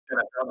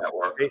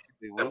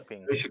basically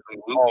looping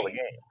all the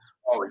games.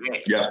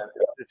 Yeah.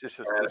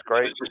 It's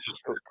great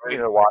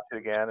to watch it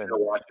again and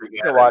watch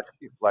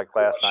like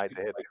last night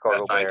they hit the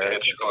Chicago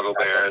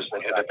Bears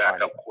and hit the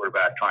backup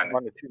quarterback trying to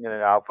run the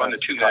 2-minute offense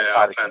to try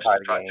to tie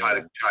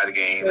the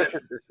game.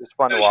 It's just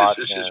fun to watch.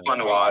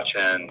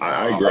 And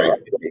I agree.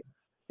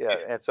 Yeah,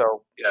 and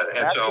so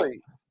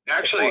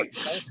actually,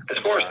 as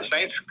far as the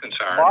Saints are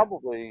concerned,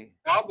 probably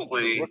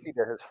the rookie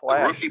that has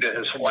flashed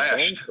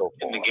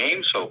in the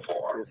game so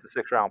far is the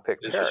sixth-round pick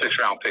Perry.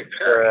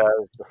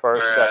 Whereas the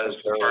first,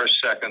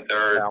 second,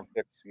 third round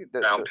picks,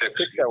 the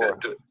picks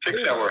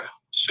that were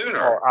sooner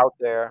are out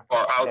there,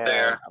 and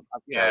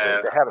they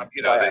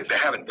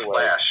haven't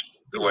flashed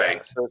the way.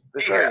 So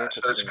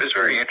it's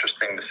very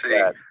interesting to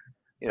see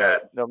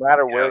that no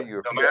matter where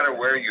you're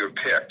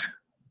picked.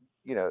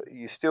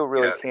 You still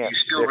really can't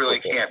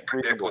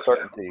predict with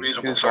certainty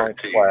who's going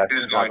to flash,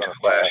 who's not going to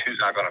flash, who's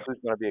going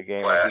to be a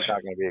gamer, who's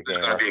not going to be a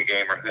gamer.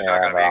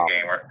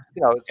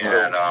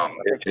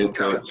 It's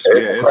a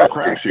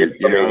crapshoot.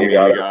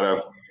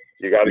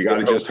 You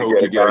gotta just hope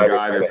you get a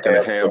guy that's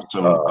going to have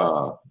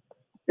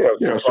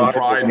some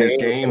pride in his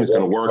game. Is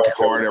going to work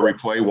hard every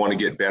play, want to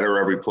get better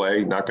every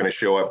play. Not going to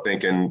show up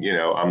thinking,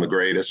 I'm the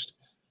greatest.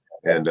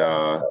 And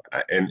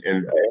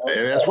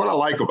that's what I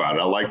like about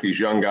it. I like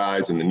these young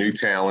guys and the new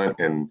talent,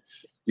 and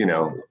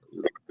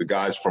the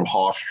guys from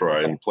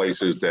Hofstra and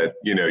places that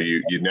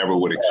you never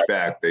would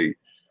expect. It's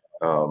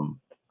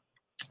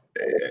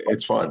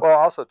fun. Well,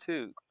 also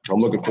too, I'm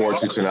looking forward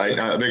to tonight.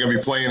 They're going to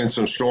be playing in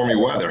some stormy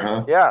weather,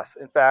 huh? Yes.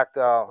 In fact,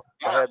 I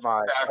had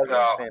my cousin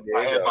in San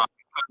Diego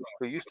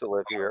who used to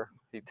live here.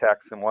 He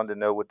texted and wanted to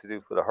know what to do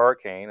for the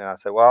hurricane, and I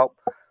said, well,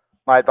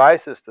 my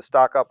advice is to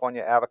stock up on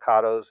your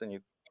avocados and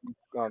your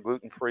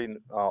gluten-free,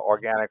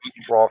 organic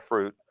raw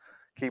fruit.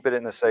 Keep it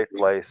in a safe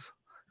place,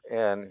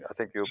 and I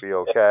think you'll be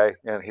okay.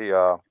 And he's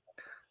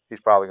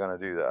probably going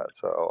to do that.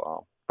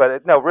 So,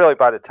 really,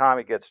 by the time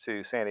it gets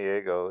to San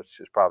Diego, it's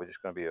probably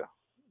just going to be a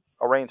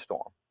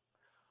rainstorm.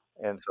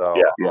 And so,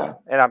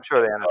 and I'm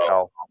sure the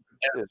NFL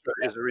is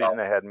the reason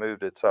they had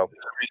moved it. So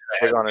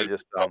they're going to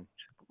just roll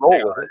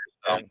with it.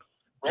 And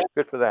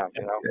good for them.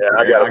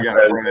 I got a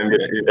friend.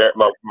 My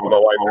wife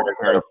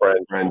has a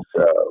friend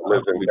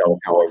lives in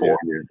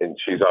California, and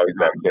she's always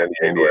been in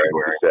San Diego.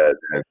 She said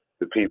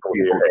the people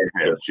here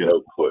have just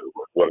no clue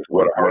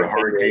what a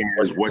hurricane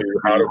is,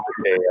 how to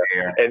prepare,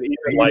 and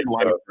even like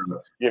the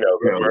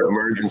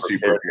emergency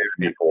prepared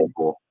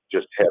people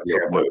just have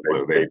no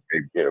clue. They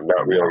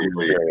not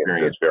really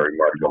experienced this very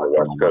much on the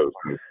West Coast.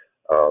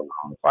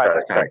 Right.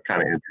 That's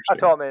kind of interesting. I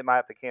told them they might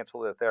have to cancel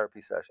their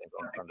therapy sessions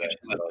on Sunday.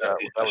 So that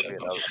would be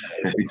another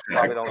thing.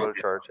 Probably don't go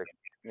to church. They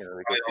go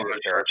see their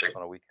therapist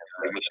on a weekend.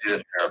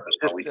 Just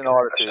in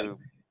order to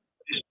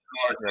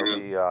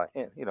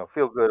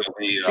feel good,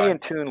 be in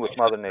tune with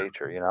Mother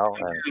Nature,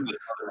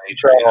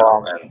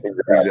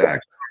 Exactly.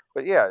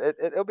 But yeah,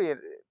 it'll be. I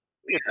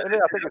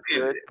think it's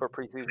good for a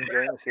preseason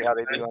game to see how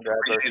they do under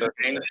adverse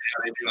circumstances.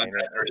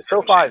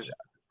 SoFi, I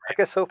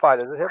guess SoFi,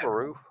 does it have a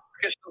roof?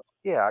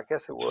 Yeah, I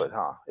guess it would,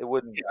 huh? It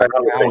wouldn't. Yeah.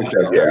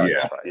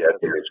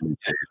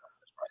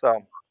 So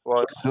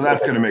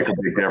that's going to make a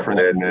big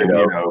difference. And then,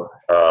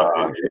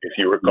 if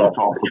you recall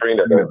from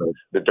Katrina,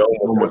 the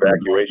dome was an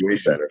evacuation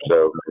center.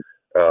 So,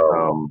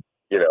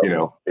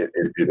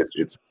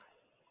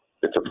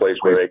 it's a place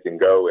where they can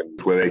go and be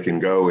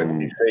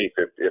safe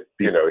if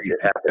it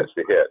happens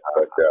to hit.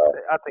 But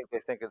I think they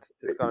think it's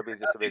going to be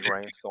just a big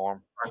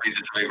rainstorm.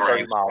 30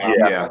 mile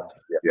an hour.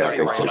 Yeah, I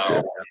think so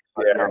too.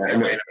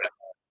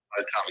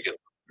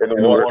 And the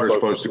water's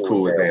supposed to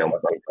cool it down by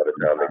the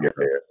time they get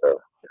there. So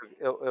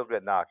it'll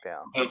get knocked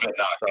down. So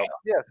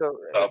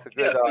it's a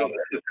good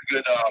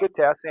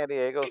test. San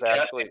Diego's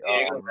actually,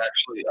 I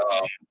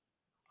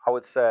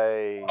would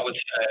say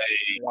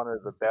one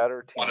of the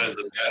better teams in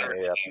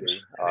the AFC.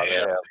 They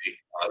have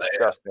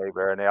Justin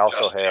Herbert, and they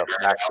also have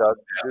Max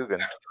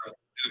Duggan,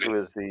 who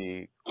is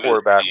the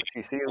quarterback of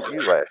TCU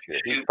last year.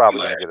 He's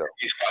probably going to get a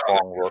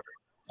long look.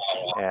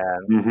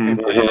 And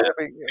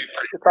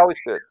it's always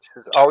good.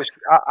 It's always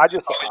I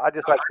just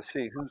like to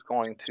see who's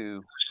going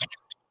to,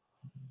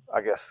 I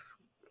guess,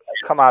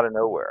 come out of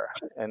nowhere.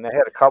 And they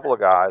had a couple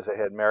of guys. They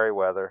had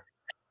Merriweather,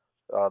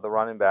 the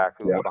running back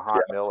who was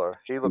behind Miller.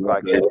 He looked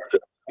like he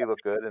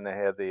looked good. And they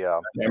had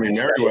the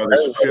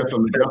Merriweather's fifth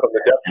on the depth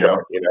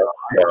chart.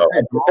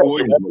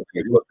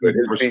 He looked good.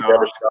 His feet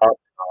never stopped.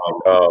 He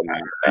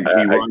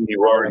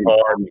runs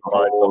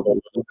hard.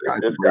 This guy's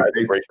a great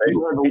player.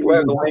 He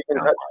led the league in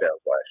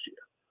touchdowns last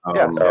year. And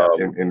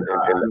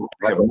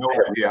I have no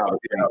idea how the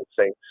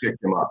Saints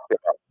picked him up.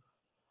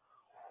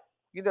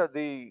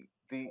 The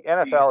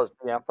NFL has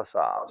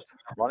de-emphasized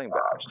running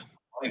backs,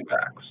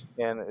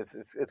 and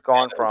it's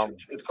gone from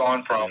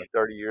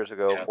 30 years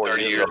ago,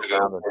 40 years ago,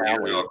 around the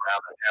town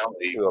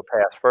league to a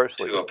pass first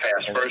league,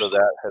 and so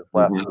that has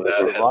left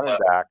the running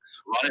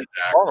backs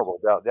vulnerable.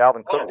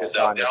 Dalvin Cook just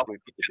signed this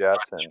week with the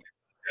Jets, and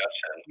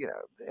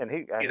and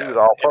he was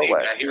all pro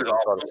last year. He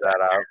sort of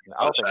sat out. And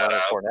I don't think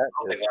Leonard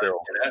Fournette is still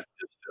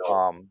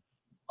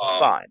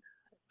signed.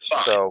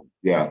 So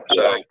Yeah.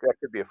 that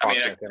could be a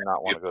function of him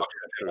not want to go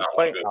through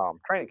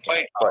training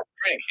camp, but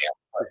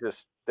it's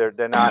just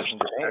they're not in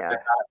demand,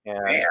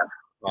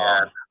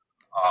 and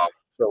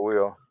so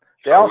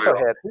they also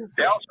had who's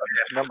the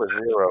number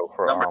 0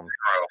 for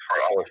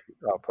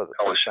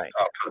the Saints.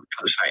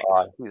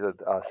 He's a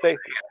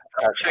safety.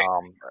 I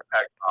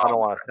don't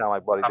want to sound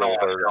like Buddy Joe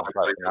Bird and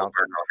try to pronounce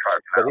it,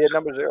 but he had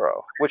number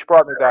 0, which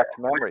brought me back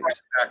to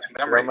memories.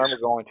 I remember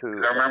going to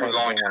a Saints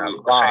game when I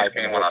was 5,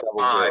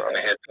 and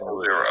they had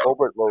double 0.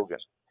 Obert Logan.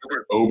 I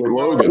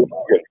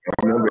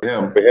remember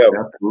him.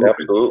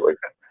 Absolutely.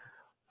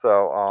 So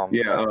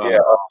it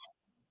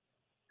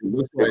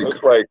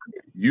looks like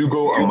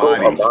Hugo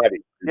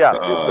Amadi. Yes.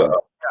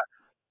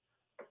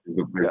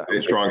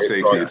 The strong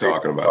safety you're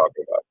talking about.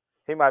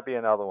 He might be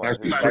another one. That's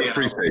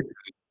free safety.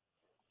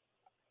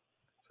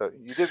 So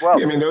you did well.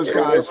 Yeah, I mean, those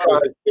guys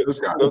are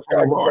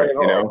playing hard,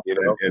 and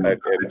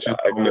it's just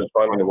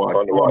fun to watch.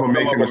 Some of them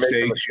making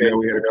mistakes. We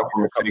had a couple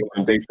of mistakes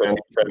in defense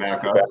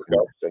back up.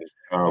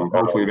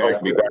 Hopefully that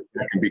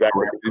can be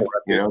corrected.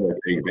 That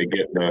they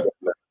get in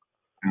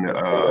the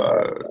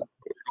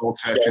goal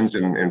sessions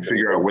and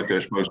figure out what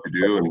they're supposed to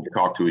do and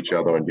talk to each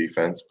other on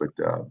defense. But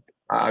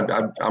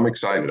I'm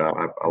excited.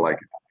 I like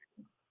it.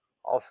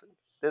 Also,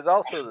 there's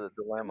also the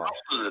dilemma.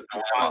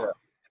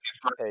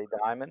 A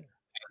Diamond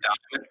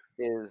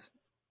is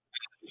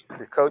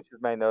the coaches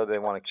may know they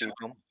want to keep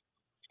him,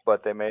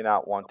 but they may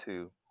not want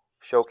to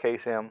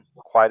showcase him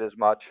quite as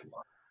much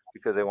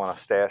because they want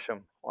to stash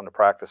him on the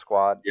practice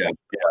squad. Yeah.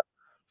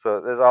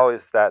 So there's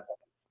always that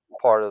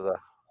part of the,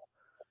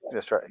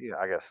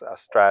 I guess, a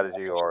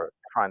strategy or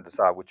trying to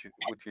decide what you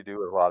do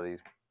with a lot of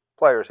these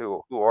players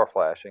who are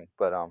flashing.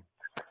 But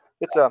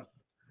it's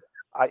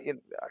I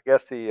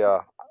guess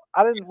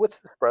I didn't. What's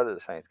the spread of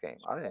the Saints game?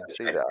 I didn't even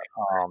see that.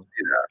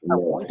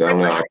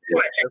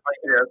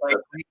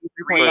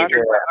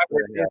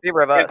 In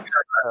favor of us.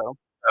 So.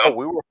 Oh,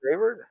 we were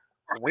favored.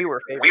 We were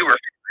favored.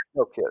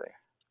 No kidding.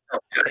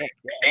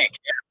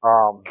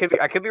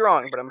 I could be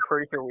wrong, but I'm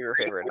pretty sure we were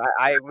favored.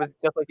 I was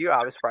just like you.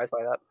 I was surprised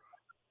by that.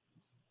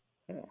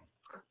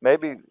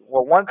 Maybe.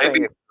 Well, one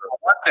thing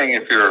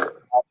if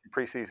you're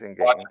preseason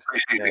games,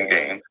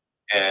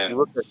 and you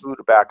look at who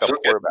the backup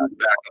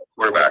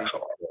quarterbacks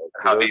are,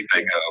 how deep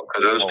they go,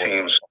 because those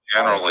teams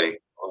generally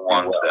are the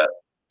ones that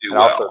do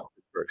well. And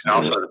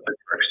also the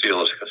Pittsburgh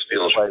Steelers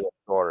play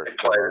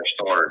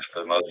starters for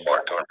the most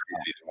part during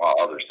preseason, while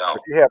others don't.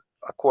 If you have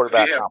a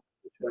quarterback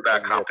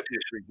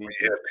competition, you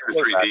have 2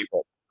 or 3 deep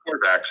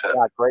quarterbacks that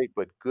not great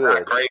but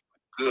good.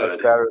 That's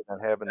better than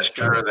having the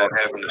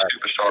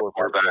superstar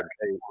quarterback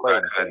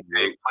and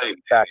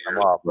back them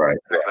up. Right.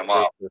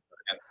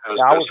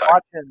 Now, I was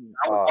watching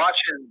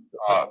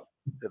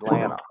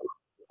Atlanta,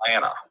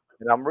 and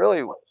I'm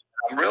really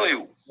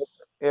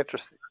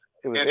interested.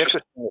 It was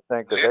interesting to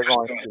think that they're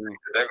going to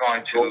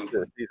go to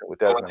the season with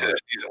Desmond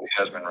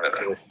Ridder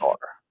as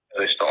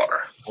a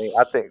starter.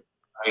 I think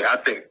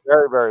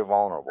very, very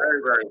vulnerable.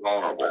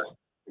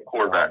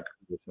 Quarterback.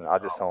 I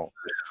just don't.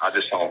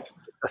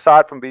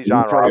 Aside from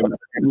Bijan Robinson,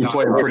 we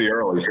played pretty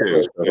early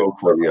too. So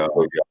hopefully,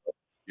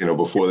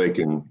 before they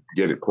can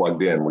get it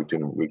plugged in, we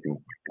can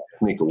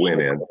sneak a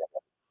win in.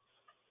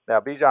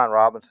 Now, Bijan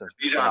Robinson,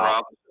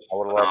 I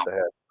would have loved to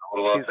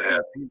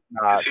have. He's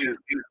not. He's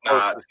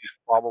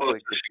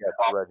probably could get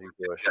to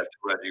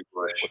Reggie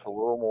Bush with a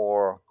little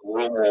more,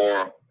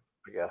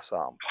 I guess,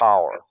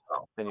 power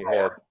than you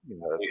had,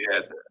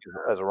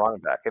 as a running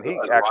back. And he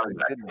actually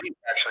didn't.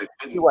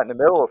 He went in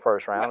the middle of the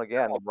first round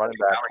again. Running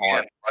backs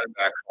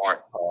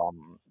aren't.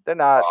 They're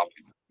not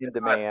in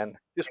demand,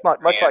 just much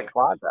like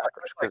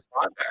linebackers. Because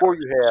before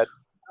you had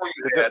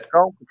the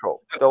dome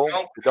control, the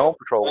dome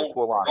control with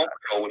 4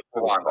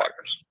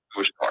 linebackers.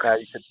 Now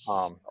you could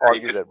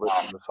argue that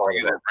Ricky was sort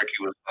of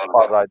a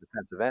quasi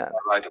defensive end.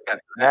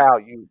 Now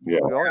you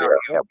only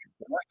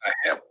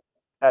have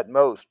at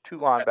most 2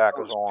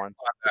 linebackers on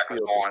the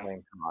field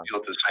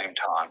at the same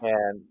time,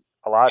 and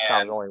a lot of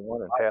times only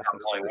one in passing.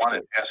 So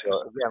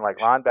again, like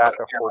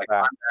linebacker,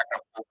 fullback,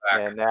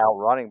 and now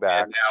running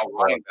back. You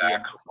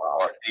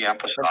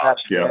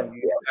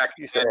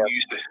used to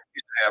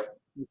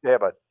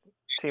have a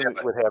team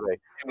would have a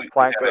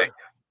flanker,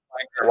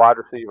 wide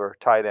receiver,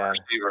 tight end,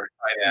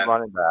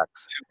 running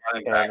backs,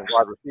 and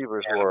wide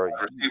receivers were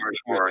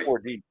 4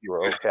 deep. You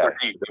were okay.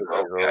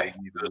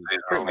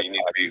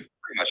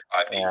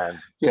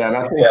 And I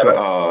think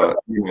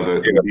the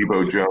Debo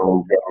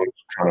Jones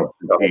kind of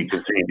peak, the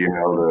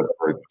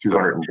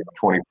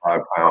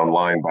 225-pound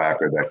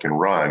linebacker that can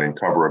run and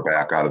cover a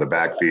back out of the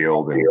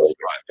backfield, and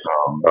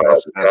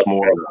that's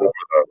more of the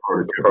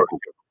prototypical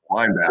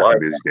linebacker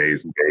these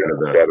days instead of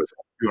the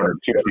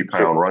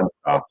 250-pound run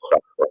stop.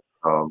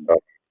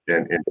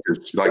 And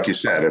it's, like you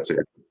said, it's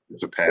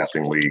a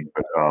passing league.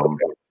 But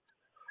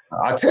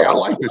I tell you, I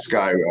like this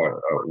guy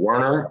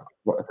Werner,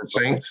 the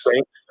Saints.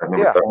 Number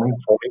 20.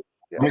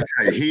 Let me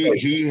tell you,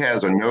 he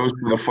has a nose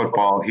for the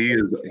football. He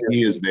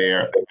is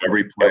there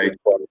every play.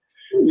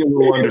 be a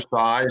little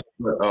undersized,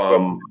 but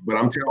I'm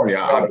telling you,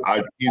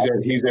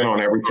 he's in on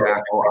every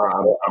tackle.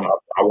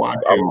 I watch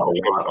him a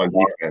lot on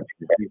defense.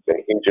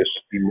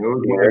 He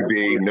knows where to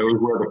be, knows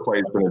where the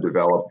play's going to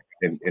develop,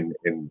 and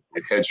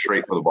it heads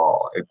straight for the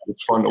ball.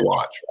 It's fun to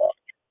watch.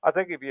 I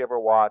think if you ever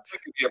watch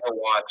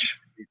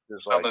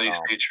some of these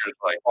features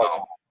like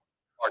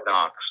Hard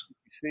Knocks,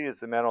 you see is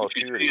the mental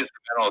acuity,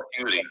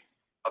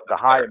 the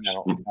high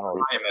mental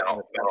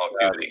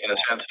acuity, in a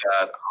sense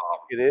that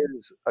it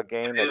is a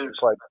game that you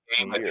play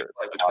between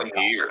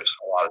years,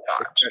 a lot of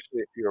times,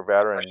 especially if you're a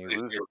veteran and you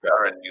lose a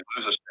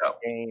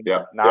step. Gain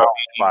knowledge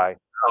by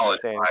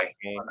understanding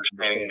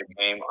the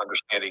game,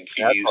 understanding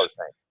that keys. sort of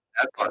thing.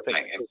 I think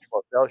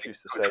Coach Welsh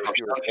used to say, if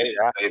you're a great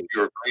athlete,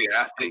 you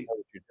know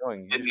what you're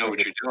doing. You know what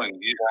you're doing.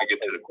 You got to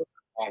get to the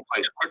wrong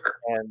place quicker.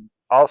 And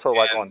also,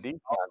 like on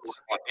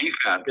defense, it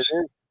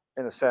is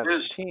in a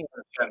sense team,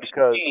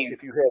 because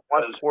if you have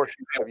one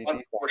portion of your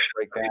defense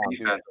break down due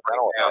to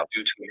mental error,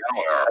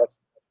 that's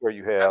where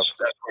you have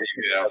 70,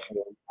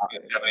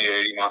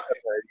 80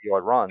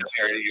 yard runs.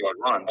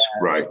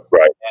 Right.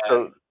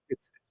 So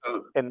it's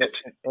in the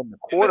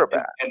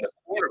quarterbacks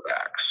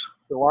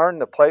to learn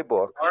the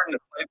playbook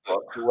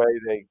the way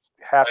they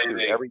have to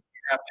every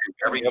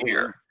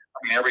year.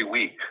 Every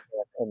week.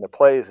 And the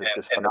plays is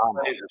just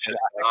phenomenal. And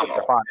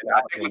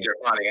I think they're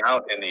finding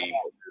out in the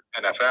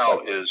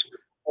NFL is,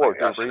 Drew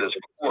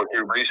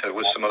Brees said,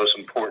 what's the most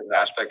important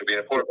aspect of being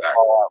a quarterback?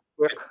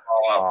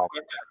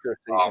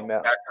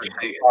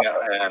 Accuracy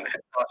and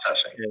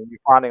processing. And you're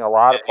finding a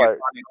lot of players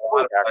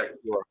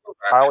who are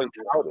highly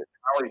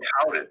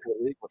touted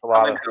with a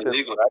lot of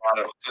physical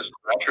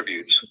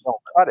attributes.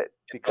 Don't cut it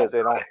because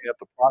they don't have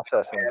the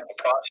processing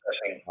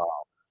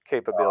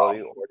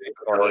capability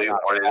or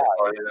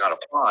they're not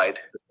applied.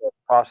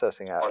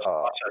 Processing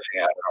mental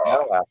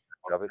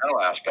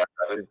aspect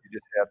of it. You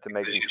just have to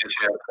make these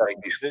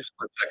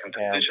split-second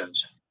decisions.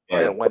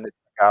 And when to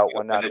check out,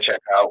 when not to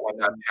check out,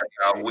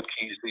 what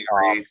keys do you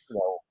read?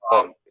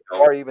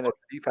 Or even if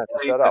the defense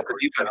is set up. Or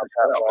is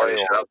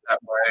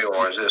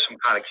there some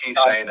kind of key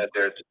saying that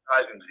they're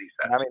disguising the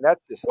defense? I mean,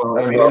 that's just.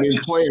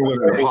 And playing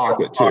within the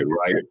pocket too,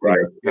 right?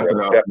 Feeling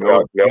the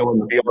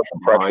pressure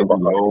behind,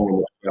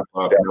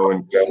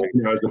 knowing,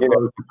 as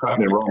opposed to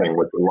cutting and running,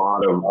 which a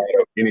lot of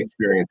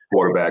inexperienced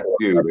quarterbacks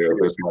do. They're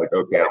just like,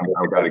 okay,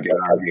 I've got to get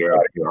out of here.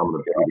 I'm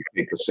going to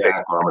take the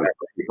sack, or I'm going to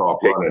take off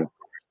running.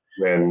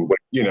 Then,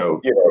 you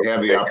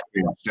have the opportunity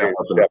to step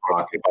up in the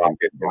pocket and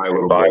buy a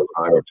little bit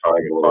of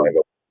time,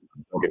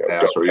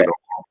 pass or even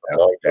pass,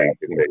 they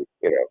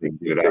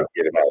get it out.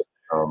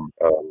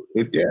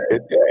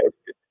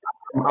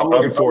 I'm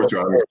looking forward to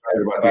it. I'm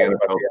excited about the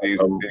NFL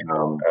season.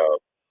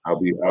 I'll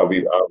be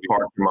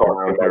parked in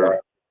my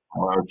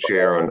lounge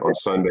chair on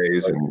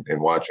Sundays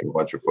and watching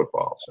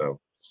football. So,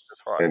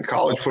 that's right. And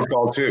college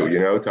football too.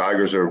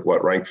 Tigers are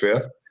ranked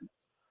 5th?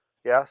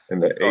 Yes. In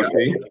the AP.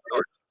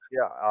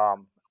 Yeah.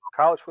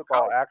 College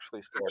football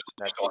actually starts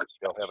next week.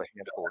 They'll have a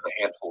handful of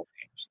games,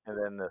 and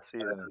then the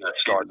season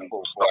starts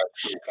full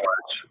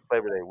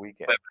Labor Day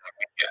weekend.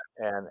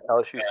 And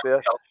LSU's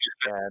 5th.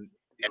 And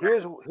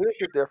here's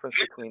the difference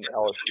between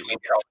LSU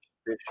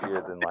this year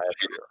than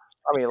last year.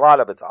 I mean, a lot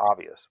of it's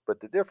obvious,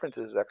 but the difference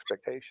is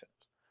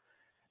expectations.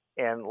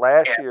 And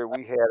last year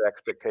we had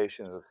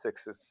expectations of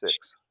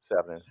 6-6,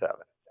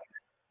 7-7,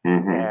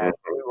 and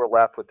we were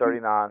left with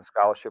 39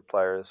 scholarship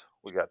players.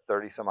 We got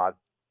 30 some odd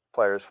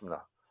players from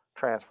the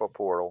transfer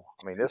portal.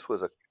 I mean, this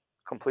was a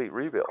complete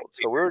rebuild.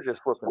 So we were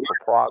just looking for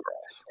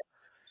progress.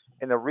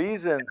 And the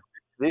reason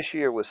last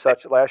year was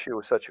such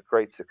a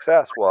great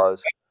success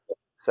was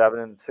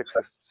 7-6,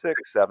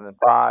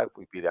 7-5.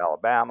 We beat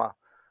Alabama.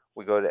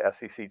 We go to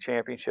SEC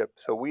championship.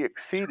 So we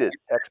exceeded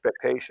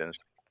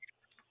expectations,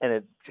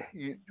 and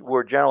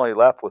we're generally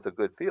left with a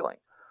good feeling.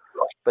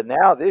 But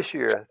now this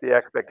year, the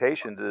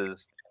expectations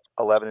is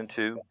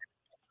 11-2,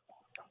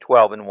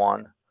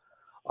 12-1.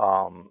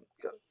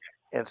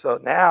 And so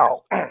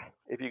now,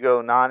 if you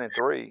go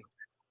 9-3,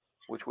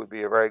 which would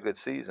be a very good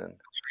season,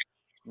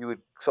 you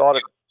would sort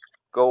of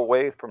go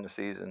away from the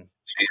season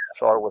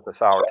sort of with a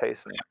sour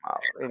taste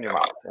in your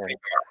mouth.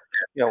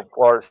 And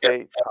Florida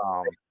State,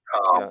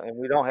 and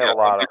we don't have a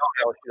lot of.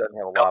 LSU doesn't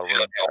have a lot of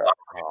room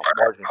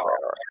margin for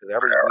error because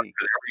every week,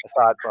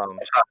 aside from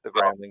the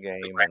Grambling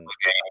game and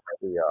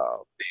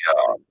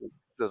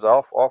those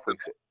off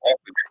weeks,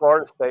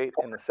 Florida State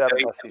and the 7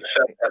 SEC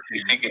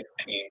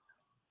teams,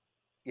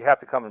 you have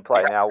to come and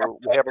play. Now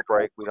we have a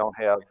break. We don't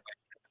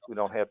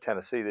have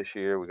Tennessee this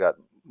year. We got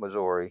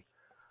Missouri.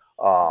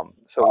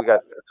 So we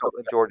got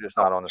Georgia's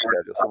not on the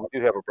schedule. So we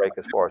do have a break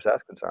as far as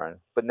that's concerned.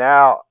 But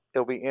now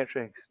it'll be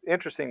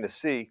interesting to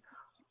see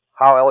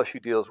how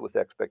LSU deals with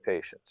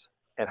expectations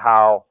and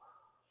how,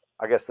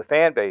 I guess, the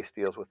fan base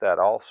deals with that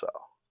also.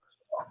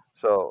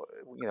 So,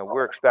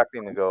 we're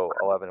expecting to go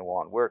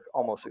 11-1. We're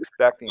almost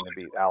expecting to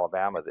beat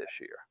Alabama this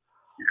year.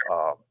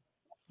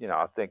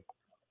 I think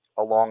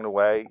along the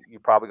way,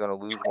 you're probably going to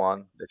lose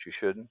one that you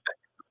shouldn't.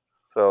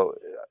 So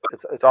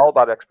it's all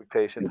about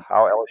expectations,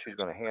 how LSU is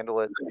going to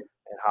handle it,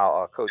 and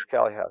how Coach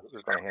Kelly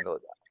is going to handle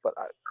it But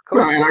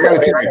Well, and I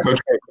got to tell you, Coach,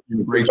 did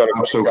a great job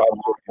so far.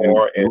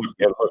 And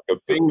look, the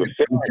thing that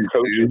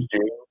coaches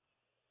do,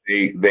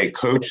 they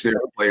coach their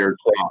players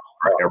up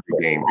for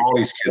every game. All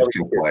these kids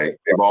can play.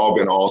 They've all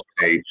been all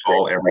state,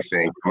 all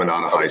everything coming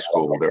out of high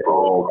school. They're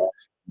all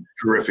in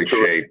terrific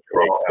shape.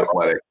 They're all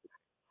athletic.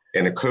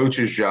 And the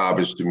coach's job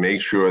is to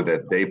make sure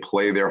that they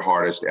play their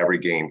hardest every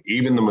game,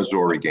 even the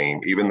Missouri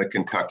game, even the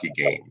Kentucky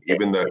game,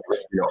 even the,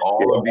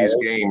 all of these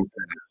games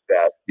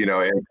that,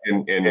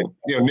 and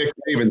Nick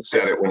even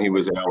said it when he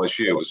was at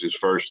LSU. It was his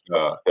first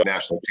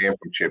national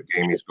championship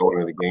game. He's going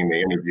to the game. They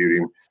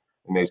interviewed him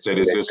and they said,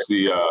 is this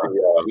the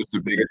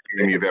biggest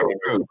game you've ever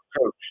coached?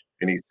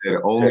 And he said,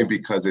 only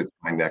because it's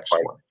my next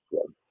one.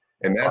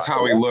 And that's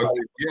how he looked.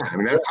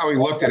 That's how he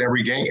looked at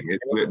every game.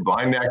 It's that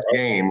my next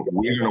game,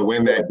 we're going to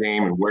win that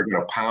game, and we're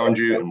going to pound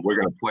you, and we're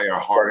going to play our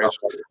hardest.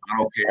 I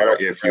don't care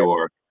if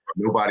you're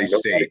nobody's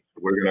state.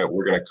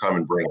 We're gonna come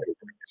and bring it.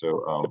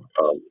 So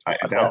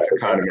that's the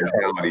kind of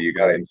mentality you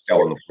got to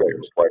instill in the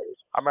players.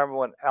 I remember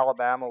when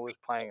Alabama was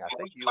playing, I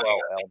think ULL,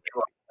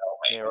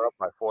 they were up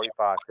by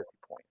 45, 50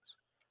 points,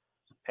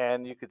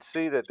 and you could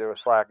see that they were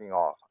slacking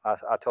off.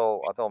 I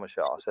told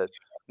Michelle, I said,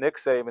 Nick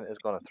Saban is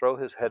going to throw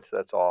his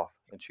headsets off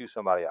and chew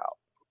somebody out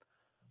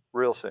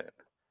real soon,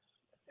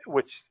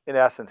 which in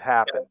essence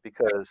happened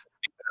because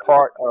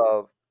part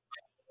of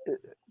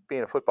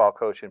being a football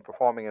coach and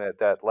performing at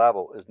that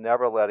level is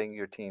never letting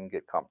your team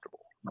get comfortable.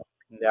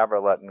 Never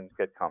letting them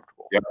get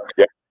comfortable.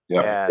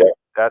 And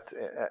that's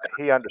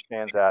he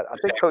understands that. I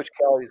think Coach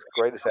Kelly's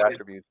greatest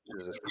attribute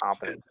is his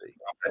competency.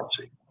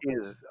 He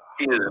is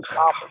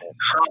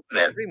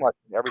competent pretty much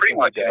in everything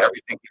he does.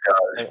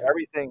 And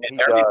everything he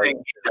does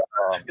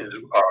is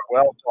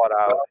well thought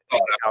out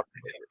and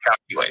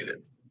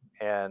calculated.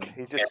 And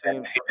he just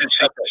seems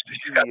such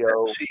a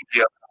CEO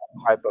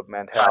type of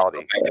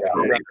mentality.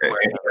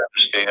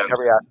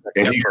 Every aspect.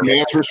 And he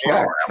commands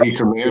respect. He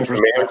commands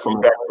respect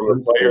from the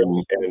players.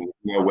 And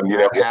when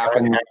that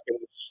happens,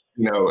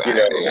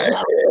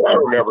 I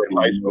remember in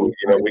high school, we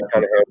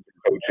kind of had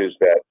coaches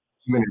that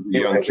even as a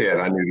young kid,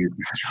 I knew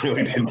these guys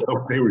really didn't know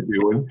what they were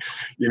doing.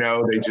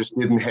 They just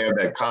didn't have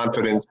that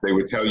confidence. They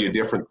would tell you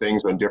different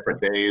things on different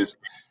days.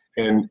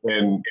 And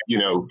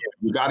you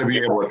got to be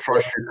able to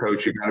trust your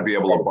coach. You got to be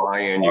able to buy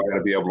in. You got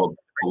to be able to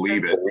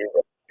believe it.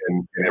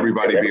 And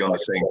everybody be on the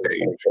same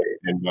page.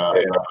 And I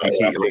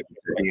think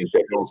he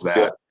instills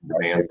that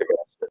demand.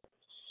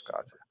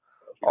 Gotcha.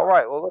 All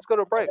right. Well, let's go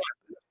to a break.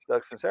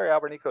 Doug Sunseri,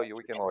 Albert Nicaud, your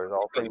weekend lawyers,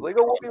 all things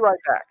legal. We'll be right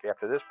back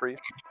after this brief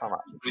time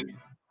out.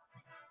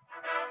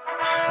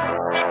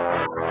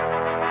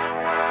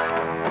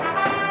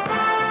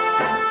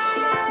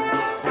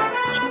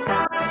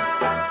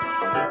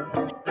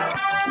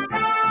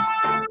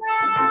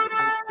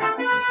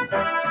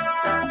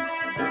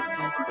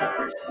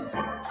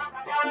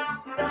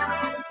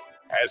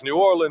 As New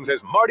Orleans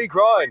as Mardi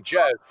Gras and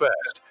Jazz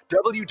Fest,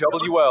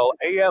 WWL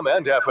AM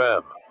and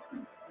FM.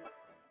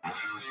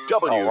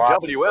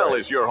 WWL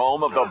is your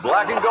home of the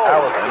black and gold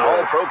and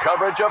all-pro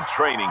coverage of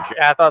training camp.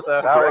 Yeah, I thought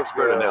so. For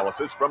expert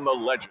analysis from the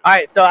legend. All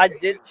right, so I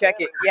did check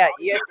it. Yeah,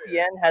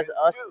 ESPN has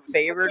us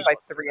favored by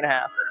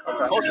 3.5.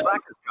 Coach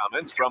practice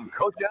comments from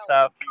Coach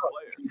Allen.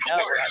 So,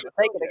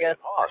 take it, I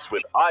guess. Us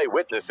with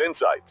eyewitness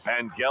insights.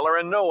 And Geller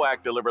and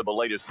Nowak deliver the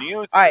latest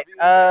news. All right,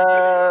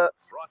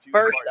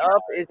 first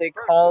up is a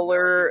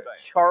caller,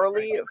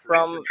 Charlie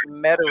from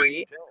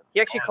Metairie. He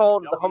actually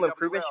called the home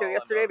improvement show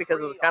yesterday because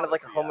it was kind of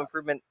like a home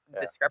improvement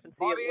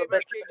discrepancy a little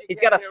bit.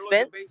 He's got a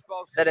fence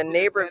that a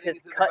neighbor of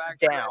his cut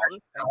down.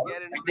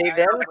 They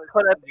then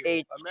put up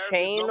a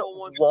chain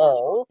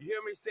wall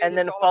and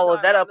then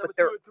followed that up with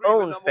their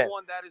own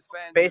fence.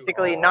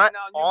 Basically, not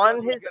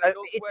on his. I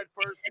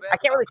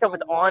can't really tell if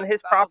it's on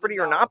his property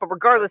or not, but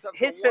regardless,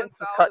 his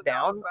fence was cut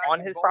down on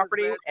his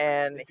property,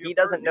 and he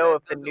doesn't know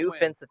if the new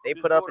fence that they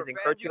put up is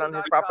encroaching on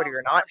his property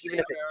or not. Even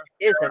if it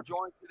isn't,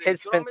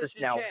 his fence is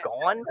now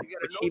gone,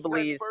 which he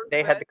believes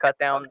they had to cut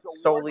down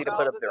solely to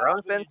put up their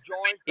own fence.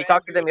 He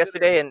talked to them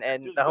yesterday,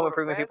 and the home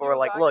improvement people were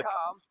like, look,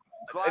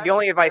 the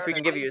only advice we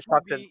can give you is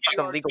talk to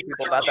some legal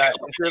people about that.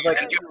 And she was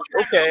like,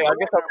 okay, I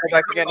guess I'll go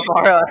back again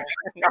tomorrow.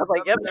 And I was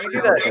like, yep, you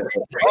do that.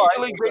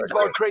 Major League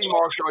Baseball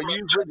trademarks are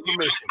used with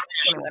permission.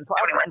 And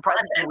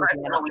project in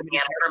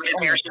Louisiana, $10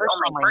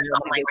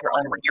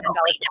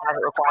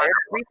 deposit required.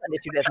 Refund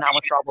issued as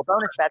non-withdrawable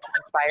bonus bets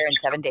which expire in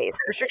 7 days.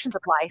 Restrictions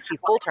apply.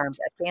 See full terms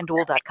at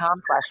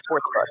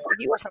FanDuel.com/sportsbook.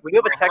 We do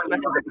have a text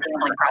message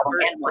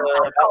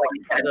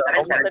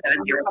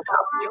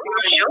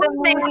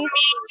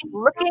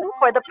looking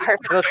for the perfect.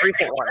 The most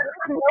recent one.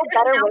 There's no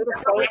better way to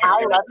say I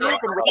love you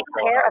than with a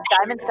pair of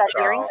diamond stud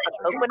earrings from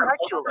Oakland Heart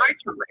Jewelers.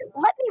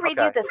 Let me read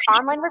you this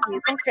online review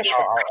from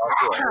Kristen.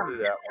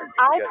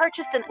 I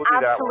purchased an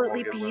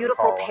absolutely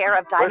beautiful pair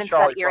of diamond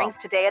stud earrings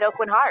today at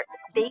Oakland Heart.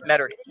 They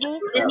treated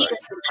me like a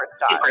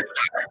superstar.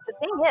 The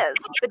thing is,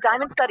 the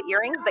diamond stud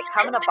earrings that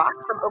come in a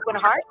box from Oakland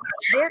Heart,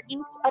 they're each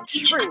a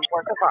true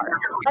work of art.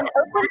 An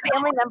Oakland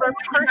family member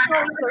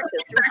personally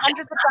searches through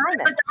hundreds of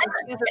diamonds and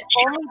chooses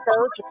only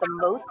those with the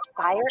most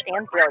fire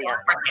and brilliance.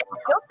 brilliant.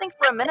 Don't think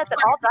for a minute that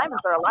all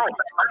diamonds are alike.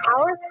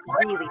 Ours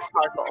really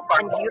sparkle,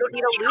 and you don't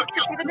need a loupe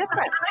to see the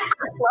difference.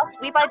 Plus,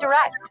 we buy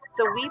direct,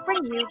 so we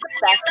bring you the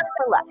best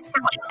for less.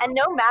 And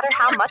no matter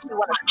how much you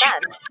want to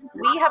spend,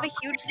 we have a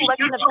huge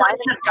selection of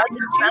diamond studs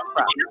to choose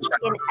from,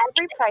 in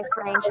every price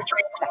range,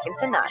 second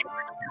to none.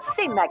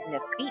 C'est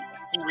magnifique,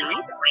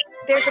 oui.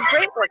 There's a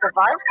great work of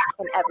art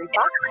in every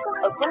box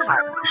from Oakland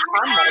Heart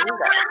on Money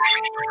Road.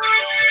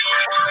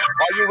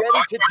 Are you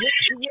ready to ditch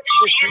the itch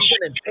this season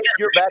and take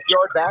your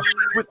backyard back?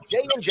 With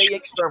J&J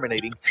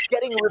Exterminating,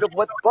 getting rid of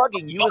what's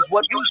bugging you is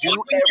what we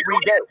do every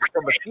day.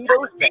 From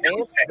mosquitoes to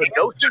ants to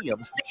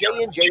no-see-ums,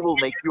 J&J will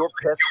make your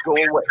pests go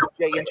away.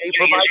 J&J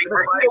provides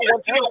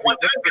mosquito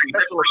one-time treatments for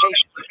special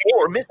occasions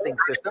or misting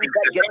systems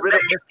that get rid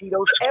of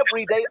mosquitoes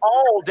every day,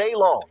 all day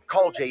long.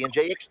 Call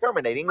J&J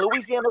Exterminating,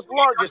 Louisiana's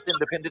largest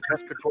independent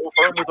pest control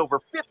firm with over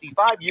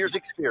 55 years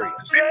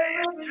experience.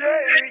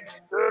 J&J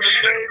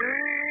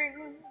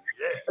Exterminating.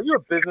 Are you a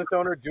business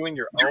owner doing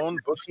your own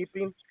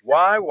bookkeeping?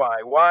 Why?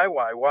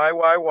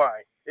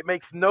 It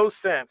makes no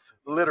sense,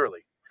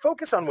 literally.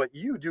 Focus on what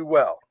you do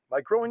well,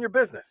 like growing your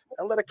business,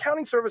 and let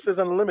Accounting Services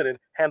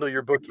Unlimited handle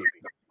your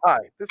bookkeeping.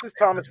 Hi, this is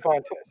Thomas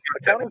Fontes.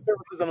 Accounting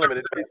Services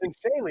Unlimited is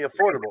insanely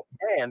affordable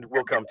and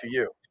will come to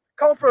you.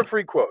 Call for a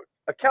free quote.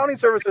 Accounting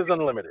Services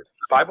Unlimited,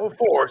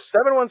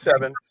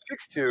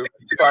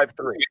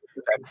 504-717-6253.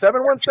 That's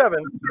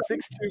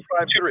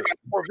 717-6253.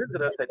 Or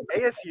visit us at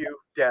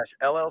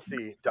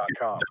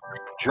asu-llc.com.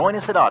 Join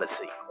us at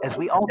Odyssey as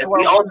we all do our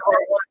one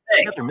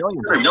thing. Together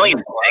millions of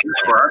things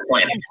for our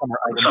planet. Some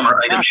summer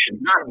items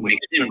should not be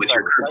mixed in with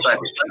your curbside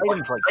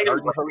items like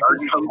garden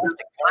hoses,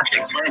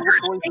 plastic planters,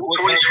 pool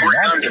toys,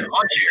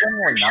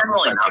 and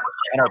generally not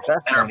and our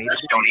best donated.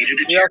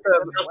 We also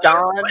have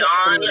Don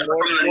from the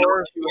North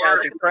Shore, who has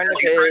a friend of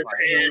his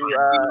who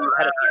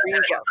had a tree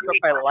get struck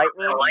by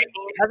lightning.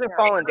 It hasn't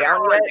fallen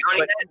down yet,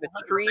 but the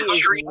tree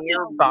is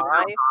nearby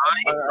on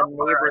a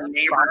neighbor's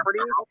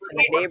property, and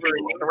the neighbor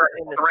is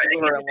threatening the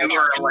sewer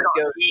unless he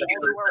goes to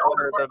the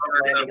owner of the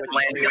land in which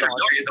he is on.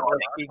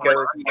 Unless he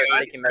goes to start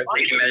taking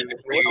measures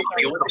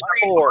to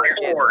before it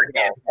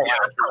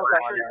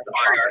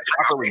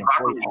Properly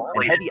inflated,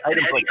 and heavy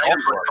items like golf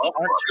clubs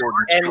aren't stored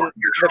in and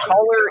the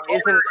caller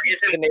isn't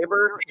the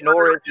neighbor,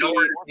 nor is he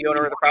the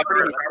owner of the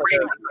property. He's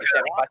just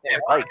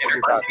like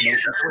every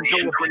destination to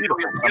enjoy a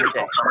beautiful summer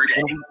day.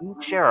 When we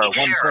each share our one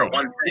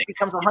thing, it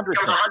becomes 100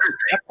 things,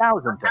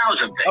 1,000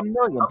 things, a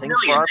million things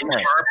for our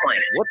planet.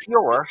 What's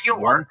your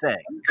one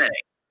thing?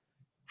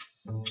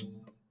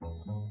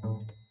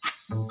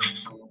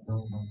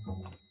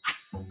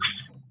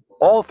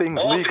 All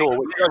things legal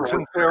with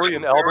Sunseri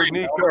and Albert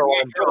Nicaud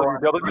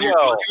on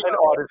WWL and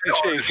Odyssey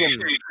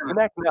Station.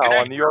 Connect now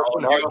on the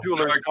Oakland Heart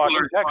Jewelers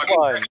Talking Text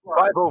Line,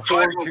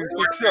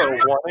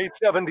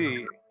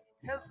 504-260-1870.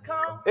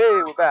 Hey,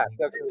 we're back.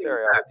 Doug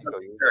Sunseri,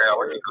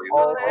 Albert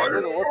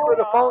Nicaud. Let's go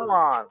to phone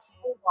lines.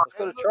 Let's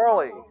go to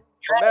Charlie from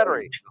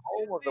Metairie,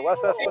 home of the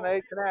West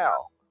Esplanade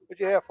Canal. What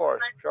do you have for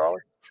us,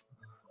 Charlie?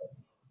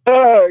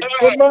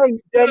 Good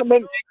morning,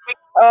 gentlemen.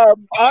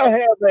 I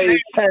have a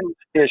fence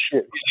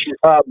issue.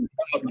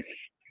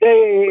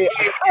 The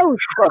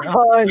house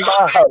behind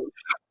my house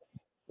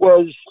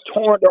was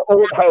torn, the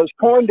old house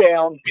torn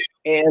down,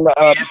 and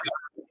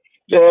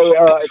they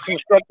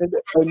constructed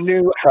a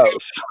new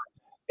house.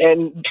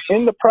 And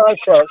in the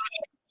process,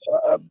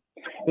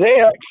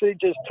 they actually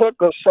just took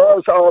a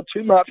sawzall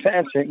to my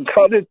fence and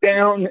cut it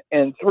down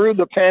and threw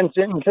the fence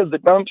into the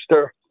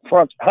dumpster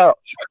front of the house.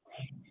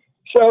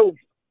 So,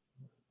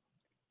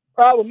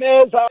 problem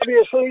is,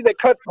 obviously, they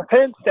cut the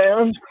fence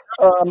down.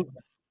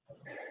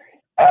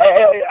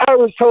 I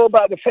was told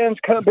by the fence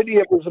company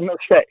it was a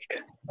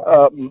mistake.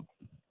 I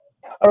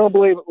don't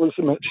believe it was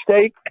a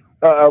mistake.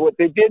 What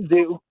they did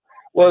do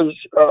was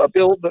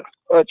build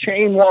a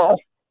chain wall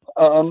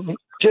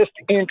just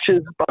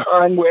inches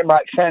behind where my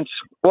fence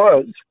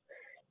was.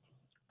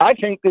 I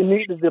think they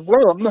needed the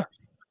room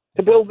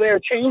to build their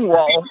chain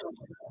wall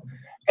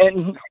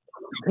and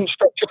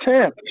construct a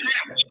fence.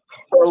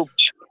 So,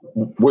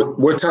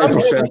 what type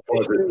of fence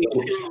was it?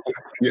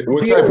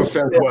 What type of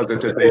fence was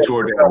it that they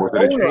tore down? Was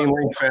it a chain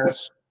link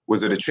fence?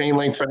 Was it a chain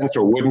link fence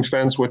or wooden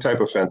fence? What type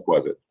of fence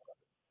was it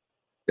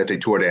that they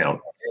tore down?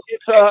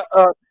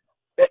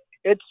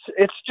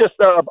 It's just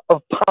a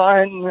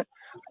pine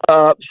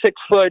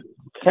 6-foot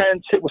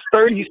fence. It was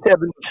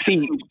 37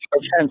 feet of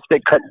fence they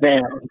cut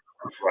down.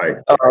 Right.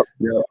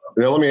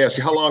 Now let me ask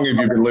you, how long have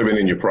you been living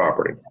in your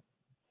property?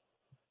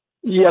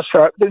 Yes,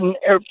 sir. I've been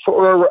there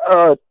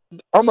for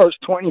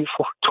almost 20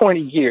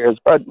 years,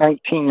 about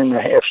 19 and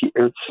a half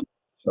years.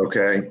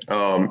 Okay.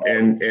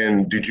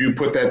 And did you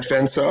put that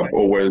fence up,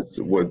 or were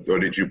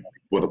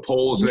the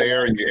poles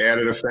there and you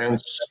added a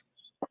fence?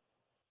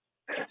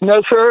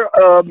 No, sir.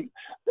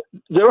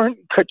 During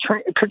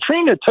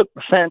Katrina took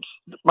the fence,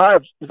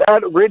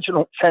 that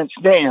original fence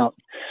down.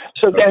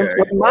 So then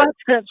when my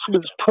fence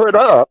was put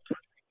up,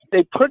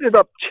 they put it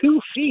up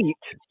 2 feet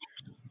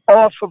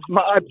off of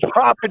my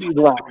property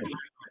line.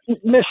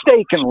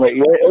 mistakenly.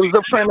 It was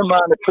a friend of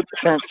mine that put the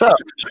fence up.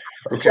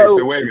 Okay,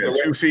 so wait a minute.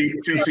 2 feet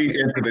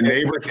into the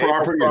neighbor's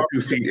property, or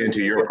 2 feet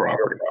into your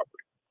property?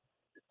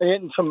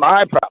 Into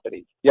my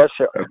property, yes,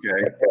 sir.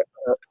 Okay.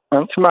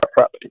 Into my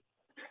property.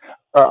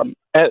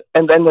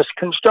 And then this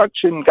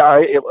construction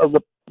guy,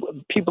 the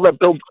people that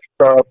build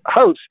the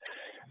house,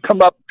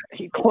 come up.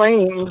 He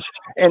claims,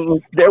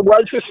 and there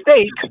was a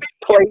stake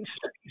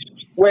placed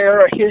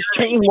where his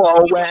chain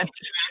wall went,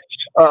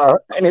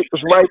 and it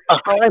was right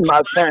behind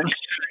my fence.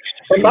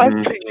 And my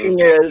thinking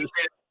is,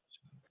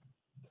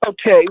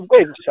 okay,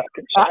 wait a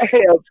second. I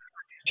have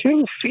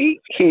 2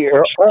 feet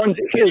here on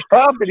his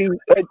property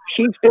that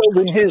he's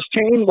building his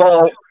chain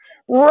wall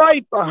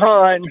right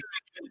behind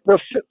the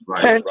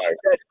fence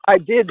that I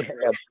did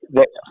have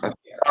there.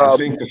 I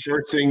think the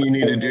first thing you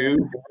need to do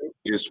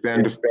is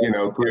spend, $300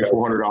 or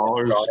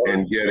 $400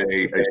 and get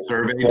a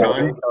survey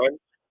done.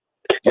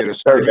 Get a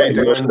survey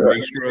done.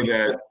 Make sure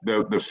that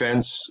the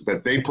fence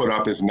that they put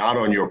up is not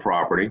on your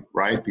property,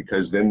 right?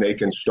 Because then they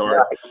can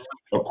start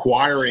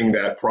acquiring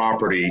that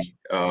property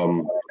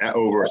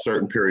over a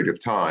certain period of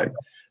time.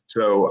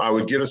 So I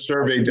would get a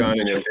survey done,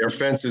 and if their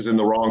fence is in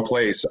the wrong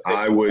place,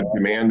 I would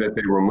demand that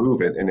they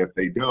remove it. And if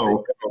they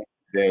don't,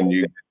 then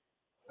you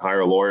hire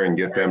a lawyer and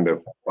get them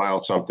to file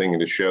something and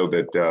to show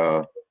that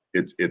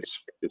it's in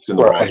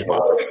the wrong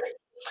spot.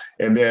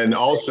 And then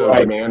also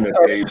demand that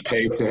they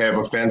pay to have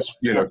a fence,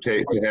 to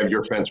have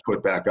your fence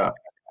put back up.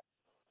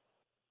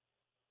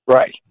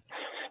 Right.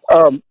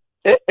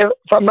 If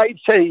I might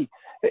say,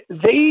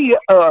 they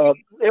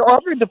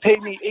offered to pay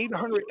me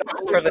 $800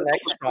 for the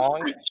next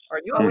song.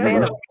 Are you a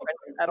fan of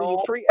Prince at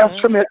all? 3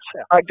 estimates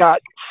I got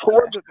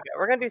for the.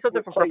 We're gonna do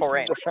something from Purple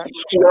Rain. Was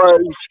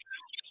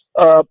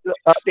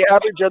the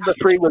average of the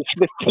 3 was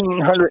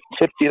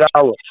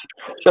 $1,550.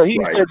 So he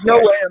said, "No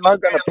way am I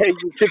going to pay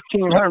you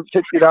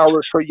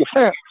 $1,550 for your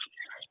fence."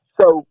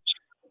 So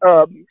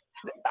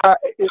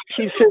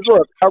he said,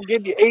 "Look, I'll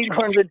give you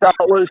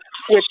 $800,"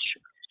 which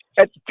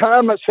at the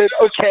time I said,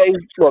 "Okay,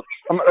 look,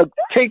 I'm going to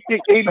take the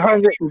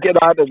 $800 and get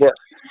out of this."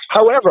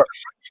 However,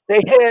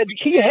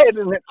 he had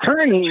an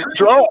attorney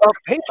draw up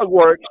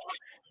paperwork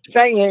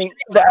saying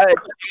that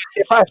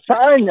if I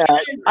sign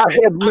that, I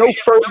have no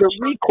further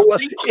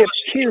recourse if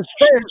his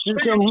fence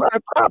is in my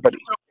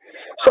property.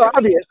 So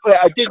obviously,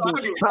 I didn't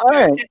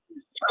sign it.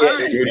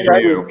 Good for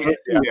you.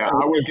 Yeah,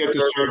 I would get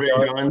the survey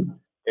done,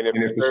 and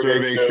if the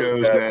survey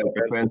shows that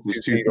the fence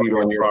is 2 feet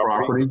on your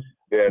property,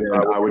 then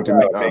I would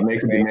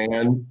make a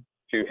demand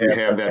to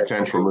have that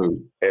fence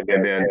removed,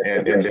 and then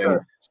have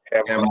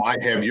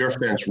your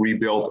fence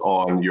rebuilt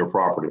on your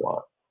property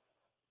line.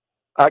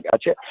 I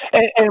got you.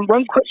 And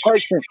one quick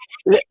question.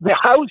 The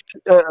house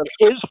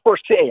is for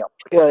sale.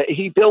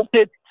 He built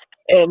it,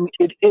 and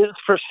it is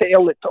for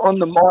sale. It's on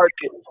the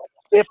market.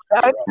 If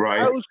that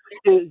house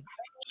is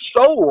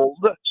sold,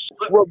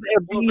 will there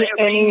be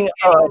any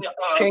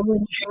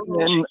change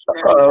in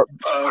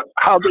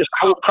how this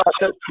whole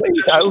process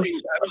plays out?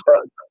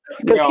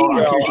 Well,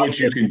 I think what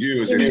you can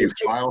do is if you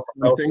file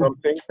something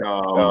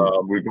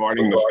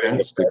regarding the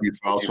fence, if you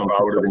file some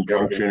sort of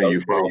injunction or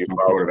you file some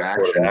sort of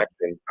action, what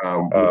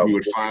you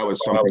would file is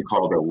something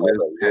called a lis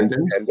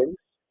pendens.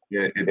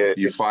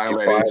 You file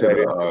that into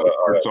the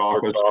clerk's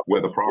office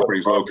where the property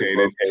is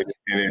located,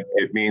 and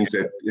it means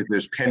that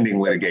there's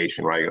pending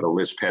litigation, right? A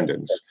lis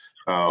pendens.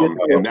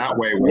 And that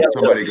way, when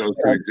somebody goes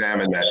to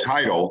examine that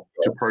title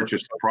to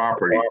purchase the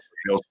property,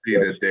 they'll see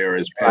that there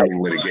is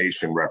pending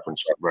litigation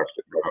reference. I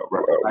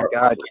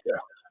got you.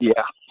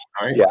 Yeah.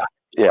 All right?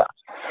 Yeah.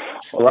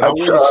 Well, I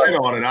wouldn't sit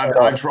on it.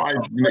 I'd try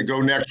to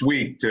go next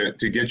week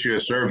to get you a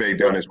survey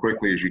done as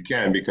quickly as you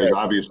can, because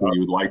obviously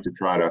you would like to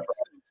try to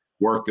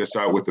work this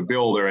out with the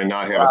builder and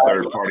not have a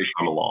third party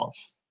come along.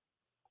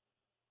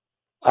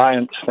 I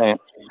understand.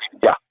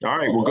 Yeah. All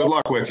right. Well, good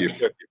luck with you.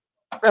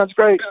 Sounds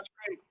great.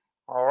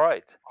 All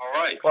right.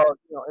 Well,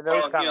 in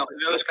those kind of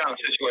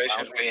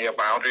situations, when you have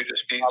boundary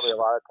disputes,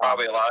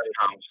 probably a lot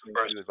of times, the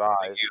first first thing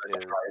you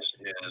thing advise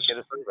is get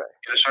a survey.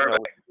 get a survey.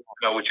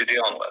 Know what you're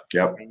dealing with.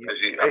 Yep. You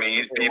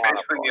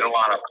basically need a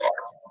lot of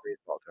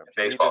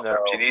baseball terms.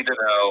 You need to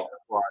know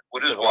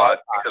what is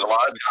what, because a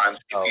lot of times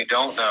if you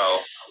don't know,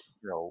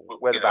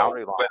 where the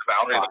boundary line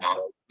are,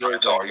 you really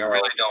don't know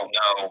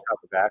what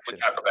type of action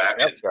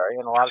necessary.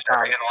 And a lot of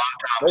necessary.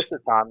 times, most of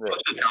the time,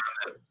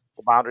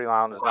 the boundary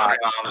line is not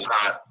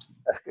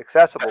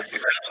accessible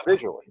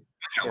visually.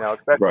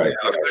 Especially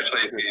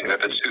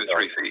if it's 2 or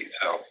 3 feet.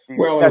 So.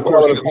 Well, and of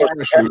course, the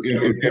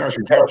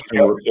parachute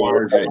testing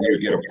requires that you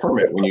get a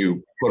permit when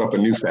you put up a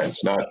new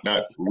fence, not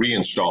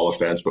reinstall a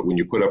fence, but when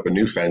you put up a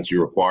new fence,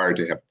 you're required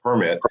to have a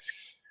permit.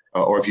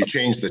 Or if you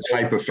change the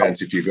type of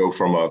fence, if you go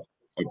from a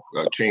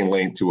chain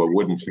link to a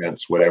wooden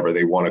fence, whatever,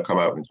 they want to come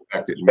out and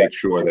inspect it and make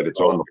sure that it's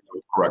on the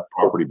correct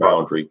property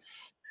boundary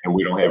and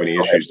we don't have any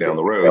issues down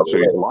the road. So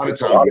a lot of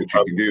times what you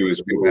can do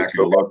is go back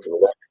and look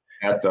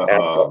at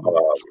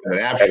an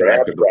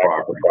abstract of the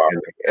property,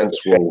 and the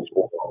fence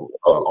will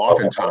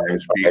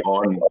oftentimes be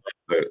on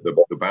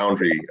the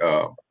boundary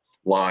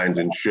lines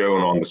and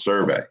shown on the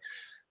survey.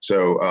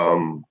 So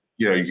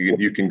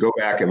you can go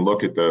back and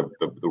look at the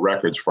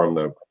records from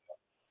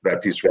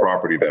that piece of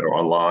property that are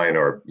online,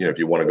 or if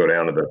you want to go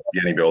down to the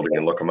Yenny building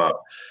and look them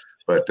up.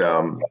 But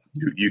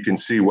you can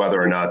see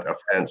whether or not a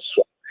fence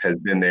has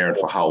been there and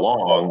for how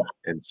long.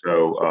 And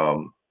so I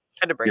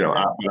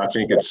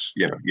think it's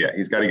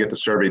he's got to get the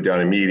survey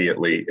done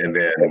immediately, and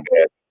then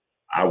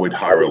I would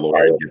hire a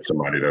lawyer and get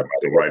somebody to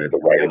write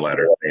a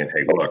letter saying,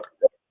 hey, look,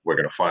 we're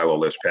going to file a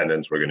list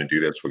pendants. We're going to do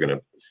this. We're going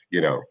to,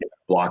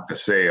 block the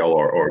sale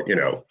or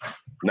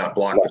not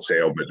block the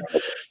sale, but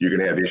you're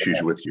going to have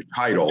issues with your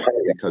title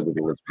because of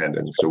the list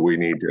pendants. So we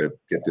need to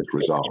get this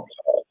resolved.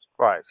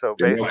 Right. So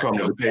they won't come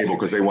to the table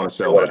because they want to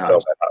sell that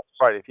house.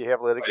 Right. If you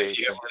have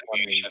litigation,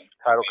 when the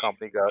title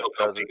company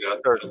does a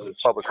search of the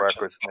public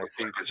records and they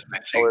see a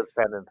list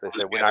pendant, they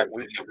say we can't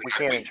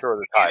insure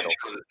the title.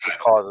 This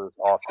causes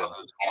often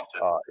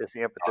it's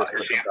the impetus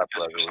for some type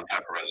of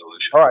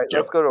resolution. All right,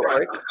 let's go to a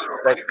break.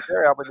 That's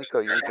Sunseri, Albert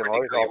Nicaud. You can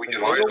always help me.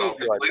 We'll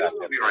be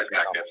right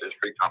back after this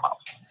break come out.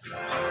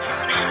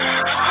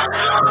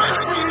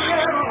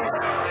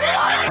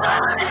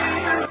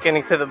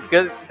 Getting to the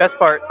best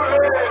part.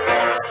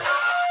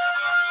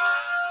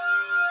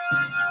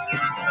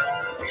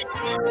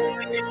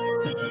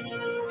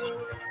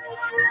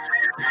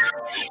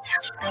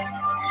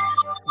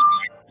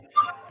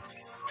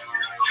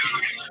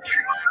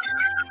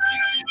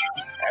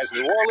 As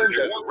New Orleans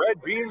as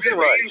red beans and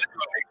rice.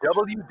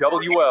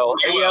 WWL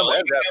AM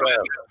and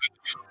FM.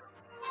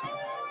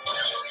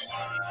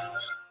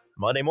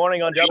 Monday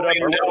morning on WWL,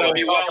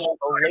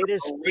 the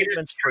latest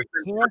treatments for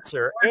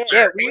cancer.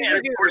 Yeah, we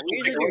usually do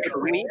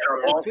sweeps.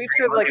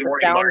 Sweeps are like the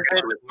sound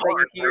that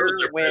you hear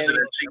when the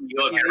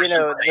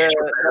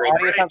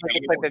audio sounds like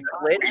it's like a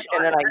glitch,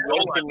 and then I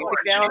yank the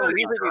music down. We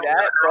usually do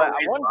that, but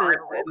I wanted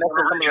to mess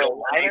with some of the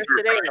liners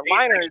today, and the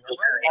liners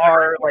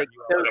are like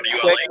those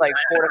quick, like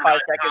 4 to 5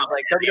 seconds,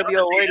 like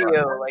WWL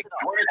radio, like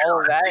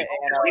all of that.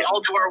 And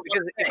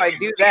because if I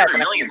do that,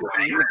 then I can put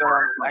the music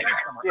on.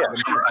 And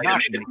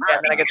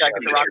then I get to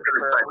rock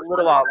for a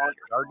little while longer.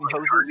 Garden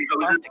hoses,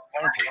 plastic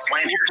planters,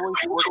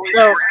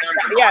 so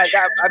yeah, I've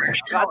got that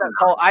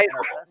call. I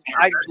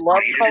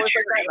love callers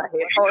like that, and I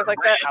hate callers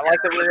like that. I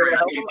like that we were able to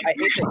help him. I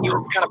hate that he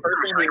was the kind of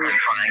person who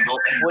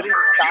wouldn't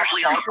stop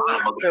talking.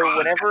 So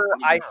whenever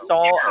I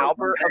saw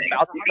Albert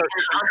about to start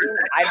speaking,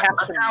 I'd have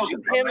to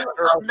mute him,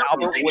 or else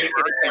Albert wouldn't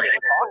get a chance to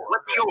talk.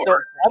 So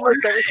almost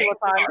every single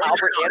time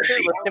Albert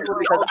answered was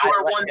simply because I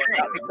let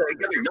him, not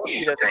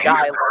because the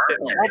guy let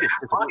him. That is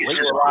just a great way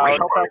to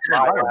help out the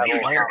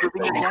environment by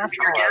improving your gas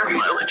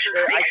mileage.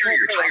 I can't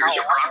say how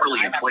often I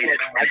have to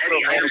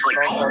micromanage phone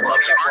calls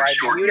like that, where I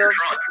mute him,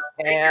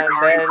 and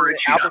then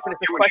Albert finishes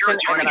the question,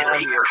 and then I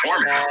unmute.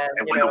 And then,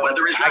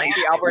 I can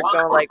see Albert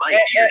going like,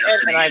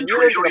 and I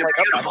mute him, and I'm like,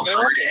 oh, I'm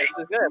doing it. This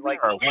is good.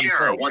 Like, one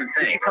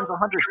thing. It becomes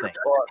 100 things,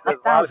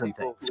 1,000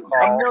 things, a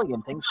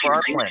million things for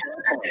our planet.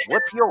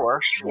 What's your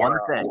one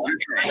thing?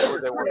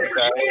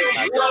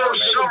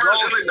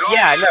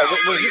 Yeah, no,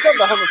 when you come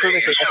to home improvement thing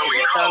yesterday,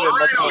 it sounded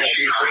much more like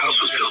you and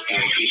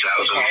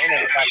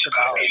talked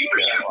about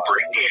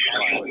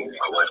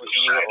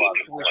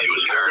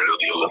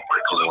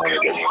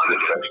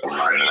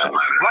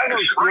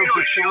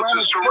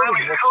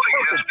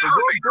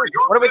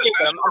what are we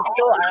thinking? I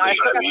still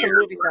got some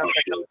movie sound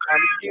check.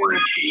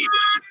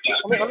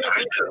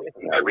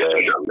 I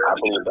believe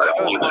that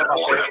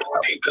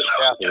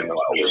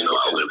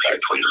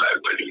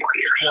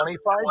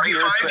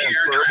 25-year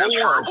transferable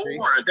warranty,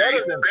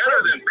 better than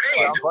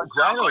paying. Sounds like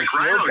Rhino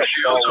Shields at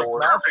Delta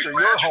Plants for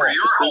your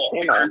home.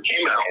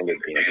 Came out and the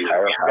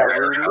entire house,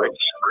 the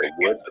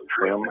wood, the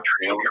trim,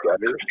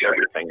 gutters,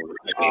 everything.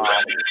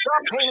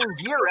 Stop painting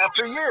year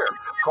after year.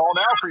 Call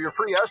now for your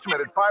free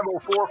estimate at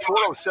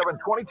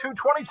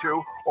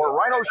 504-407-2222 or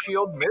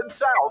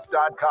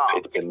rhinoshieldmidsouth.com.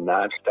 It's been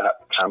nonstop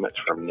comments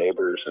from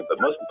neighbors, but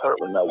most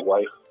importantly, my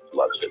wife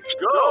loves it.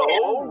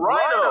 Go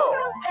Rhino!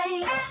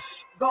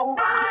 Go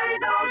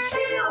Rhino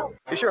Shield!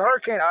 Is your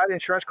Hurricane Ida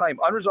insurance claim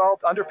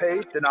unresolved,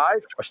 underpaid,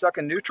 denied, or stuck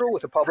in neutral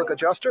with a public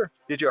adjuster?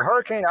 Did your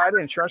Hurricane Ida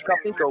insurance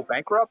company go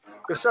bankrupt?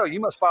 If so, you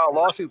must file a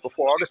lawsuit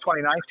before August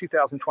 29,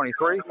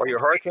 2023, or your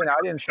Hurricane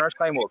Ida insurance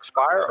claim will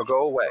expire or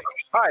go away.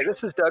 Hi,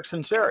 this is Doug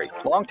Sunseri,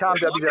 longtime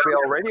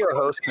WWL radio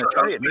host and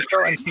attorney at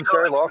Nicaud and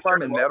Sunseri Law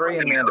Firm in Metairie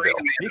and Mandeville.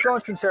 Nicaud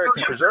and Sunseri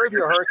can preserve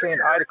your Hurricane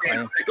Ida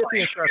claim if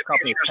the insurance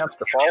company attempts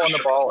to fall on the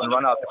ball and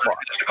run out the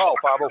clock. Call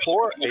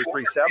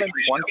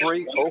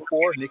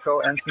 504-837-1304.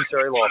 Nicaud and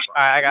Sunseri Law Firm.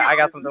 All right, I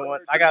got something.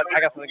 I got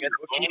something good.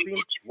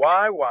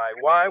 Why?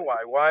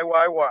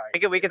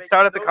 We could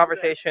start up the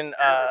conversation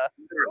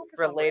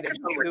related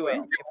to it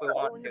if we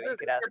want to. You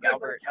could ask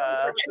Albert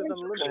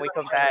when we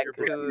come back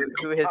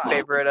who his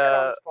favorite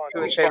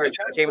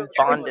James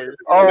Bond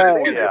is. Oh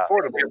yeah.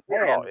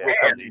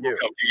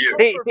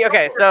 See,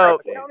 okay, so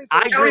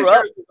I grew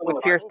up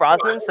with Pierce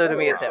Brosnan, so to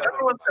me it's him.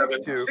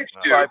 6'2",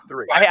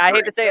 5'3". I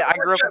hate to say it, I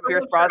grew up with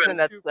Pierce Brosnan.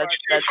 That's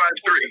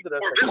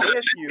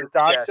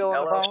Don still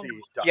on the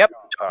phone? Yep.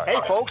 Hey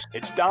folks,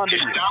 it's Don to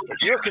you.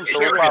 If you're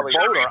considering a boat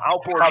or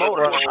outboard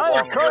motor,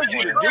 I encourage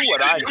you to do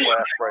what I do.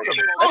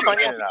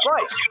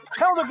 Right.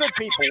 Tell the good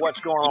people what's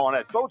going on on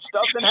at Boat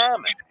Stuff in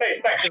Hammond. Hey,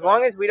 thanks. As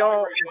long as we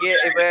don't get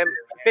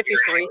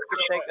 53,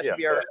 that should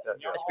be our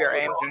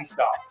aim. In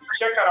stock.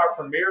 Check out our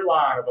premier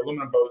line of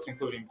aluminum boats,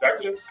 including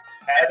Vectis,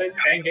 Havoc,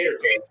 and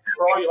Gatortail.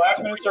 For all your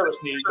last-minute service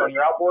needs on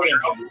your outboard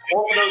engine,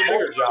 or for those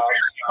bigger jobs,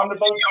 come to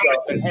Boat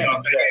Stuff in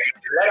Hammond today.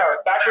 Let our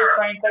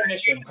factory-trained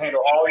technicians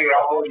handle all your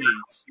outboard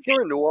needs.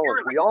 Here in New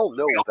Orleans, we all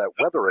know that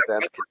weather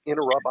events can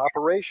interrupt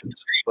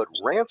operations, but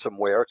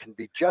ransomware can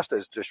be just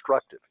as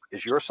destructive.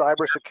 Is your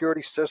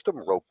cybersecurity system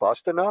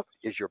robust enough?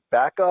 Is your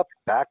backup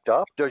backed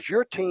up? Does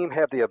your team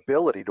have the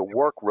ability to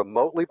work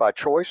remotely by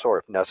choice or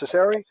if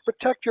necessary?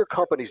 Protect your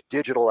company's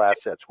digital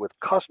assets with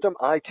custom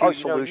IT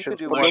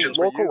solutions from the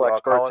local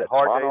experts at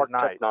Monarch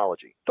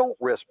Technology. Don't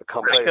risk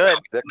becoming a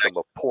victim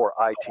of poor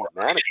IT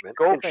management.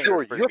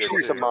 Ensure your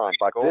peace of mind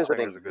by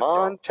visiting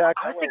MonTech.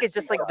 I think it's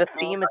just like the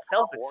theme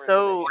itself. It's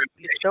so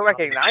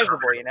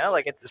recognizable, you know?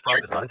 Like This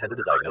product is not intended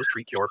to diagnose,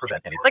 treat, cure, or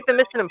prevent anything. It's like the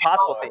Mission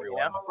Impossible thing, you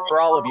know?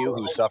 For all of you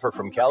who suffer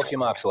from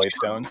calcium oxalate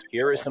stones,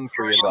 here is some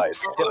free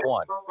advice. Tip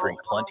 1, drink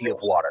plenty of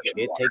water.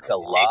 It takes a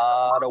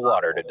lot of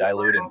water to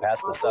dilute and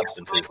pass the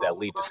substances that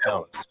lead to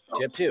stones.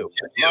 Tip 2,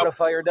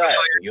 modify your diet.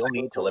 You'll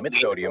need to limit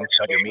sodium,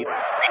 cut your meat.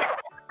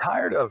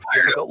 Tired of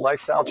difficult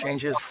lifestyle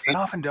changes that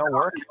often don't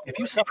work? If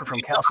you suffer from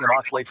calcium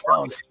oxalate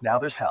stones, now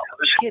there's help.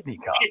 Kidney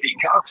Cop,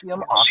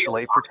 Calcium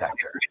Oxalate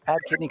Protector. Add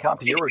Kidney Cop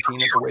to your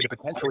routine as a way to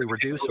potentially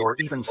reduce or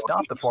even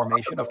stop the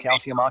formation of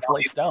calcium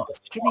oxalate stones.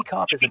 Kidney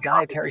Cop is a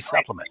dietary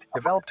supplement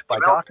developed by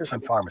doctors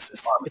and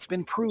pharmacists. It's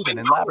been proven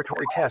in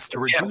laboratory tests to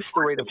reduce the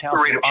rate of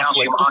calcium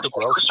oxalate crystal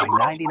growth by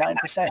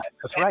 99%.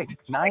 That's right,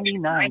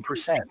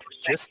 99%.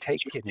 Just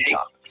take Kidney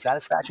Cop.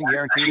 Satisfaction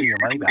guaranteed and your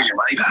money back.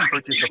 You can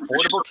purchase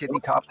affordable Kidney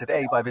Cop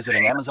today by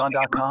visiting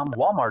Amazon.com,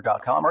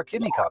 Walmart.com, or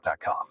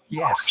KidneyCop.com.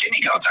 Yes, you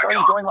can start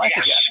enjoying life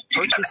again.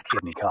 Purchase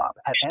Kidney Cop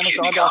at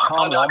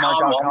Amazon.com,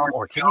 Walmart.com,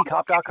 or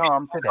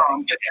KidneyCop.com today.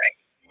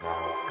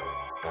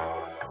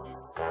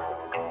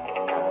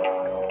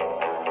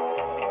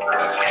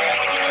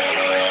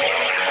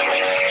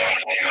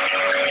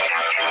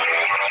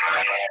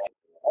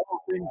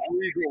 Things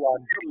legal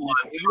on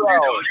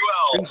WL.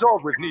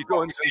 Consult with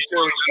Nico and Sunseri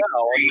now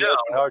on the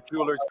Open Heart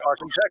Jewelers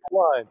Talking Text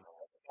line.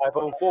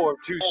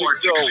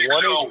 504-260-1870.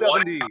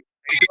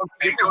 Don't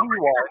forget to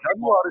rewind on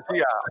the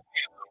Odyssey app.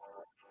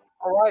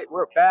 All right,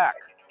 we're back.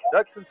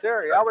 Doug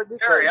Sunseri, Albert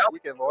Nicaud,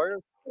 weekend lawyer.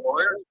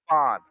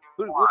 Bond.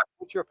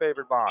 What's your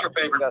favorite Bond?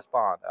 Best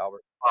Bond,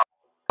 Albert?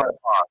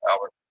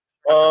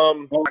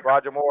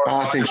 Roger Moore.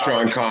 I think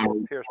Sean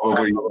Connery.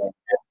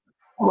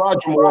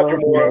 Roger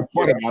Moore.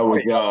 Funny, I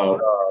went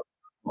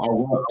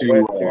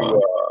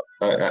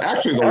to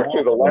actually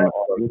the last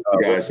one. The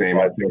guy's name.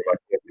 I think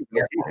he's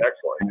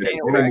excellent.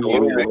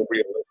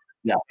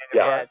 Yeah.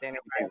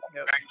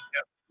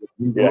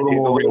 He's a little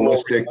more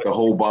realistic. The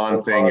whole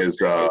Bond thing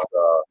is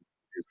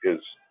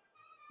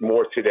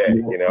more today.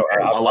 You know,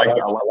 I like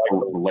the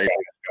latest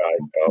guy.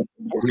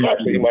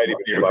 Actually, he might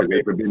even be because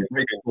they've been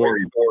great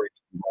stories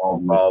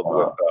involved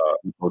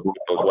with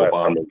those last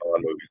Bond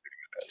movies.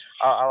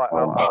 I like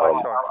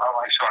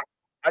Sean.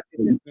 I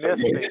think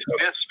it's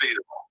misfeed.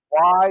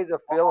 Why the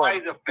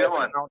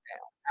villain?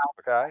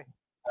 Okay,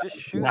 just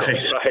shoot him.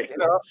 You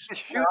know,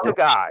 just shoot the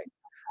guy.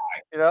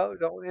 You know,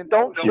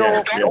 don't show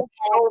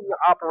the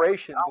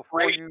operation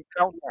before you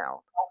count down.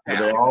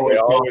 They're always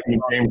talking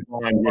James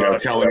Bond, you know,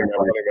 telling him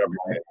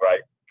everything.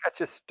 Right. That's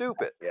just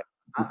stupid. Yeah.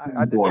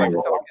 I just don't get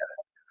it.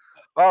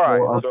 All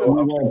right, let's go.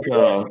 We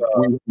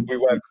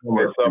went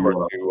this summer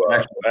to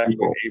actually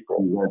in April.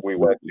 We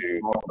went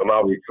to the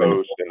Amalfi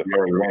Coast in the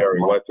Caribbean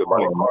area. We went to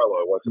Monte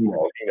Carlo. Went to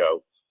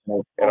Casino,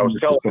 and I was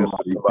telling this to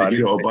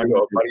somebody. A buddy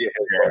of his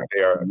went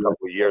there a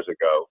couple of years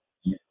ago,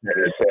 and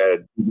he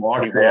said he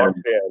walks in.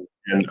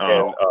 And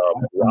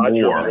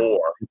Roger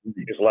Moore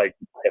is like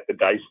at the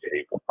dice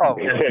table at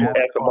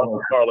the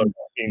Monte Carlo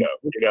Casino.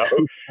 You know,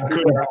 I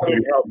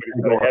couldn't help it.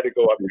 I had to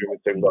go up to him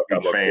and say, "Look, I'm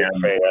a big fan."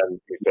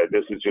 He said,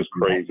 "This is just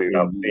crazy. And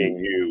I'm seeing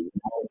you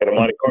in the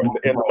Monte Carlo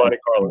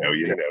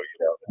Casino."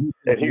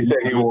 And he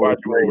said he was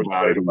Roger Moore was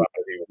great about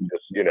it. He was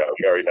just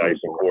very nice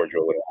and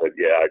cordial, and said,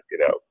 "Yeah,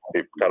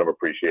 he kind of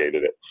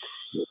appreciated it."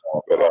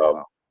 But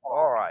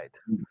all right.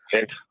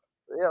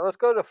 Yeah, let's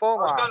go to the phone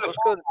line. Let's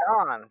go to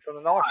Don from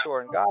the North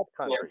Shore in God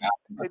Country.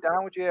 Hey,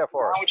 Don, what you have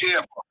for us?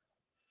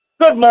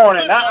 Good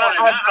morning.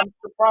 I'm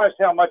surprised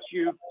how much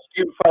you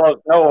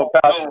fellows know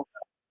about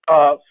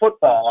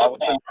football. I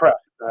was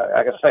impressed.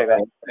 I can say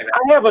that. I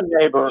have a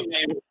neighbor,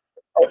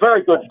 a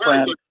very good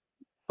friend,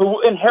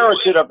 who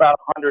inherited about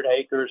 100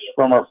 acres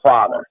from her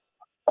father.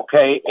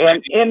 Okay,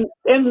 and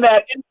in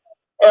that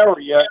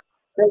area,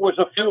 there was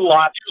a few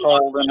lots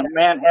sold, and a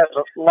man has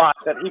a lot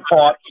that he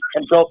bought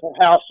and built a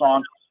house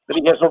on that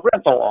he has a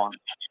rental on.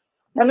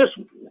 And this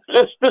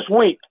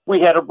week we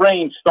had a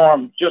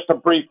rainstorm, just a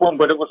brief one,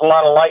 but it was a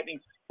lot of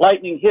lightning.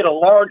 Lightning hit a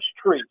large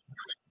tree,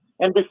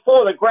 and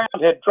before the ground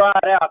had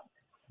dried out,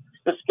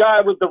 this guy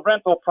with the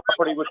rental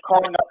property was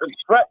calling up and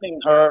threatening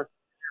her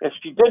if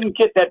she didn't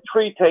get that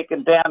tree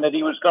taken down that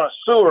he was going to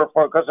sue her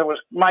for it because it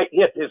might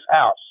hit his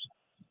house.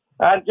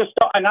 I just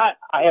don't, and I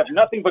have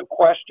nothing but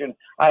question.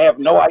 I have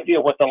no idea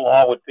what the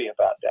law would be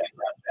about that.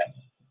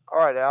 All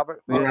right,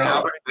 Albert. We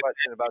have a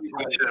question about 2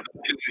 minutes.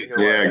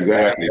 Yeah,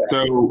 exactly.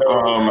 So,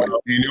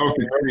 do you know if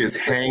the tree is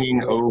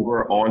hanging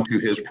over onto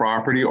his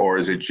property, or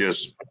is it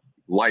just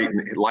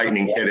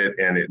lightning hit it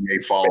and it may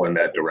fall in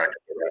that direction?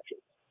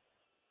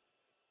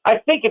 I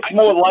think it's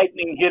more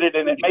lightning hit it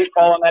and it may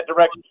fall in that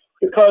direction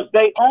because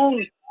they own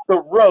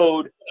the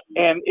road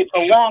and it's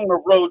along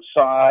the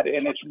roadside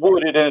and it's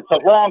wooded and it's a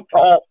long,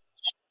 tall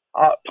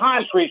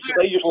pine trees. So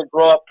they usually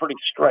grow up pretty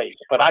straight.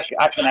 But I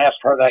can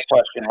ask her that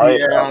question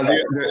later.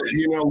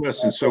 Yeah,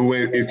 listen. So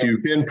if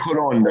you've been put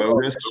on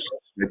notice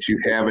that you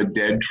have a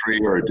dead tree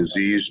or a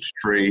diseased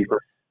tree,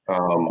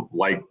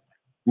 like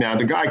now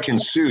the guy can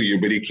sue you,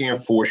 but he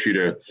can't force you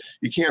to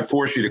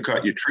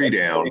cut your tree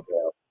down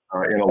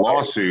in a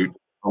lawsuit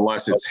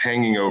unless it's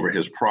hanging over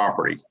his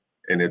property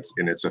and it's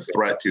a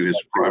threat to his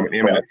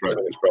imminent threat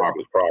to his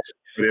property.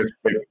 But if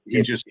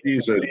he just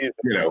sees a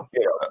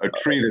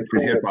tree that's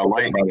been hit by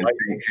lightning and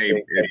think, hey,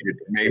 it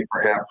may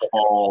perhaps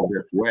fall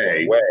this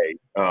way,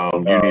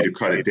 you need to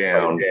cut it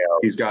down.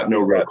 He's got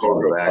no real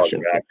cause of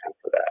action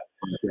for that.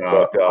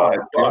 But the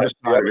other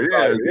side of it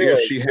is, if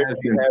she has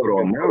been put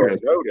on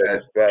notice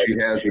that she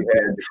has a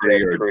dead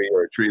tree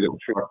or a tree that was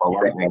struck by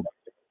lightning,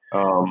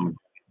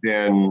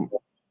 then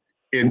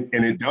and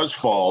it does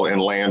fall and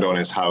land on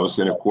his house,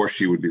 then of course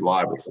she would be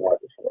liable for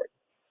it.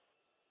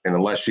 And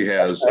unless she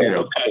has,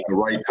 the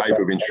right type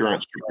of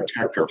insurance to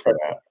protect her for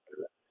that,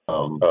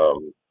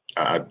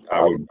 I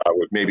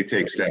would maybe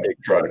take steps to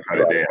try to cut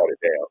it down.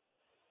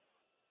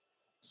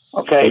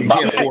 Okay. You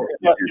can't force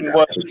it to do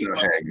that. It's not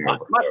hanging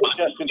over. My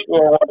suggestion to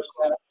her was,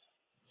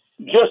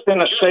 just in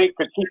the sake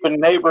of keeping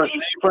neighbors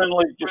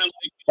friendly, just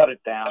cut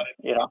it down.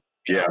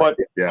 Yeah, but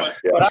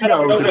depending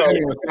on the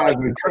size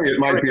of the tree, it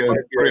might be a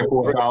 $3,000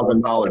 or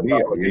 $4,000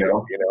 deal,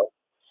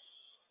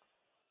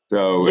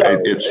 So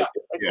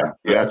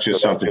that's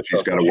just something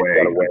she's got to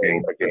weigh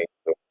against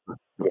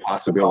the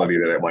possibility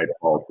that it might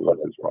fall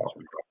towards his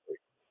property.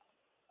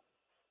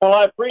 Well,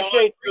 I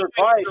appreciate your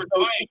advice.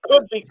 So she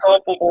could be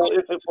culpable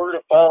if it were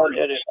to fall and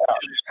hit his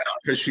house.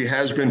 Because she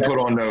has been put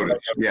on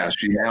notice. Yeah,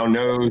 she now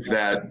knows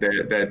that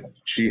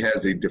she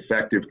has a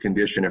defective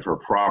condition of her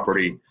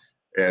property,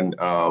 and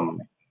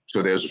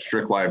so there's a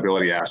strict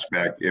liability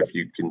aspect if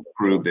you can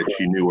prove that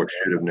she knew or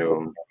should have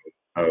known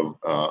of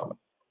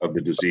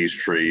the diseased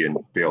tree and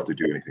failed to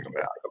do anything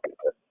about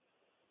it.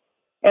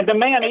 And the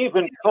man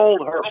even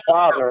told her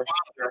father,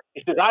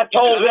 he says, I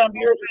told him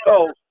years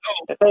ago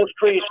that those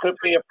trees could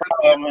be a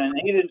problem, and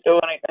he didn't do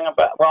anything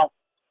about it. Well,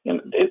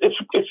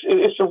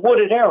 it's a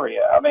wooded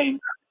area. I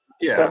mean,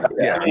 and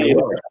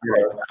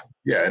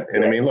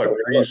I mean, look,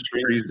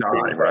 trees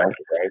die, right?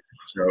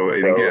 So,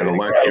 and again,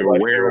 unless you're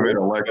aware of it,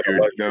 unless you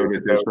know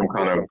that there's some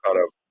kind of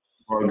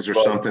bugs or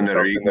something that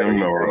are eating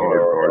them,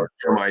 or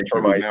termites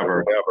or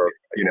whatever,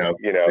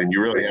 then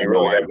you really have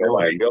no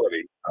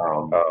liability,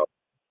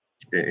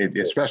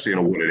 especially in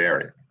a wooded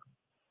area.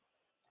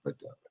 But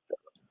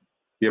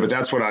but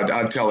that's what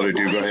I'd tell her to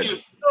do. Go ahead.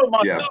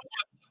 Yeah.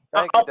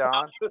 Thank you,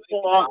 Don.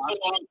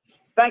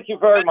 Thank you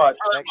very much.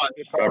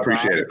 I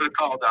appreciate it. Yeah,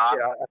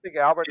 I think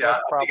Albert.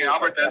 That's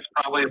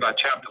probably about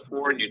chapter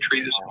 4 in your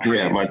treatise.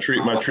 Yeah, my tree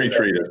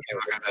treatise.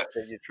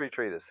 Your tree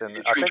treatise,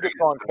 and I think it's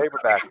on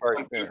paperback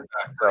very soon.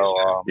 So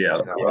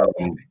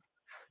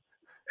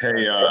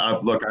hey,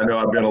 look, I know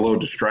I've been a little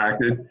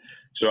distracted,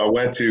 so I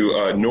went to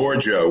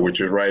Norjo, which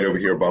is right over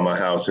here by my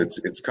house.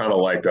 It's kind of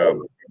like a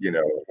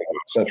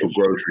Central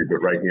Grocery,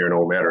 but right here in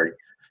Old Metairie,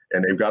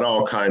 and they've got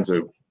all kinds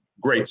of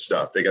great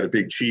stuff. They got a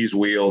big cheese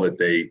wheel that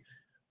they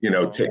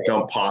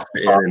dump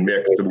pasta in and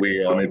mix the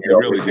wheel. I mean, they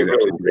really do that.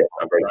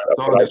 I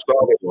saw this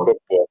cookbook.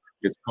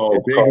 It's called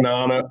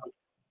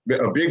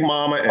Big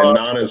Mama and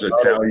Nana's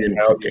Italian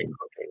Cooking.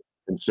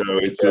 And so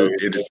it's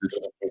this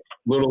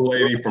little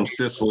lady from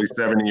Sicily,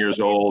 70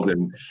 years old,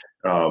 and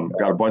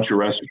got a bunch of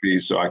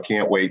recipes. So I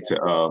can't wait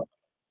to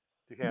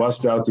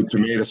bust out the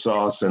tomato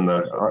sauce and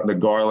the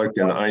garlic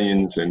and the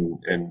onions and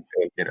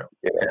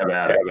have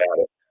at it.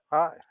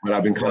 But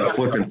I've been kind of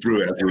flipping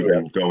through as we've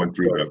been going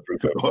through on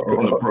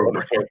the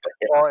program.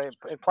 Well,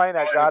 and playing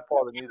that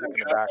Godfather music in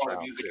the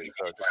background too, so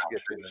just to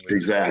get you in the mood.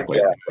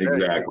 Exactly.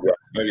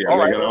 But yeah,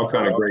 they got all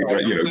kind of great,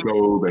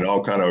 Gobe and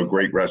all kind of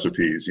great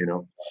recipes,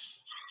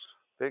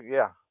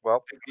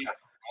 Well,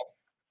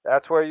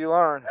 that's where you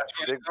learn.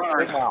 Big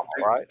Mama,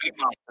 right?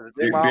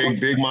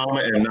 Big Mama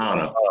and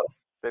Nana.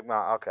 Big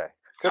Mama. Okay.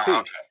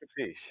 Good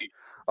piece.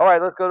 All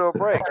right, let's go to a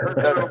break.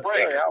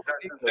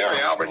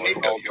 Albert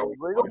Nicaud.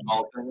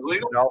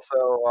 And also,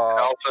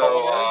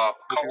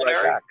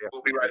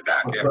 we'll be right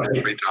back after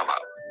the free time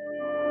out.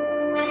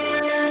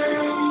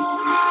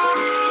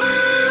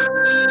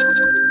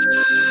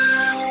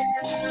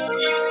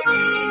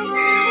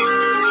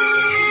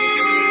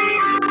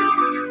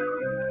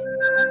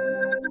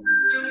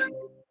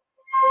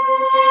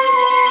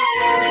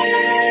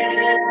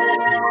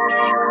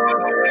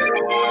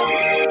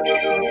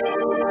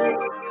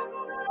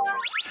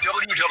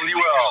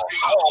 WWL.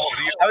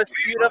 I was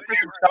queued up for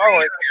some Star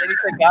Wars, and then he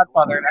said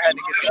Godfather, and I had to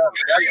get it up.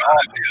 That's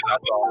awesome.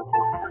 That's all.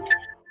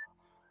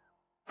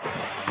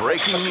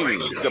 Breaking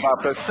news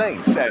about the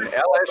Saints and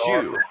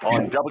LSU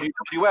on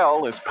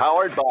WWL is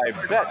powered by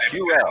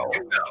BetQL.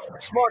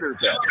 Smarter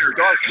bets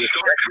start with.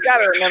 You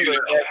gotta remember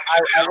that I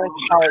went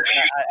to college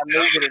and I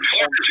majored in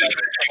film studies.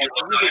 So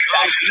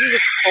like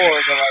music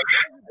scores are like,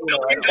 you know,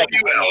 a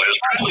second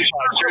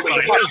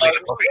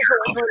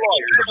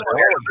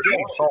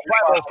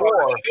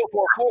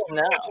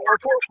No.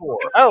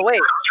 Oh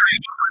wait.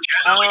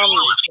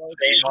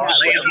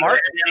 Mark.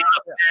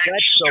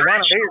 That's the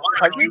one.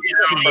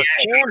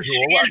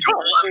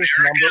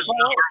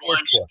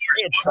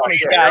 It's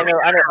I know.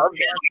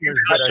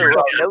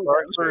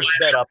 First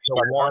bet up to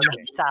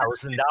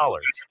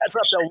 $1,000. That's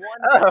up to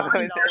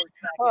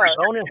 $1,000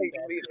 bonus.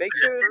 Make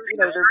sure you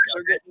know they're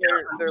getting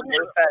their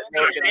low-fat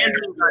milk and their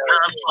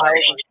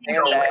piles of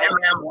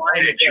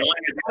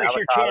Here's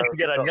your chance to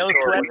get a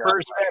no-sweat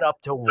first bet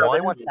up to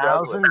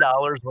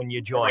 $1,000 when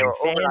you join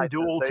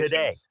FanDuel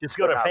today. Just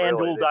go to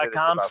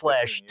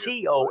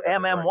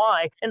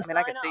FanDuel.com/TOMMY and sign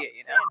up. I can see it,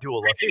 you know.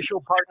 FanDuel,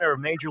 official partner of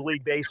Major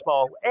League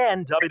Baseball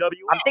and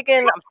WWE. I'm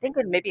thinking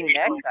maybe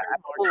next I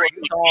pull a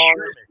song.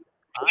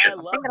 I'm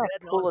thinking I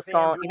pull a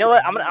song. You know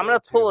what? I'm gonna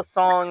pull a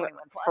song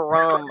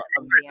from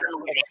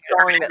a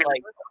song that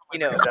like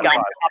got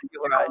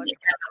popularized.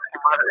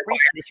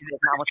 Refund issued as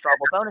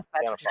non-withdrawable bonus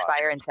bets which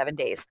expire in 7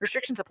 days.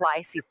 Restrictions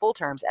apply. See full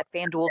terms at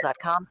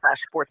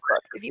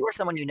FanDuel.com/sportsbook. If you or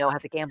someone you know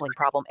has a gambling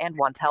problem and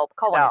wants help,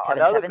 call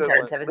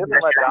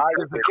 1-877-77-STOP. This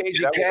is the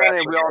KG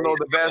Cannon. We all know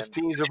the best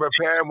teams are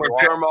preparing when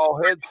turmoil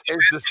hits.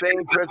 It's the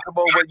same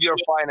principle with your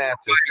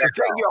finances. You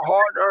take your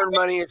hard-earned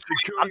money and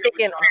secure. I'm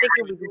thinking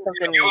we do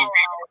something.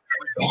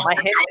 My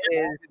hint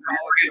is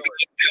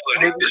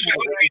maybe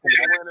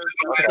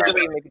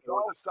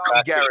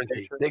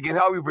guarantee. They can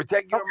help you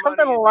protect your money.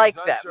 Something like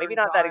that. Maybe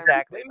not that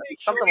exactly.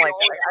 Something like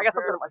that. I got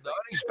something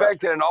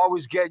unexpected and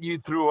always get you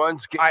through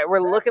unscathed. All right,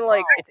 we're looking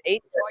like it's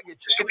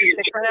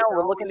 8:56 right now.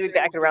 We're looking to be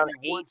back around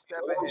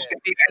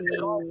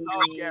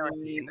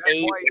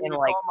 8:58 in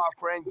like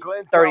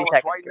 30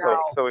 seconds.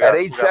 So at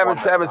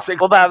 877-6.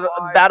 Well,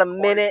 about a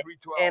minute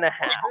and a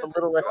half, a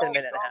little less than a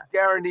minute and a half.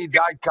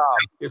 Guarantee.com.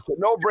 It's a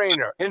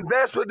no-brainer.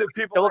 Invest with the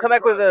people. So we'll come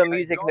back with a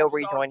music no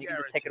rejoin. You can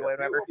just take it away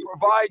whenever.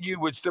 Provide you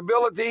with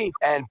stability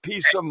and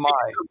peace of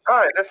mind.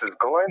 Hi, this is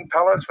Glenn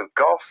Pellis with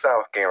Gulf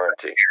South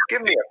Guarantee.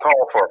 Give me a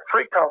call for a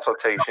free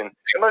consultation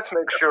and let's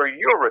make sure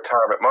your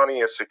retirement money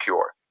is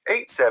secure.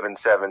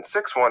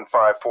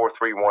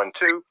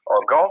 877-615-4312 or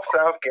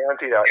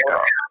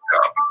GulfSouthGuarantee.com.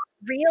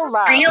 Real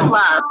love.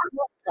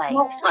 Play.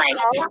 Call for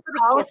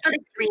the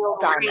real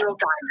diamond.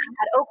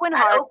 At Oakland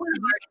Heart,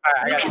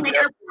 you can make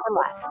it for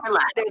less.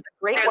 There's a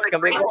great work for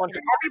every box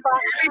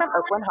from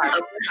Oakland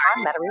Heart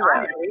on Metairie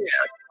Road.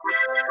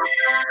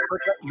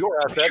 Protect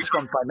your assets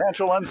from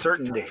financial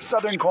uncertainty.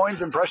 Southern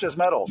Coins and Precious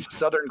Metals.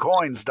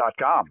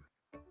 SouthernCoins.com.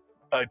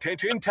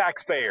 Attention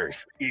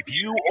taxpayers. If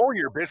you or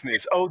your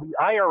business owe the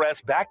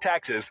IRS back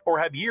taxes or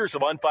have years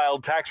of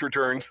unfiled tax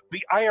returns, the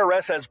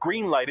IRS has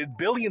green-lighted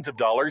billions of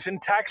dollars in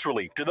tax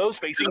relief to those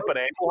facing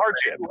financial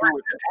hardship through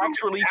its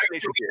tax relief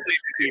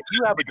initiatives. If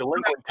you have a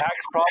delinquent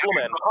tax problem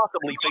and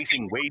possibly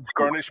facing wage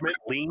garnishment,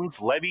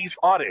 liens, levies,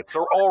 audits,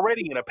 or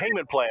already in a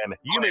payment plan,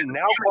 you may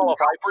now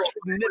qualify for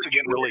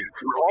significant relief.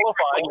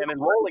 Qualifying and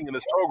enrolling in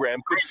this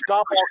program could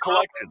stop all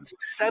collections,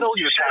 settle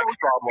your tax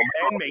problem,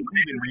 and may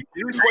even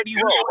reduce what you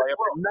owe by up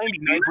to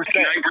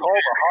 99%. Call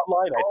the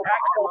hotline at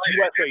Tax Help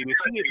USA to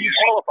see if you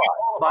qualify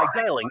by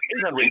dialing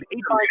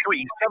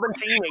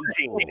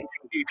 800-853-1718.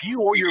 If you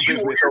or your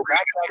business owe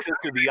back taxes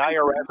to the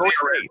IRS or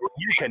state,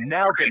 you can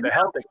now get the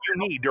help that you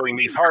need during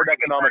these hard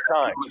economic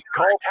times.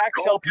 Call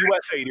Tax Help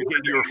USA to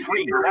get your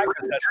free tax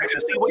assessment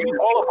to see what you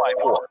qualify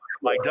for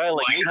by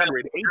dialing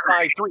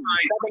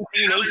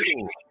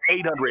 800-853-1718.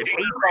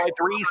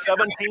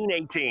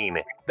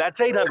 800-853-1718.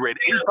 That's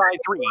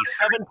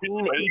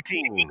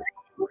 800-853-1718.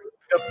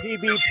 The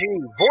PBP,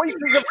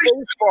 Voices of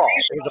Baseball,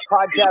 is a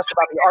podcast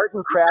about the art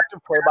and craft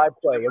of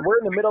play-by-play, and we're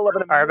in the middle of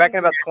an All right, back in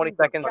about 20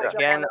 seconds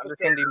again. I'm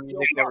just going to do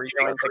music and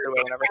rejoin, take it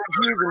away whenever.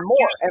 Even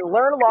more, and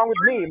learn along with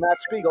me, Matt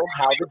Spiegel,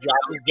 how the job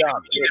is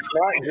done. It's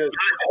not just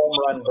home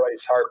run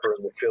Bryce Harper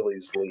in the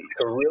Phillies league.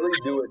 To really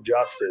do it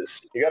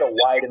justice, you got to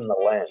widen the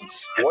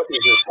lens. What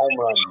does this home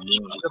run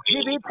mean? The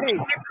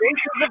PBP,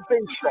 Voices of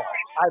Baseball.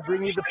 I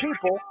bring you the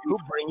people who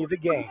bring you the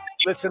game.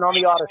 Listen on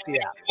the Odyssey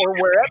app or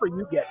wherever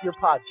you get your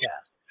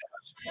podcast.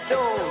 Don't you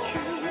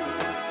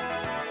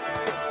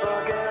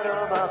forget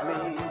about me.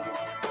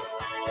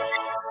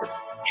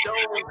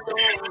 Don't.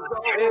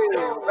 Hey,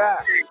 we're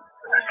back.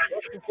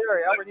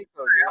 Sunseri, Albert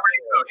Nicaud.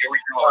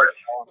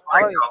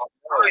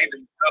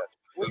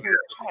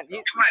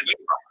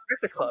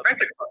 Breakfast Club.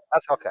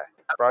 That's okay.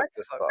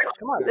 Breakfast Club.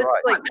 Come on, this is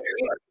like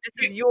this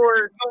is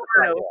your,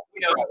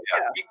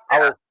 I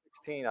was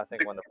 16, I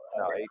think, 18 when the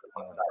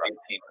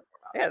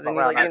Yeah, then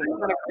you're like,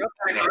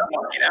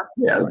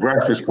 Yeah, the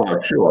Breakfast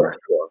Club, sure.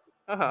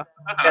 Yeah,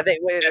 the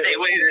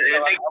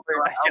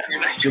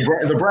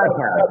Brad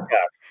Pack.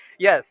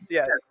 Yes.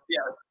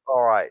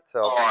 All right.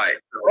 So,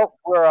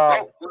 we're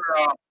going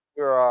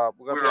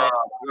to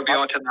be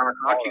on to 9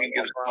 o'clock. You can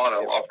give us a call at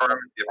law firm.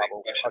 Give a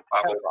question.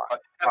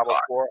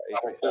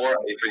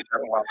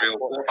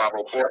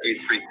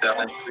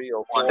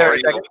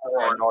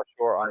 504-837-304, North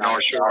Shore on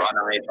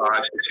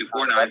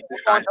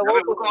 985-624-9697. National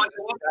News, local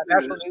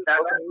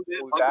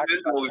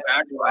news. We'll be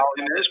back in about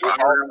 10 minutes.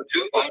 Number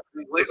 2.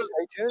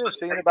 Stay tuned and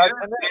see you in about 10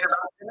 minutes.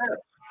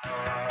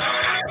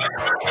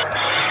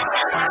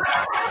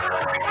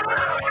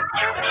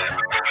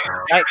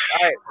 Nice. All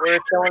right, we're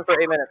chilling for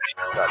 8 minutes.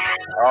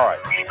 All right.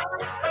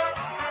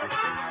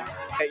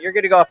 Okay, you're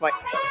good to go off, Mike.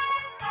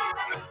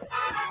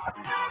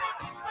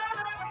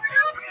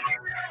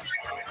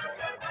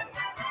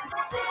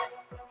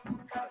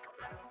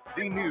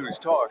 The News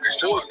Talk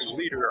Sport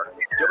Leader.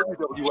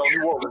 WWL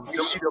New Orleans,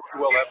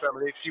 WWL FM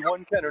and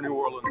HD1 Kenner New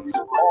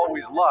Orleans.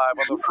 Always live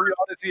on the free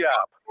Odyssey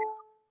app.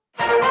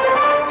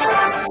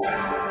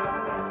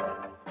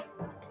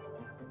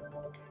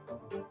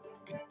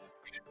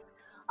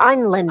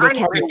 I'm Linda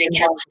Kelly in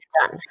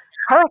Washington.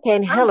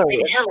 Hurricane Hillary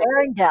is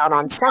bearing down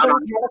on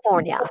Southern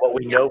California. What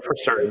we know for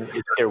certain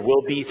is there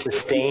will be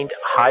sustained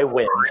high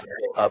winds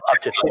of up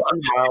to 50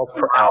 miles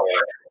per hour,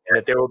 and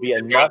that there will be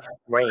enough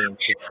rain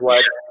to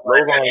flood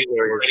low-lying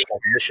areas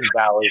like Mission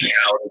Valley and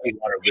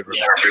Water River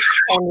Valley.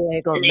 San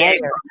Diego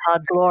Mayor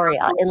Todd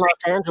Gloria in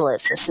Los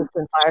Angeles,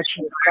 Assistant Fire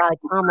Chief Clyde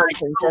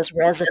Tomlinson says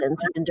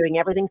residents have been doing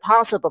everything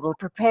possible to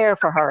prepare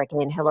for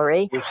Hurricane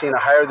Hillary. We've seen a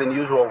higher than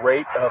usual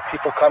rate of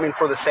people coming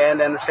for the sand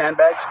and the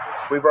sandbags.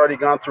 We've already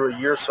gone through a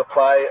year's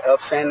supply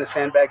of sand and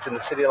sandbags in the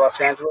city of Los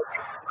Angeles,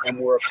 and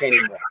we're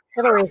obtaining more.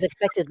 Hillary is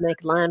expected to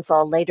make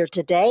landfall later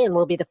today and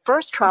will be the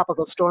first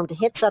tropical storm to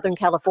hit Southern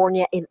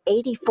California in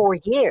 84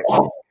 years.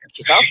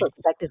 She's also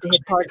expected to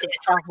hit parts of the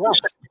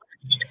Southwest.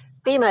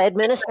 FEMA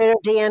Administrator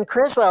Deanne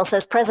Criswell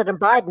says President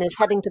Biden is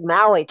heading to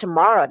Maui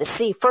tomorrow to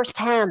see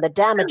firsthand the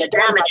damage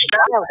done by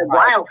the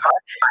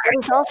wildfire. But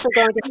he's also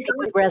going to speak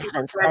with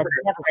residents of that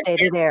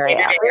devastated area.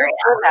 That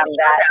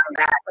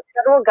the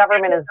federal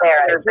government is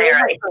there. They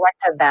have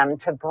directed them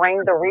to bring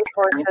the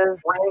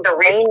resources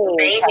they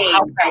need to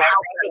help them as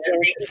they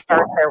begin to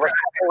start their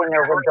recovery and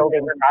their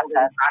rebuilding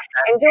process,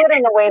 and do it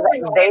in the way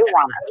that they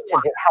want us to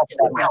help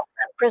them.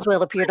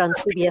 Criswell appeared on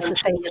CBS's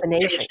Face the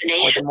Nation.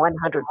 More than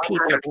 100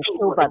 people have been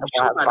killed by the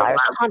wildfires.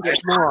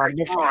 Hundreds more are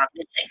missing.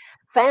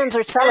 Fans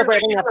are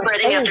celebrating after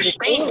Spain beat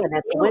England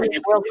at the Women's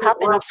World Cup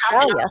in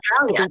Australia.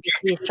 The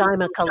BBC's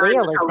Shaima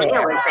Khalil is there. They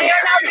are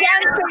now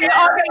dancing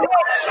on the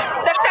pitch.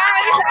 The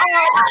fans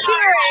are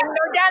cheering.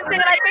 They're dancing,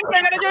 and I think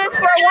they're going to do this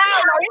for a while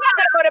now. You're not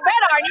going to go to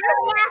bed, are you?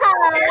 You're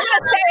going to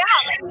stay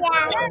up.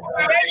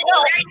 There you go.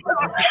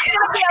 It's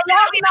going to be a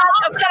long night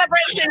of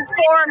celebrations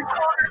for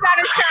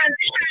Spanish fans.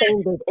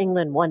 Spain beat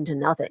England 1-0.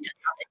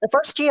 The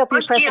first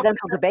GOP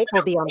presidential debate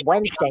will be on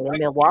Wednesday in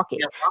Milwaukee.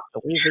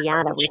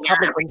 Louisiana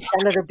Republican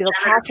Senator Bill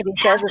Cassidy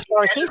says as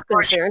far as he's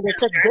concerned,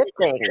 it's a good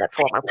thing that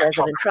former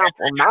President Trump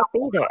will not be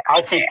there. I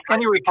think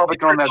any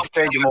Republican on that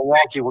stage in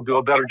Milwaukee will do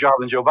a better job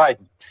than Joe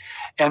Biden.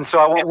 And so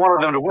I want one of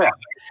them to win.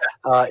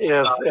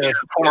 If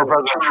former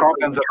President Trump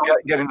ends up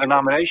getting the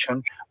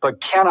nomination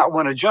but cannot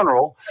win a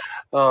general,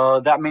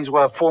 that means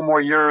we'll have 4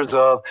 more years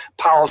of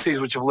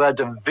policies which have led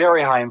to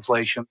very high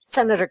inflation.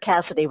 Senator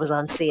Cassidy was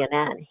on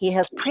CNN. He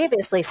has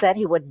previously said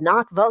he would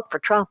not vote for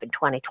Trump in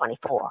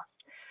 2024.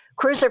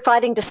 Crews are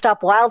fighting to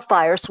stop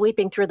wildfires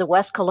sweeping through the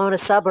West Kelowna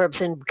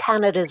suburbs in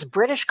Canada's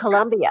British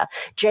Columbia.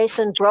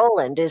 Jason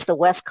Brolin is the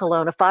West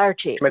Kelowna fire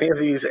chief. Many of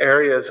these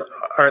areas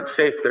aren't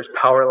safe. There's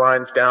power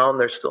lines down.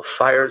 There's still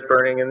fires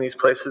burning in these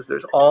places.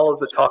 There's all of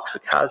the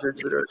toxic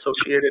hazards that are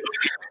associated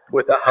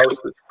with a house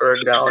that's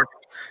burned down.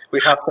 We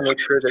have to make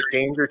sure that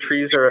danger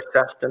trees are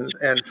assessed and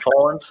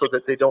fallen so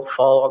that they don't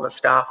fall on the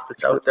staff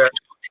that's out there.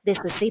 This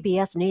is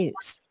CBS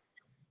News.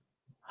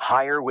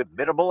 Hire with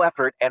minimal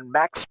effort and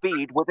max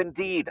speed with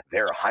Indeed.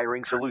 Their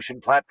hiring solution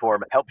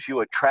platform helps you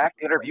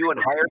attract, interview, and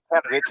hire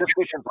candidates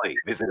efficiently.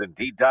 Visit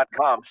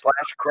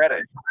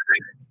Indeed.com/credit.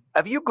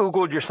 Have you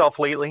Googled yourself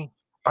lately?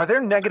 Are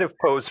there negative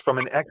posts from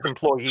an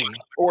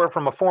ex-employee or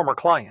from a former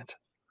client?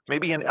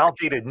 Maybe an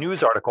outdated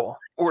news article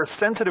or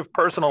sensitive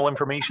personal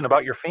information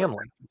about your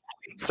family?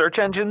 Search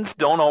engines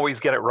don't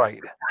always get it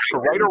right. For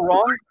right or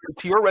wrong,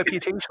 it's your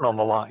reputation on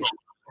the line.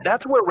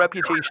 That's where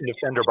Reputation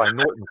Defender by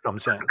Norton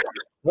comes in.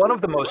 One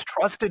of the most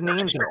trusted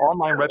names in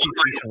online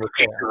reputation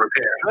repair.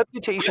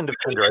 Reputation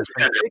Defender has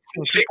been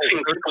fixing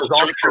people's search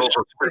results for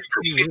over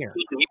 15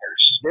 years.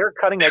 Their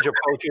cutting-edge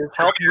approaches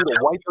help you to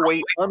wipe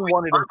away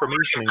unwanted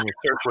information in your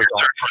search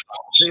results.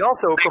 They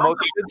also promote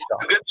the good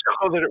stuff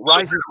so that it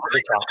rises to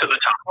the top,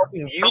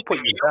 helping you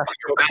put your best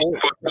foot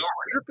forward.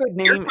 Your good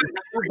name is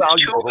too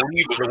valuable to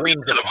leave to the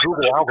winds of the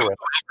Google algorithm.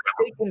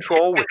 Take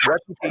control with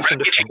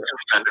Reputation Defender.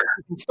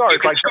 You can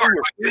start by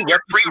getting your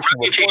free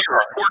reputation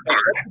report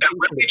card at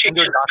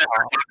reputationdefender.com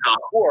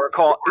or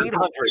call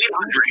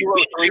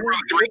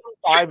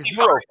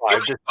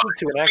 800-803-5505 to speak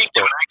to an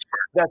expert.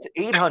 That's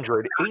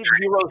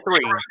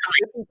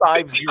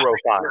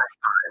 800-803-5505.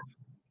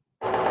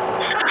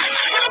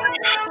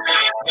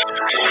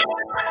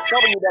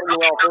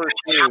 WWL First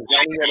News.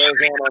 I'm Ian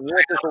Ozan on your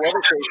official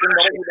weather station,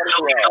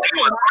 WWL.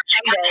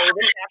 Monday,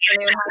 this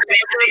afternoon, high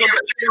temperatures will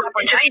get to the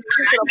upper 90s.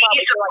 It'll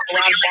probably feel like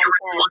around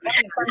 110.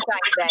 Plenty of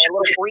sunshine today, a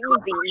little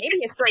breezy,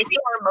 maybe a stray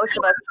storm, most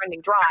of us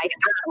trending dry.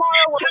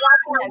 Tomorrow, we're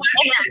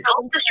watching that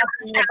Gulf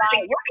passing nearby.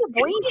 It will be a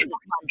breezy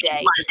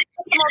Monday.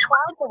 Some more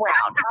clouds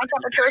around. High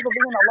temperatures will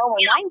be in the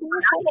lower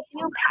 90s with a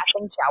few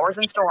passing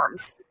showers and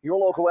storms. Your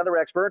local weather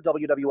expert,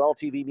 WWL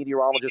TV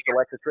meteorologist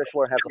Alexa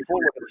Trischler, has a full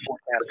look at the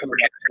forecast coming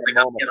up in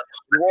a moment.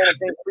 New Orleans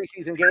Saints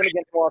preseason game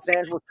against the Los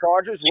Angeles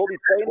Chargers will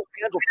be played and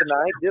scheduled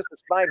tonight. This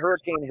despite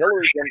Hurricane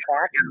Hillary's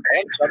impact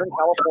on Southern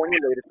California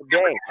later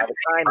today. By the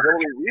time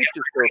Hillary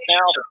reaches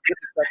SoCal,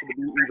 it's expected to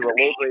be either a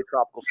low-grade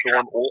tropical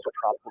storm or a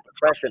tropical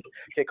depression.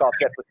 Kickoff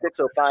set for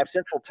 6:05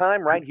 Central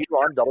Time right here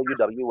on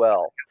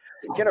WWL.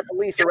 Kenner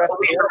police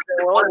arrested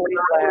only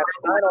last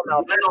night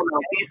on offensive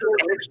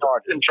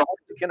charges.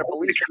 Kenner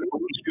police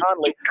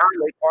Conley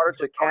Carter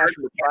took cash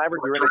from the driver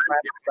during a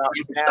traffic stop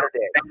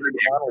Saturday.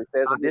 Conley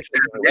says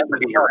additionally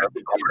arrested Carter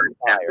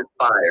was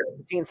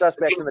fired. 15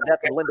 suspects in the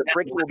death of Linda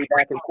Fricky will be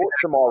back in court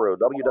tomorrow.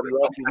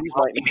 WWL TV's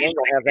Mike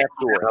McDaniel has that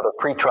story. Another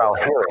pretrial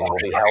hearing will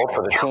be held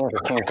for the teens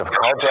accused of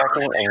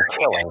carjacking and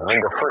killing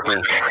Linda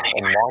Fricky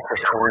in March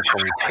of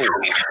 2022.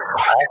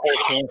 All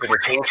 4 teens in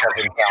the case have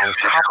been found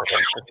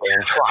competent to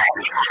stand trial.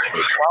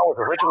 The trial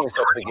was originally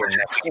set to begin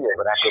next year,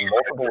 but after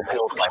multiple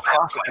appeals by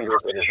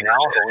prosecutors, it is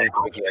now going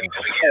to begin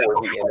before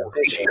the end of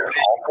this year.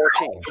 All 4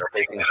 teens are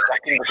facing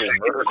second-degree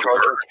murder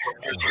charges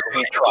and will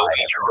be tried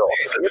as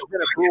adults. It's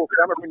been a cruel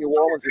summer for New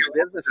Orleans'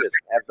 businesses.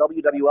 As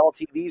WWL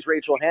TV's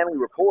Rachel Hanley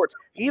reports,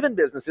 even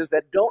businesses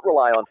that don't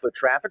rely on foot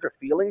traffic are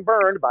feeling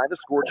burned by the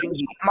scorching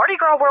heat. Mardi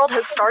Gras World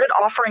has started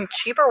offering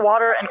cheaper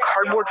water and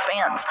cardboard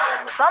fans.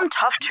 Some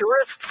tough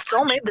tourists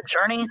still made the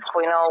journey.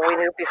 We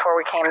knew before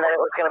we came that it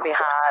was going to be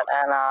hot,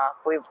 and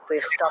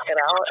we've stuck it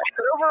out.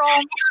 But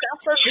overall, staff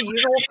says the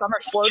usual summer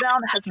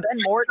slowdown has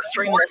been more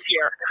extreme this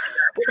year.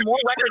 With more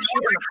record heat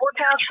in the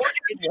forecast,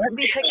 it won't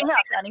be picking up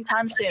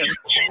anytime soon.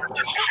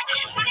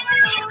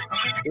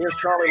 Here's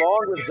Charlie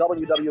Long with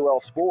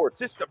WWL Sports.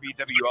 This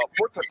WWL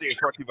Sports Update is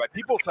brought to you by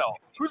People's Health.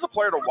 Who's a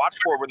player to watch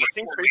for when the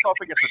Saints face off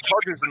against the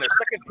Chargers in their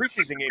second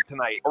preseason game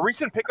tonight? A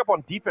recent pickup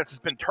on defense has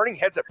been turning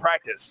heads at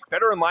practice.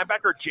 Veteran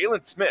linebacker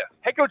Jalen Smith.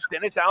 Head coach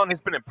Dennis Allen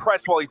has been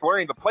impressed while he's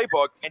learning the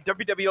playbook, and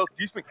WWL's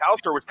Deuce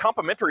McAllister was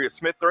complimentary of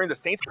Smith during the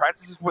Saints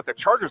practices with the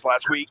Chargers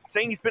last week,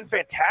 saying he's been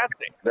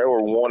fantastic. There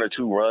were 1 or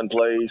 2 run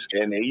plays,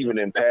 and even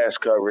in pass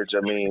coverage,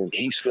 I mean,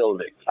 he's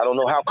feeling it. I don't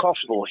know how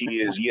comfortable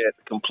he is yet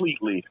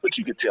completely, but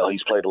you could tell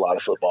he's played a lot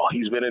of football.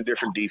 He's been in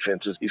different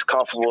defenses. He's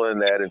comfortable in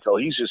that, and so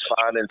he's just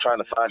trying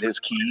to find his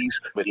keys,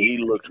 but he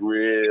looked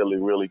really,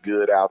 really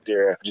good out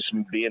there, just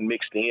being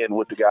mixed in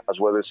with the guys,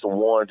 whether it's the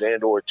 1s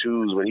and or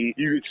 2s, but you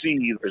can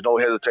see there's no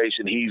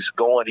hesitation. He's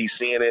going, he's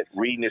seeing it,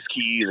 reading his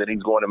keys, and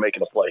he's going to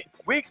making a play.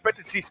 We expect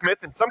to see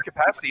Smith in some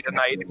capacity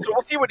tonight, so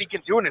we'll see what he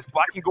can do in his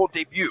black and gold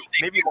debut.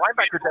 Maybe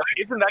linebacker depth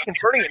isn't that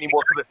concerning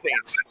anymore for the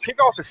Saints.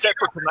 Kickoff is set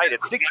for tonight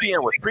at 6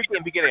 p.m. with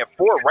pregame beginning at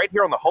 4 right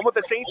here on the home of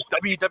the Saints,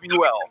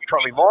 WWL.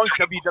 Charlie Long,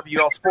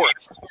 WWL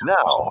Sports.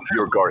 Now,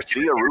 your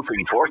Garcia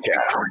Roofing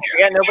forecast.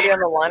 We got nobody on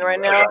the line right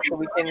now, so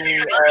we can,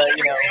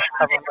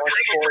 cover more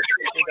sports.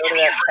 We can go to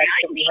that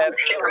text that we have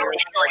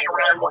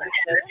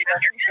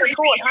Pretty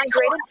cool and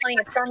hydrated, plenty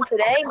of sun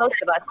today.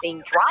 Most of us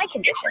seeing dry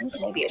conditions,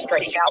 maybe a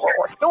stray shower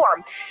or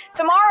storm.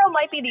 Tomorrow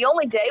might be the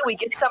only day we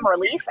get some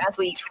relief as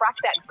we track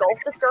that Gulf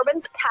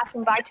disturbance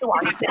passing by to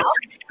our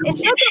south. It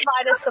should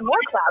provide us some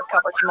more cloud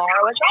cover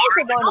tomorrow. It's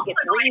also going to get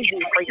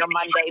breezy for your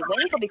Monday.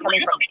 Winds will be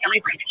coming from the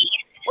east.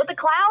 With the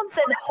clouds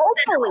and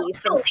hopefully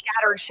some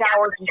scattered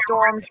showers and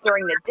storms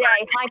during the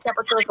day, high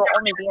temperatures will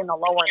only be in the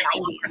lower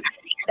 90s.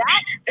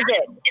 That is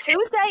it.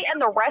 Tuesday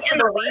and the rest of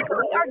the week,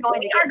 we are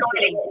going to get into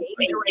a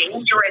dangerous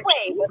heat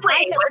wave with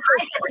high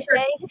temperatures each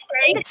day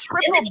into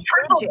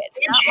triple digits.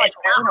 Not much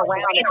rain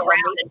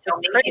around until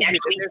maybe it's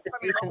crazy that there's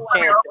a decent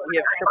chance that we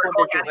have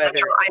triple-digit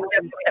weather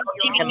in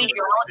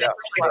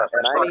September.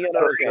 And I'm Ian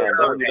Ozan,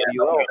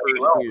 WWL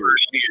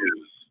First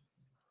News.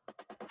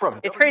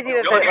 It's crazy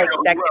that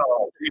that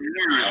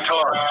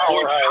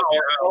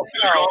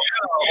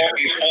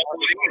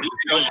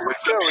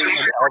Sunseri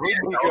and Albert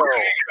Nicaud,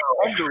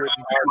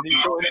 underwritten by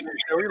Nicaud and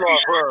Sunseri Law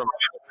Firm.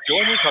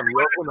 Join us on the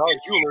Oakland Heart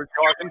Jewelers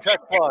Talk and Tech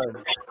Line,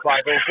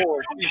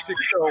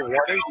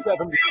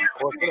 504-360-1870,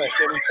 or connect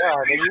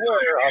anytime,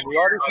 anywhere on the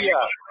Odyssey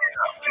app.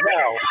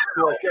 Now,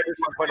 to our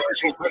Jefferson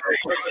Financial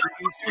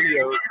Credit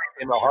Studio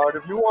in the heart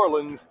of New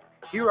Orleans,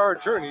 here are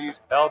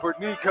attorneys Albert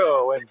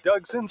Nicaud and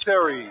Doug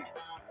Sunseri.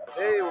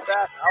 Hey, we're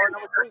back. Hour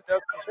number 3,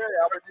 Doug Sunseri,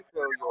 Albert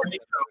Nicaud.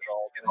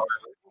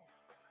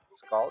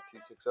 Just call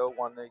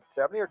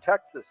 260-1870 or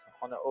text us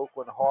on the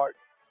Oakland Heart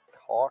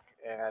Talk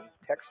and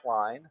text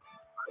line.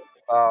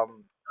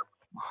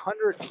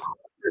 100.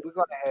 We're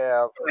going to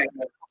have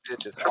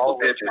digits all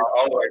the way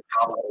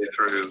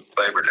through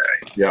Labor Day.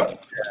 Yeah.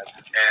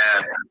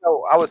 And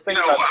so I was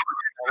thinking about a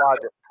lot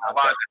of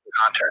different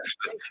contexts.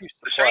 They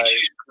used to play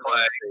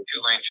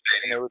Tulane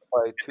Stadium. And they would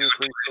play 2-3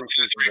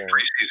 preseason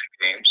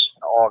games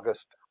in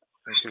August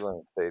in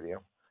Tulane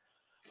Stadium.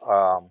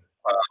 And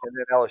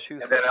then LSU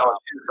sometimes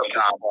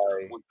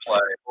would play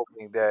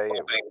opening day,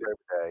 Labor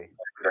Day.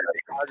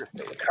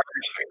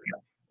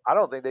 I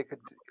don't think they could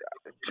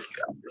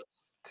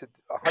to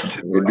 100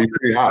 It'd be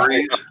pretty hot.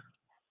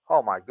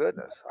 Oh my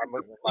goodness! My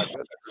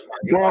goodness.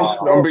 Well,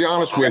 I'll be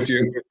honest with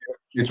you.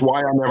 It's why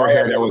I never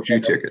had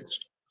LSU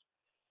tickets,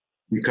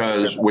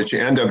 because what you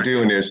end up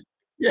doing is,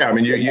 you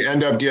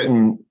end up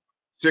getting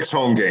 6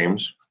 home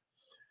games,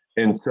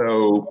 and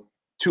so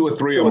 2 or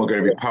 3 of them are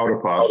going to be powder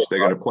puffs. They're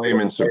going to play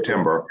them in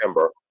September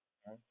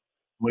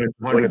when it's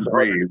 100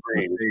 degrees in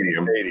the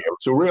stadium.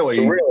 So really,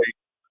 you're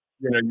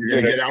going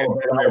to get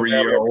Alabama every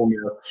year, at home.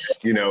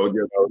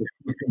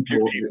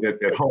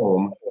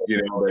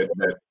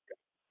 That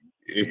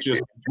it's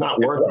just not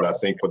worth it. I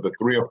think for the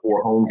 3 or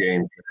 4 home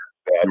games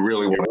that you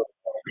really want to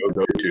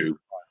go to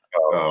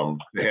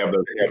have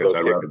those tickets.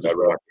 I'd rather just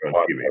watch it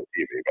on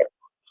TV.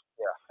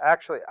 Yeah,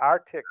 actually, our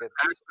tickets.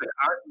 The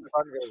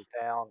sun goes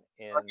down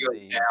in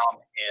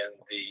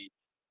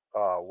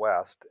the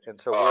west, and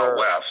so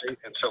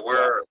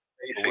we're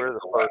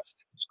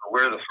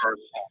the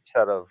first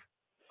set of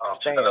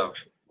stands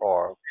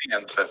or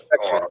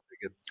spectators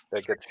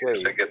that get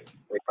shade.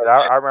 But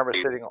I remember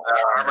sitting on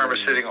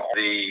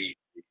the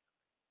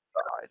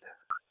side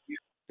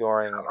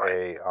during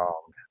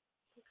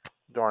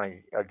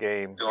a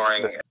game. It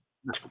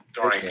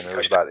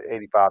was about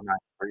 85, 90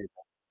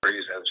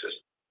 degrees. That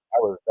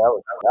was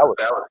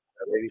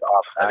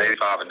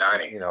 85 and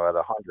 90. At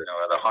 100.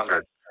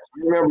 I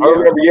remember a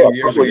couple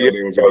years ago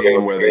there was a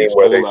game where they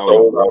sold out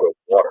of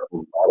water.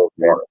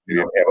 They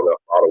didn't have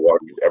enough bottled water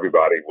because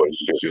everybody was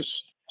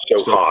just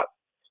so hot.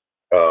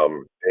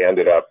 They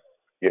ended up,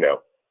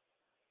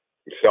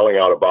 selling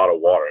out a bottle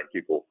of water, and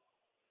people,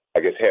 I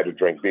guess, had to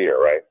drink beer,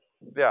 right?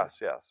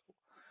 Yes.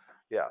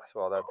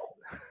 Well, that's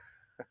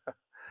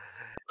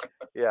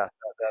yeah.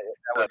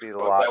 That would be the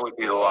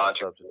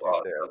logical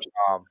substitute there.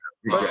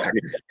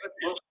 Exactly.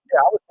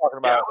 I was talking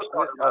about. I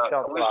was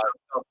telling somebody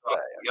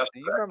yesterday. Do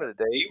you remember the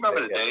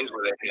days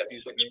where they had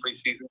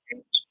preseason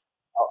games?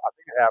 I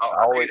think it happened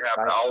all the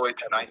way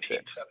to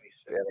 1976.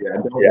 I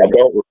don't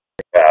remember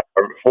that.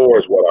 4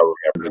 is what I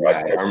remember.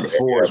 I remember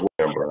 4 is what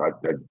I remember.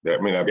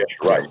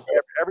 You're right.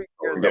 Every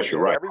year,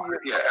 you're right.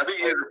 Every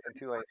year in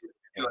Tulane,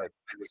 and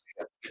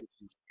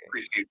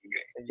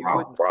you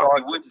wouldn't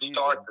start the season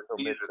until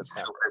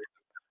mid-September.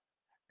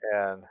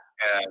 And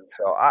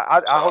so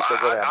I hope they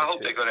go down. I hope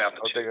they go down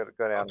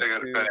to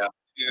 2.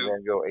 And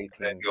then go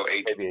 18,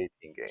 maybe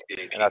 18 games.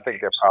 And I think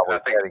they're probably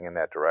heading in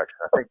that direction.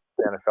 I think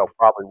the NFL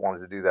probably wanted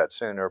to do that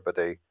sooner, but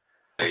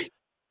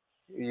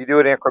you do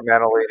it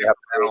incrementally. You have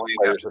to do the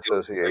Players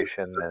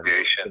Association and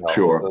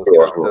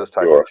those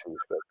type of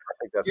issues. But I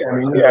think that's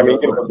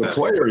the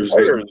players,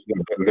 the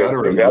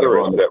veterans that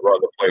run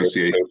the Players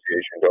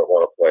Association don't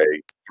want to play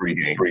 3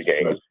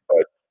 games.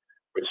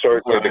 But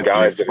certainly the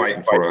guys that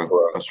fighting for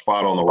a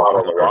spot on the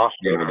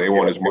roster, they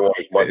want as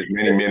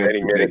many minutes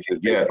as they can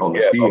get on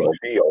the field.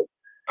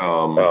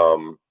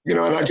 And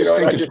I just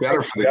think it's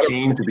better for the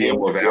team to be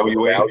able to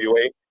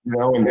evaluate.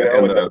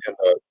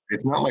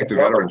 It's not like the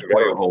veterans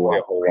play a whole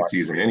lot late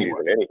season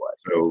anyway.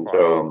 So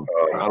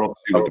I don't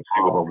see what the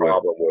problem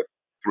with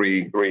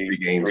three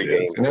games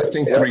is. And I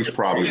think 3 is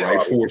probably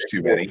right. 4 is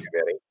too many.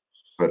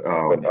 But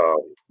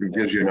it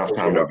gives you enough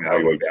time to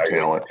evaluate the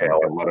talent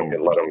and let them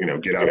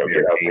get out there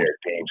and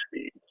game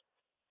speed.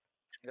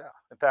 Yeah.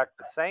 In fact,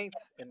 the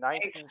Saints in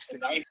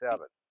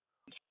 1967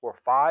 were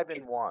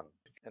 5-1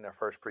 in their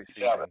first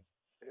preseason.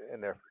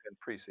 In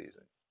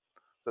preseason,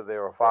 so they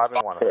were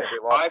 5-1. I think they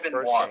lost the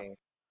first game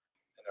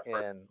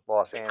in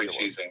Los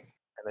Angeles,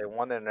 and they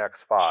won their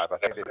next 5. I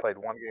think they played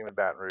 1 game in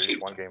Baton Rouge,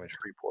 1 game in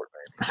Shreveport,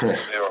 maybe.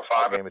 They were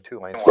 5 game in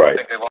Tulane. So I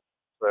think they lost.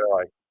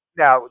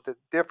 Now the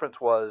difference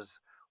was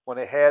when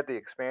they had the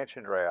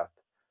expansion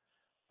draft,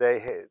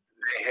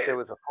 there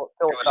was a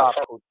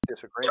philosophical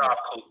disagreement.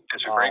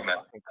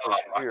 And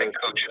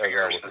Coach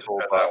Spears, as I was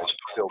told by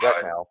Bill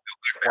Becknell,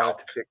 wanted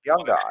to pick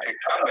young guys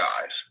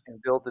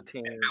and build the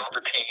team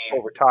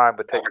over time,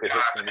 but take the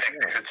hits in the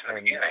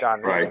beginning. And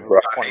John Newman, who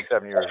was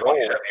 27 years old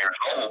at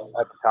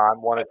the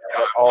time, wanted to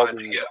get all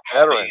these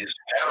veterans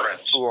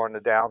who were on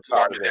the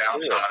downside of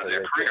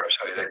their career.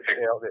 So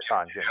they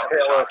signed Jim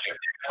Taylor,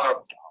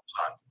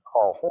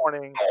 Paul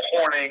Horning,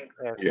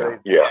 and so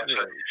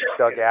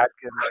Doug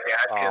Atkins.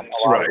 I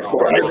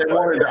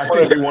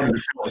think they wanted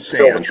to fill the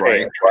stands,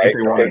 right? I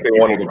think they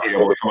wanted people to be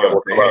able to come out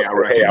and say,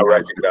 "Hey, I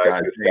recognize this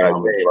guy's name.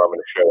 I'm going to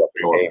show up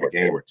in a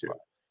game or 2."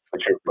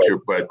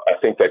 But I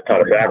think that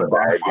kind of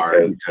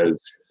backfired because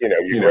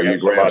you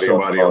grab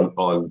somebody on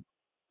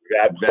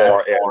that far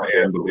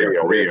end of their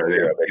career,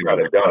 they're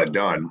kind of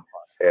done.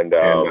 And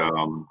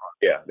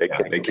they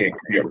can't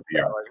compete with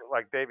you.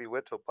 Like Davey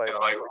Witzel played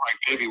on the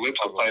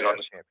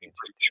championship team.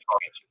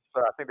 So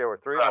I think they were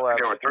 3-11,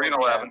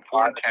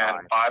 4-10,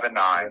 5-9, and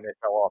then they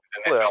fell off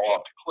the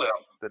cliff.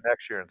 The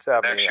next year in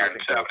 70, I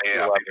think they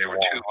were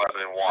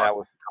 2-11-1. That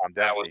was the Tom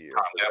Dempsey year.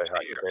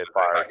 They had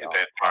fired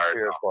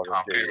Pierce,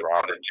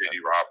 J.D.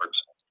 Roberts.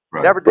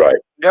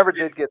 Never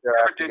did get their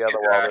act together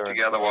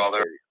while they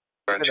were in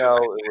Even though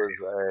it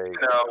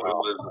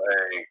was a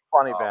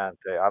funny band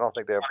day, I don't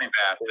think they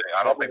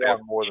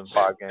won more than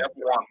 5 games.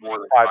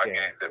 5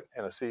 games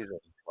in a season.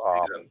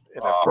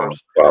 In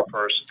their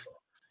first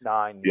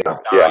 9 years.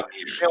 Yeah.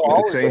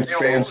 The Saints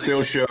fans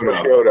still showed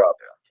up.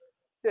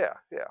 Yeah.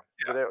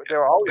 But they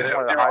were always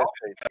one of the highest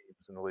paid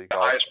teams in the league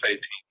also.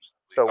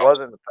 So it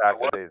wasn't the fact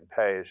that they didn't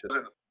pay, it's just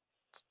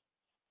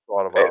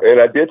sort of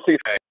And I did see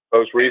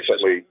most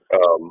recently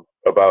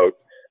about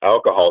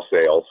alcohol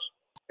sales,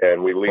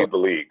 and we lead the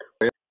league,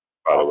 by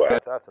the way.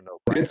 That's a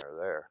no-brainer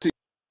there.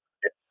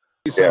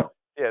 Yeah.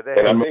 Yeah,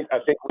 and I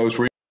think we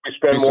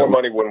spend more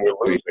money when we're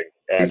losing,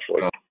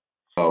 actually.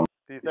 Do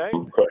you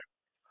think?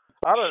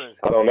 I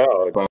don't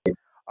know.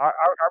 I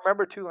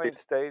remember Tulane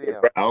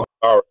Stadium.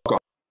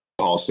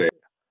 Alcohol sales.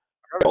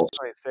 I remember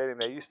Tulane Stadium.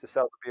 They used to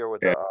sell the beer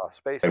with the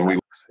space and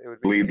box. It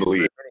would be lead the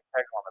league. a mini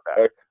keg on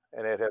the back,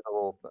 and it had a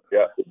little.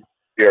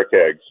 Beer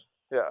kegs.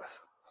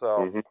 Yes.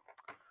 So,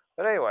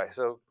 but anyway,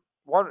 so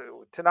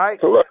tonight.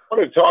 So I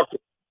want to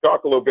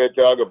talk a little bit,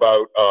 Doug,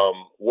 about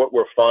what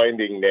we're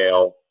finding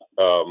now.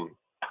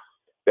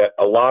 That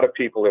a lot of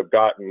people have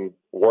gotten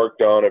work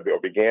done or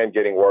began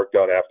getting work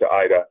done after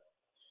Ida,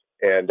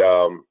 and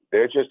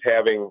they're just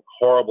having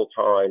horrible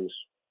times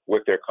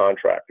with their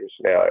contractors.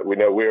 Now we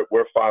know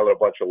we're filing a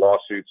bunch of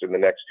lawsuits in the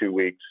next 2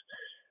 weeks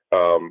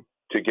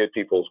to get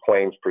people's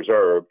claims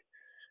preserved,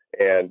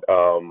 and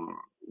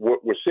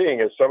what we're seeing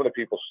is some of the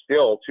people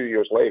still 2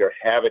 years later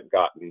haven't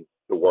gotten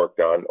the work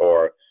done,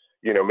 or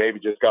maybe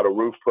just got a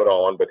roof put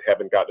on but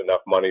haven't gotten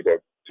enough money to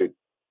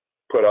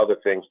put other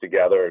things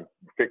together and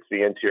fix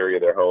the interior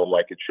of their home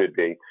like it should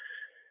be.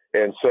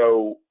 And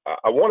so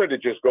I wanted to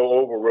just go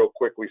over real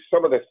quickly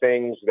some of the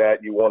things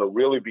that you want to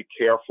really be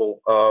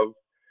careful of.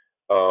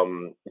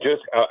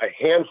 Just a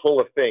handful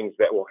of things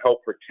that will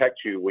help protect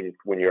you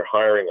when you're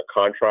hiring a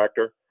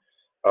contractor.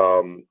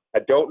 I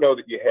don't know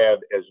that you have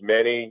as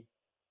many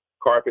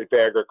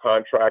carpetbagger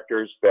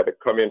contractors that have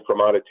come in from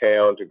out of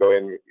town to go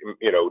in,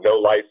 no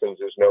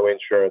licenses, no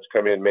insurance,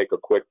 come in, make a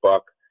quick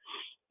buck.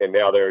 And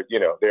now they're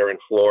in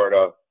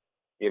Florida,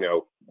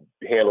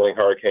 handling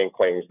hurricane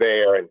claims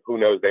there, and who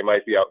knows, they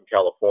might be out in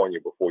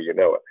California before you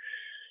know it.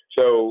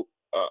 So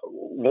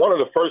one of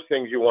the first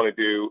things you want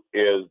to do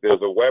is there's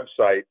a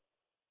website.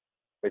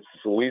 It's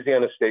the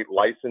Louisiana State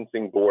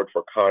Licensing Board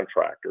for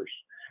Contractors.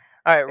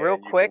 All right, real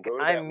quick,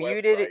 I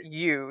muted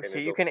you so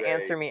you can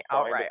answer me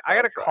outright. I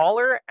got a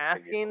caller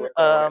asking,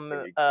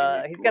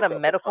 he's got a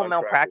medical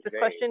malpractice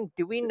question.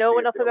 Do we know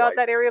enough about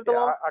that area of the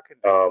law?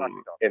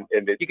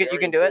 You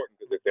can do it?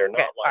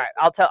 Okay, all right,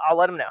 I'll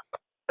let him know.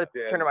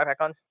 Turn it right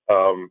back on.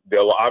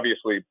 They'll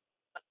obviously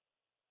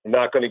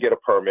not going to get a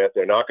permit.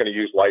 They're not going to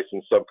use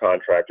licensed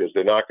subcontractors.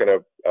 They're not going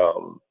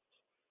to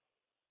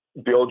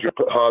build your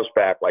house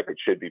back like it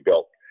should be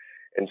built.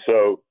 And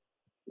so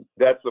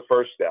that's the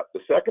first step. The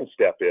second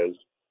step is,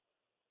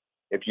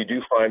 if you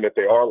do find that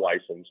they are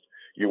licensed,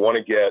 you want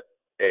to get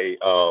a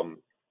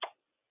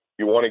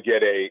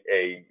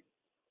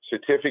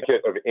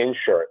certificate of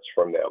insurance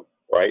from them,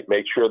 right?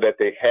 Make sure that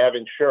they have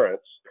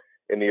insurance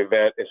in the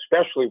event,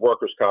 especially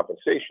workers'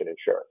 compensation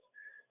insurance,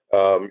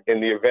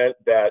 in the event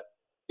that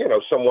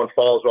someone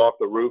falls off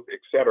the roof, et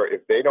cetera.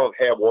 If they don't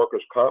have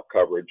workers' comp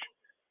coverage,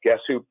 guess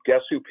who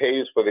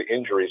pays for the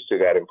injuries to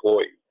that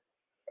employee?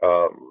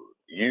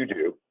 You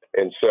do.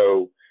 And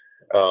so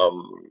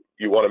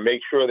you want to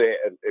make sure they,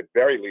 at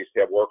very least,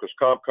 have workers'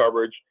 comp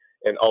coverage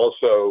and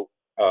also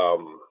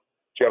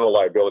general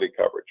liability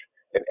coverage.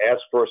 And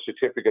ask for a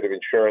certificate of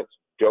insurance.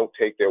 Don't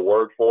take their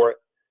word for it.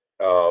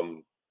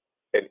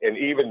 And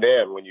even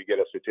then, when you get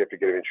a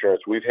certificate of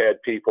insurance, we've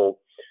had people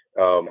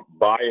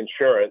buy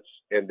insurance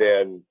and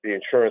then the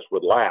insurance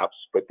would lapse,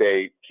 but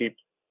they keep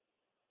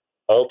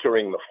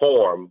altering the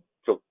form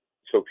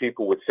so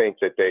people would think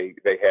that they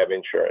have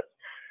insurance.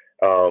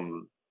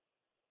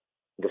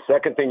 The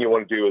second thing you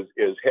want to do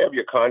is have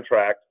your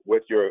contract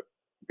with your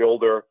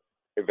builder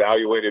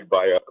evaluated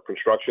by a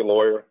construction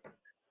lawyer.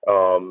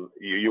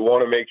 You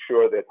want to make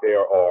sure that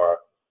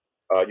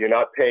you're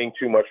not paying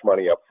too much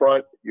money up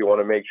front. You want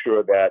to make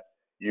sure that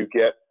you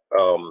get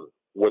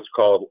what's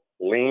called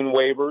lien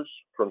waivers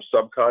from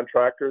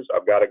subcontractors.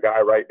 I've got a guy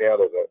right now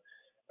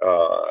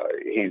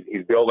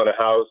he's building a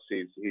house.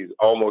 He's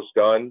almost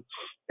done,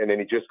 and then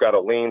he just got a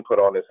lien put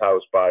on his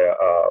house by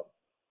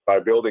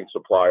a building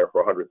supplier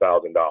for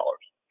 $100,000.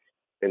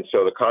 And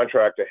so the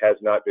contractor has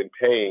not been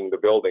paying the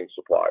building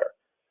supplier,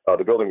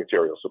 the building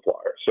material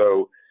supplier.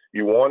 So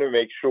you want to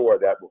make sure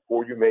that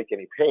before you make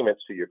any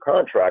payments to your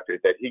contractor,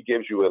 that he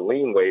gives you a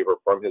lien waiver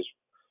from his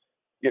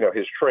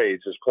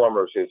trades, his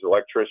plumbers, his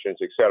electricians,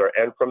 et cetera,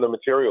 and from the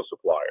material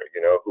supplier.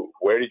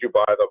 Where did you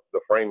buy the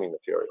framing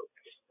material?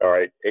 All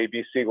right,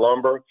 ABC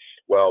Lumber.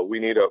 Well, we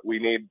need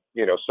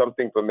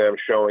something from them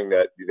showing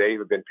that they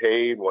have been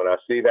paid. When I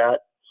see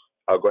that,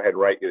 I'll go ahead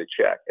and write you the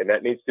check, and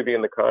that needs to be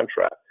in the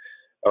contract.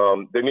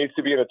 There needs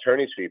to be an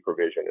attorney's fee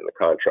provision in the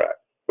contract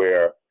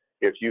where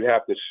if you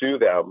have to sue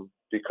them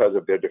because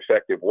of their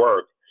defective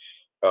work,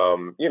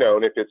 and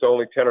if it's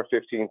only $10,000 or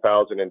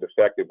 $15,000 in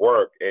defective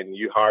work, and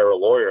you hire a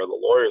lawyer, the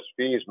lawyer's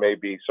fees may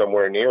be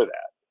somewhere near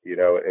that.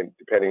 and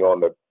depending on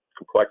the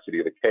complexity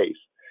of the case.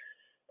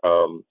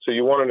 So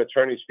you want an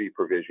attorney's fee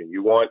provision.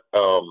 You want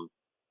some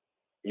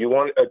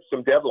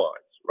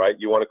deadlines, right?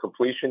 You want a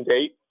completion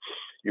date.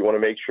 You want to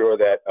make sure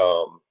that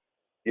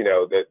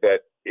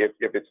that if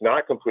it's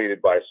not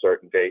completed by a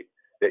certain date,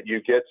 that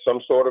you get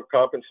some sort of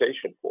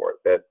compensation for it.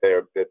 That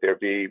there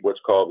be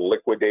what's called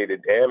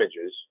liquidated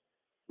damages,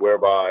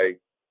 whereby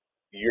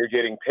you're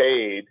getting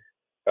paid,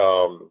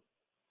 or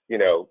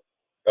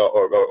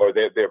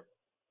they're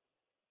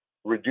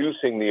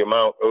reducing the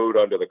amount owed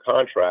under the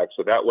contract,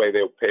 so that way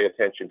they'll pay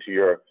attention to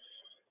your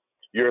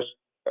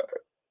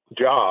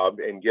job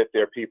and get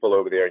their people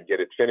over there and get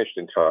it finished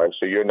in time,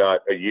 so you're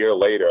not a year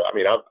later. I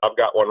mean, I've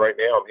got one right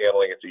now. I'm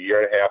handling. It's a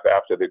year and a half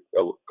after the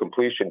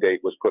completion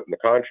date was put in the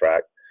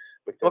contract.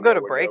 But we'll go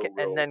to break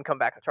and then come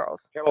back,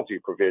 Charles. Penalty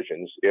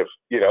provisions. If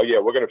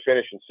we're going to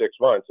finish in 6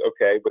 months,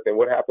 okay, but then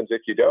what happens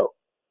if you don't?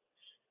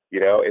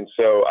 And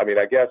so, I mean,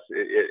 I guess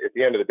at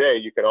the end of the day,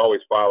 you can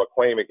always file a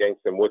claim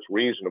against them, what's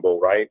reasonable,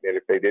 right? And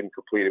if they didn't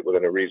complete it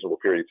within a reasonable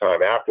period of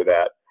time after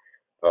that,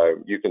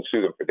 you can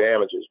sue them for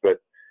damages. But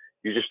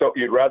you just don't.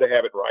 You'd rather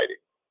have it in writing.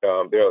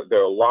 There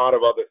are a lot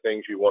of other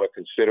things you want to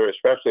consider,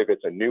 especially if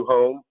it's a new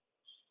home.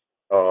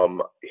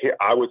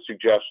 I would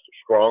suggest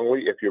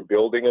strongly, if you're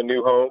building a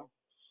new home,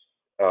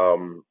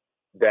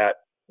 that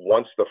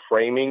once the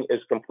framing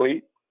is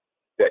complete,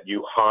 that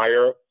you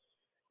hire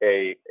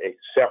a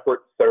separate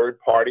third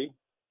party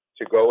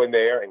to go in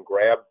there and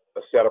grab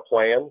a set of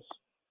plans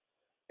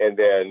and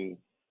then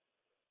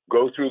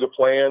go through the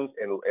plans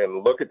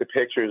and look at the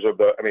pictures of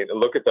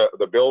look at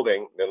the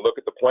building and look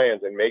at the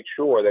plans and make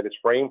sure that it's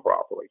framed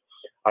properly.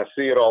 I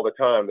see it all the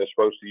time. They're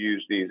supposed to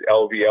use these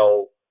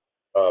LVL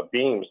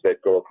beams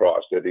that go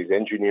across. They're these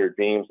engineered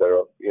beams that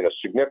are,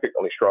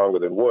 significantly stronger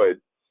than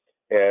wood.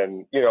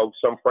 And,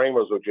 some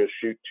framers will just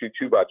shoot two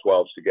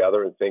 2x12s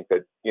together and think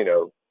that,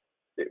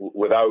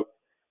 without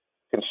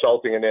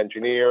consulting an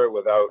engineer,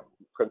 without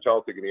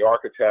consulting the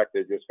architect,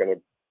 they're just going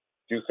to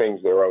do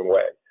things their own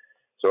way.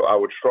 So I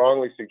would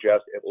strongly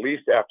suggest, at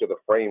least after the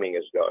framing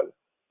is done,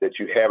 that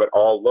you have it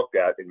all looked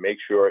at and make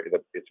sure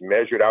that it's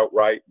measured out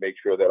right. Make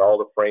sure that all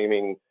the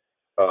framing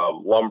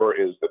lumber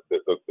is the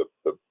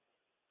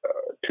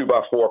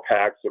 2x4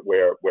 packs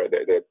where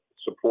they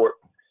support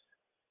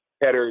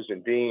headers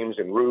and beams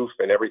and roof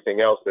and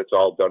everything else. That's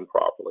all done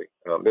properly.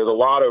 There's a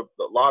lot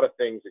of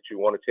things that you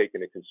want to take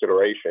into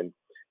consideration,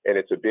 and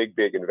it's a big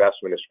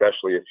investment,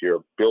 especially if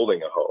you're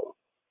building a home.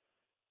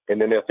 And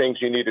then there are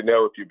things you need to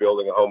know if you're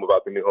building a home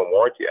about the New Home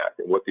Warranty Act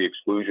and what the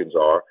exclusions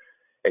are.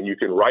 And you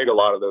can write a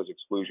lot of those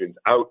exclusions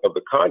out of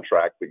the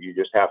contract, but you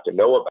just have to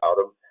know about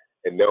them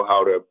and know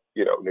how to,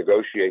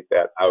 negotiate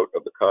that out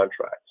of the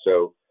contract.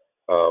 So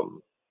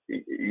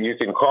you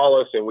can call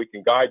us and we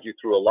can guide you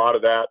through a lot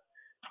of that.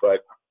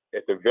 But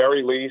at the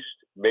very least,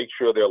 make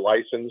sure they're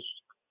licensed.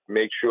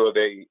 Make sure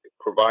they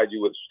provide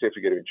you with a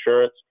certificate of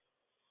insurance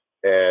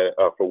and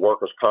for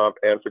workers' comp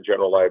and for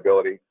general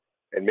liability.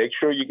 And make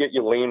sure you get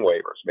your lien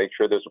waivers. Make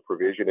sure there's a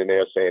provision in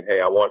there saying, hey,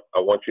 I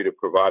want you to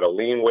provide a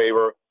lien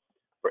waiver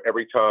for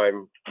every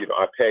time,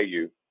 I pay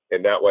you.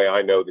 And that way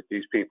I know that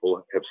these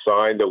people have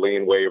signed a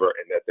lien waiver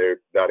and that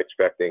they're not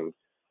expecting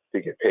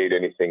to get paid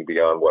anything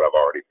beyond what I've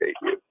already paid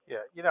you. Yeah.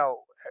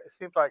 It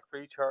seems like for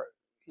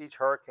each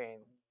hurricane,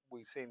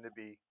 we seem to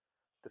be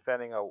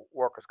defending a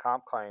workers'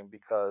 comp claim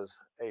because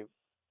a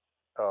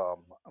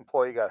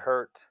employee got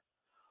hurt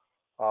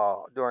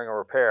during a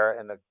repair,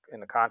 and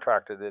the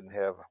contractor didn't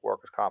have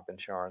workers' comp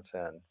insurance,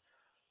 and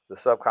the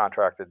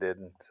subcontractor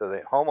didn't. So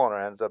the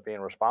homeowner ends up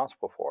being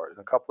responsible for it.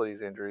 And a couple of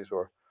these injuries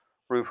were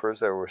roofers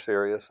that were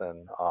serious,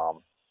 and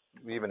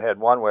we even had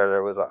one where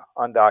there was an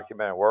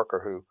undocumented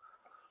worker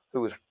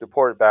who was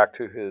deported back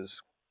to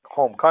his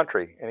home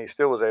country, and he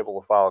still was able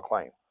to file a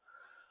claim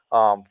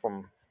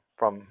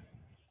from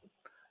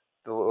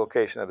the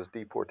location of his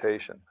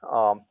deportation.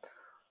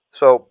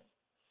 So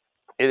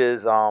it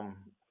is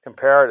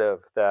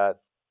imperative that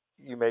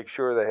you make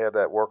sure they have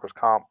that workers'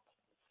 comp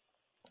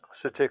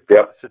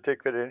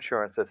certificate of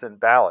insurance that's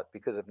invalid,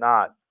 because if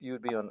not,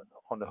 you'd be on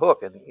the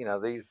hook. And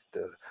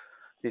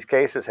these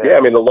cases have. Yeah,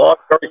 I mean, the law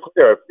is very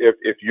clear.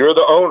 If you're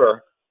the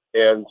owner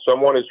and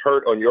someone is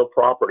hurt on your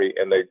property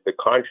and the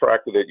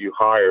contractor that you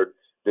hired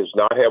does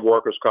not have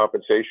workers'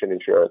 compensation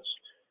insurance,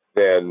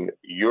 then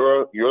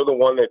you're the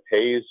one that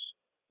pays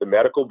the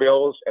medical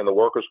bills and the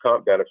workers'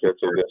 comp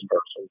benefits of this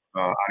person.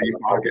 Out of your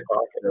pocket.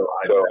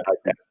 So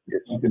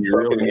it's something you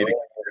really need to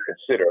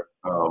consider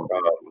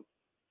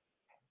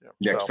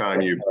next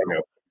time you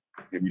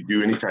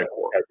do any type of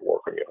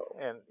work on your home.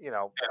 And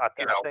I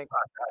think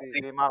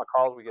the amount of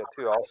calls we get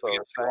too also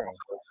is saying,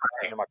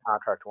 my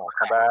contractor won't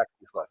come back.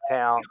 He's left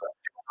town.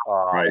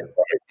 Right.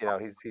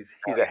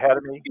 He's ahead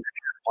of me.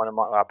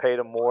 I paid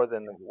him more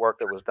than the work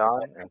that was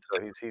done, and so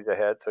he's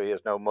ahead. So he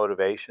has no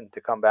motivation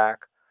to come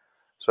back.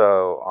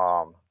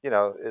 So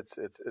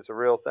it's a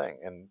real thing,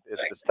 and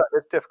it's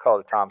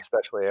difficult at times,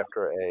 especially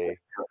after a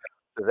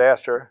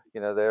disaster.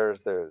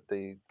 There's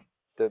the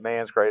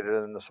demand's greater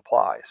than the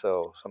supply.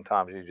 So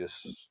sometimes you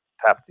just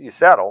you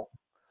settle,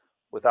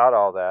 without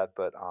all that.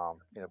 But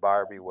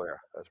buyer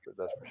beware. That's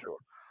for sure.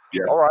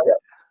 Yeah. All right.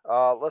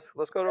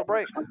 Let's go to a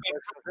break.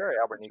 Sunseri,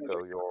 Albert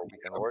Nicaud, your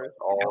weekend warriors,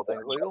 all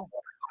things legal.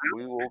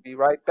 We will be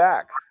right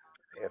back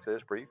after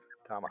this brief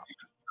timeout.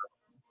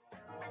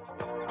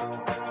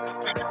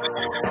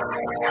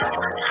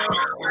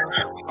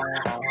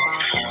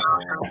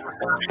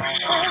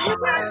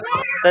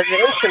 The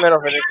instrumental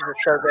for this is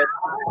just so good.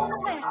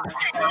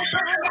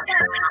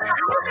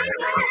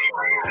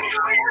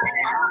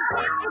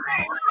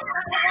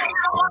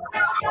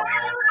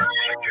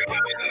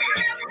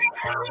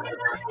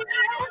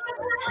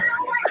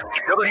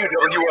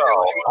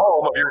 WWL,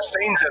 home of your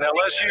Saints and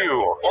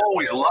LSU.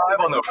 Always live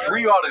on the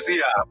free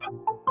Odyssey app.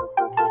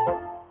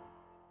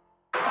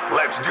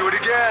 Let's do it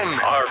again.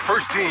 Our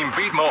first team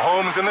beat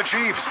Mahomes and the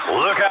Chiefs.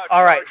 Look out.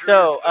 All right,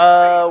 so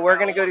we're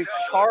going to go to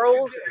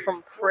Charles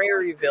from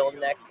Prairieville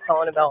next,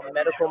 calling about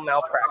medical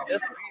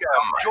malpractice.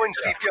 Join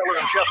Steve Geller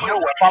and Jeff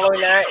Noah. Following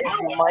that is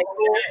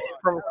Michael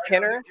from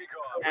Kenner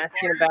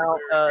asking about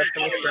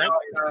some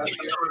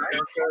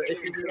insurance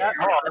issues we got.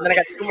 And then I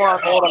got two more on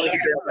hold. I'm going to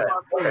do that.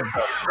 Then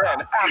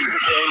after the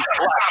game,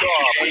 blast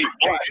off.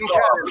 Peyton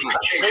Cannon,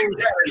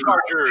 Saints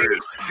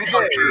Chargers.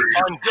 Today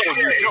on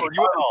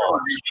WWL.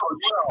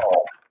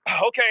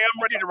 Okay, I'm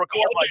ready to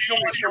record my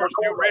Jewelry Store's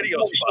new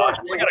radio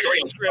spot. We got a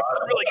great script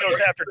that really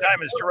goes after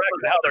Diamonds Direct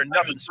and how they're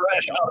nothing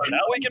special.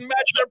 Now we can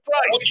match their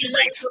price.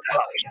 Great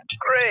stuff.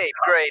 Great.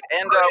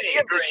 And we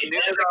have this new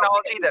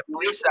technology that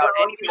bleeps out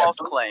any false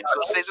claims,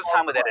 so it saves us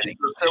time with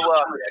editing. So you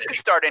can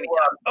start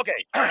anytime.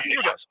 Okay, here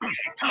goes.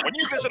 When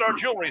you visit our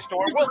jewelry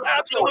store, we'll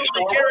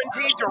absolutely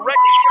guarantee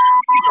direct.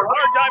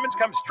 Our diamonds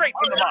come straight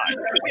from the mine.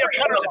 We have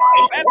cutters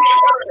and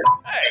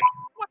hey,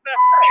 what the?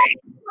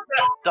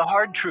 The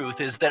hard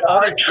truth is that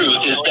other simply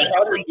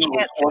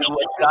can't do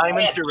what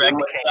Diamonds Direct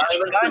can.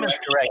 Diamonds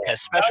Direct has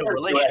special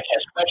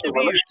relationships with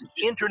distributors,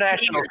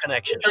 international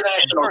connections,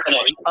 and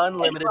virtually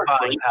unlimited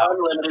buying power.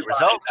 The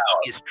result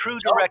is true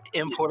direct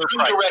importer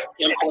pricing,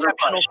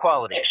 exceptional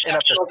quality, and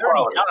up to 30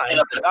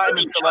 times the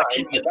diamond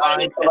selection you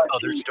find at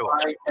other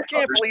stores. I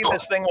can't believe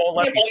this thing won't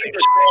let me see.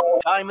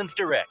 Diamonds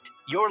Direct.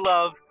 Your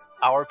love,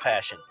 our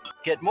passion.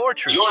 Get more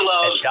truth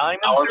at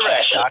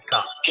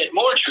diamondsdirect.com. Get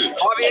more truth.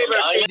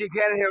 You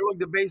can't hear. Look,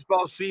 the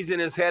baseball season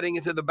is heading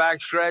into the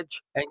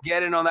backstretch, and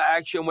get in on the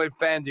action with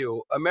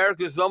FanDuel,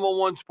 America's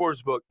 #1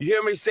 sportsbook. You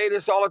hear me say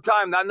this all the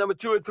time, not number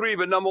 2 or 3,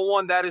 but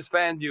 #1, that is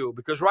FanDuel.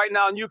 Because right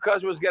now, new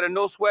customers get a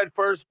no-sweat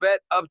first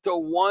bet up to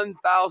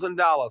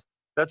 $1,000.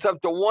 That's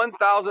up to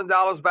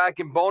 $1,000 back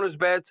in bonus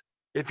bets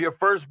if your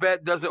first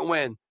bet doesn't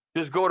win.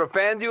 Just go to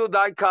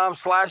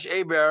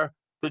FanDuel.com/ABear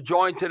to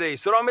join today.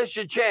 So don't miss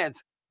your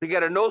chance to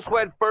get a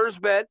no-sweat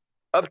first bet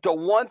up to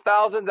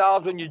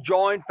 $1,000 when you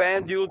join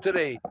FanDuel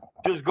today.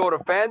 Just go to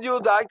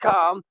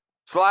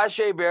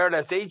FanDuel.com/ABear.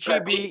 That's HEBERT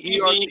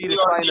to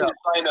sign up.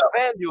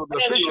 FanDuel, the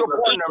official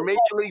partner of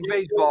Major League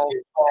Baseball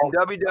and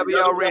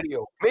WWL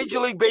Radio. Major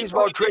League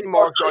Baseball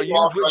trademarks are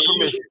used with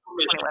permission.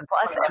 21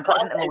 plus and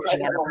present in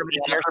Louisiana. Permitted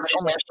pairs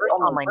only. First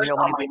online real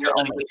money wager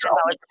only. $10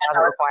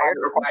 deposit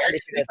required. Required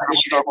issued as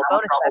non-withdrawable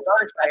bonus bets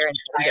will expire in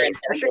 7 days.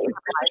 Restrictions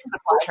apply.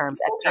 See full terms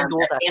at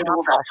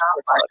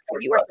FanDuel.com/sportsbook.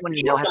 If you or someone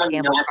you know has a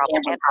gambling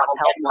problem and wants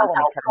help, call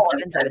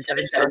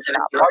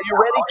 1-877-777-STOP. Are you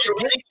ready to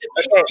dig?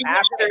 Okay,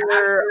 after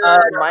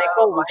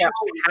Michael, we got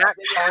Pat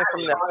calling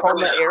from the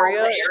Houma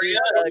area. He's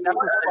got some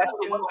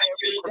questions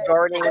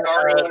regarding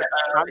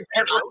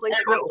content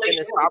replacement within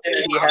his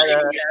property. He had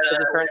his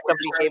insurance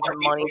company gave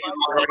him money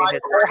regarding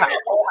his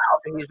whole house,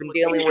 and he's been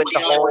dealing with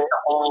the whole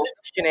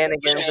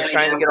shenanigans of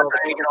trying to get all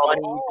the money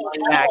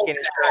back in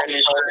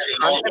insurance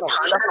content on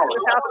stuff on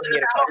his house, and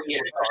he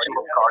had a question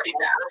regarding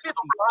that.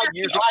 55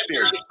 years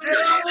experience.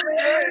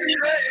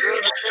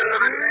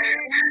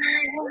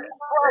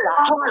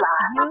 Voila,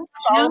 you've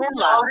fallen in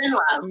love.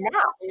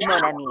 Now, mon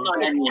ami,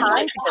 it's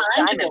time to go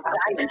diamond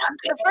hunting.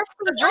 The first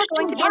thing you're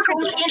going to be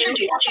introduced to is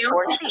the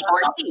 4 C's: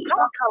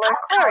 color,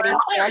 clarity,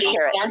 and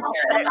carat.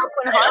 But at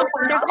Oakland Heart,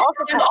 there's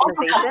also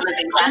customization,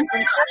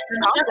 craftsmanship,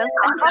 confidence,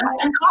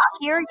 and cost.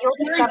 Here, you'll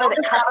discover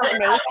that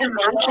custom-made can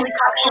actually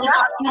cost you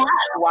less.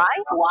 Why?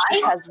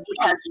 Because we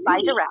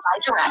buy direct.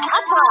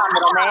 Ta-ta,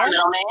 middleman.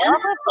 Au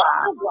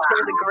revoir.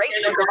 There's a great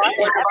book of art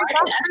in every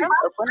box from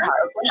Oakland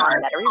Heart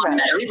on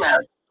Metairie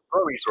Road.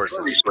 Pro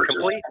Resources for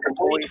complete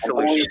employee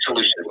solutions.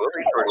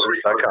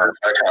 ProResources.com.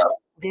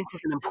 This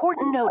is an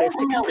important notice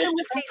to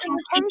consumers facing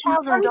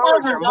 $10,000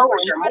 or more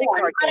in credit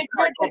card debt,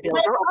 medical bills,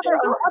 or other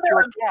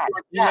unsecured debt.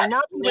 You may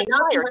not be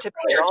required to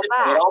pay it all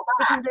back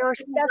because there are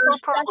special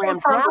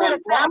programs now in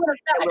effect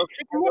that will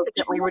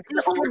significantly reduce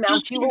the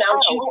amount you will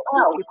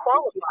owe if you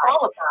qualify.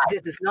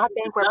 This is not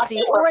bankruptcy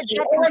or a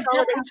debt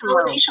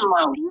consolidation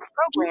loan. These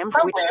programs,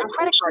 which some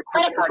credit card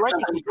companies like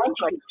to keep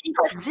secret,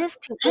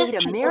 exist to aid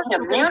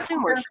American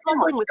consumers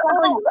struggling with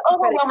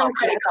overwhelming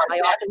credit card debts by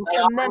offering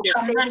tremendous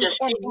savings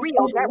and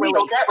real debt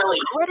relief.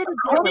 Accredited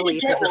Debt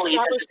Relief has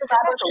established a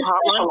special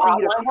hotline for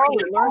you to call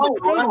and learn what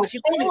savings you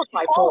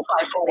qualify for.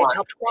 They've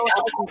helped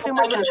qualify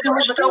consumers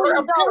with over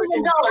 $1 billion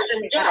in debt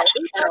and are A+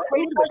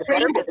 rated with the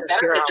Better Business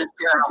Bureau. So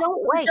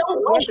don't wait. Get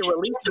the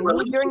relief you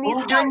need during these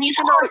hard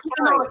economic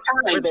times.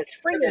 For this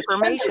free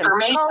information,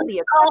 call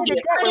the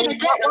Accredited Debt Relief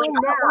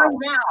hotline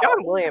now. John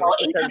Williams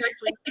just has,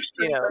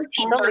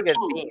 so many good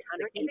themes.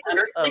 He's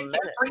just a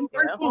menace,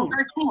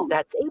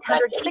 That's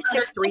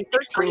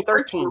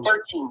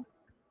 800-663-1313.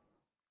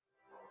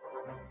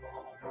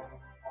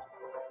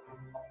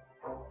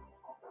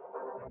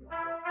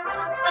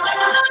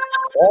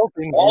 All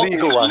things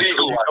legal on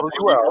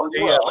WWL.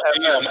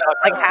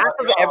 Like half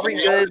of every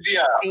good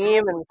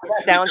theme and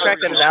soundtrack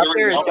that is out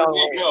there is John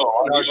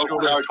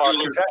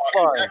Williams. Text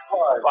line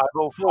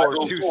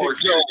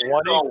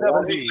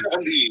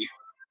 504-260-1870.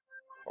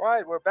 All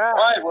right, we're back.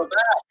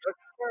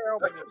 Let's start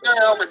opening.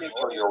 Go to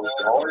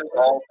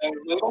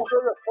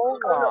the phone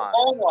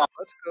lines.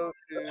 Let's go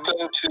to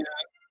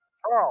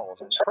Charles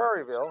in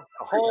Prairieville,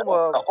 the home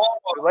of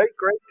the late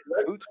great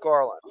Boots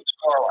Garland.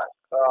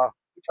 What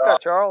you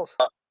got, Charles?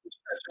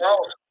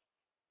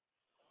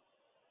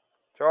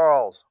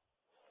 Charles.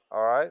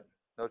 All right.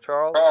 No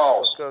Charles.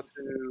 Let's go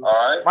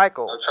to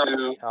Michael.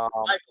 Hey,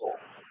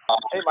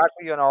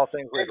 Michael, you and all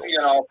things legal.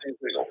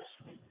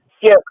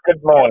 Yes,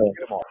 good morning.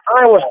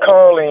 I was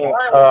calling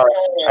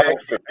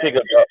actually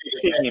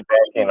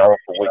piggybacking off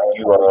of what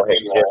you all had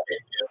just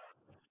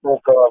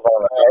spoke of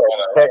on the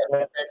last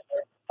segment.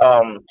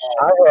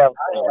 I have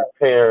some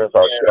repairs,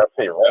 or should I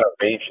say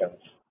renovations,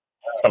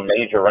 some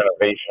major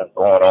renovations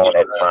going on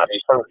at my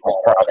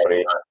personal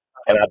property,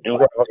 and I do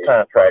have a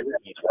contractor.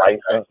 He's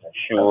licensed,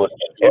 insured,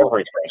 and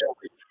everything.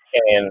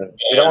 And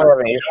we don't have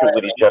an issue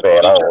with each other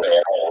at all.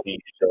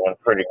 He's doing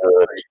pretty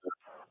good,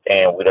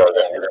 and we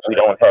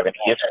don't have any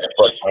issues.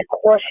 But my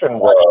question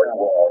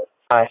was,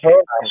 I had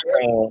some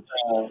things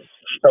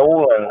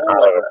stolen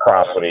out of the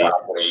property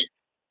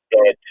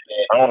that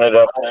rounded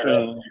up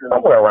to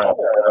somewhere around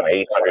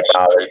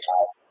 $700-800.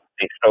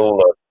 They stole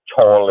a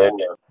toilet,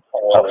 a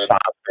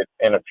faucet,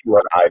 and a few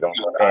other items,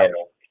 and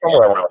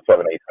somewhere around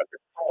 $700-800.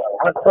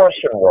 My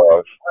question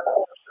was,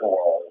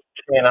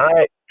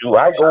 do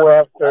I go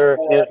after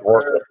his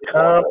workers'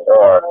 comp,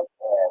 or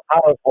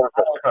how does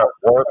workers' comp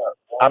work?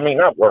 I mean,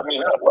 not workers'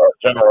 comp, but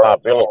general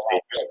liability.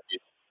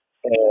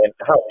 And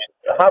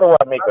how do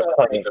I make a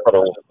claim for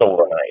those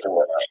stolen items?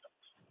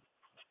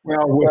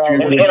 Well, what you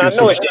and I know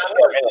it didn't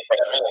have anything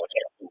to do with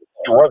him.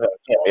 It wasn't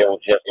him. It was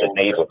just the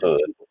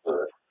neighborhood.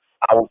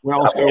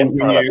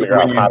 Unfortunately,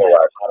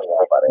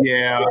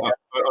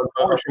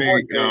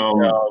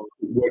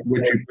 what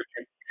you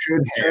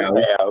should have,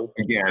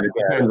 again, it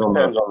depends on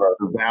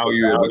the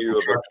value of the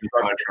construction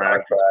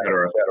contract, et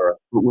cetera.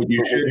 But what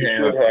you should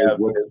have is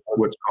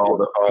what's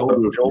called a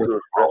builder's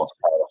risk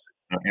policy.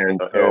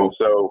 And so,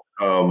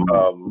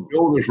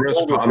 builder's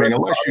risk, I mean,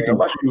 unless you can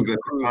prove that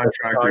the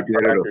contractor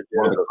did it, or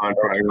one of the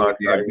contractors, you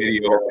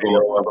have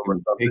video of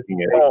them taking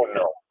it.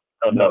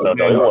 No, it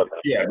wasn't.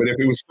 Yeah, but if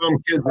it was some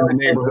kids in the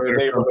neighborhood or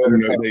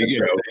something, they,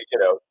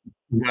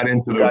 got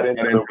into the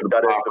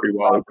property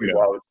while,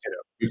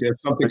 there's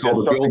something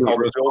called a builder's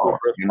risk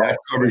policy, and that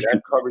covers you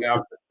for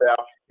theft.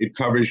 It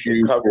covers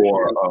you for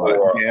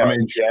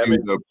damage to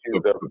the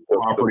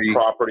property.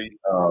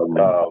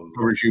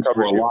 Covers you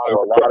for a lot of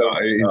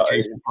in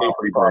case the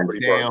property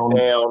burns down.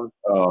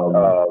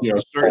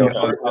 Certain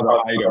other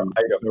items.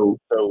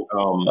 So,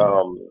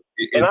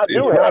 it's not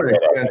an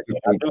expensive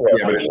thing.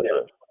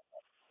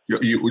 Yeah,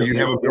 but you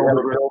have a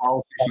builder's risk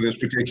policy for this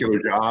particular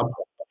job?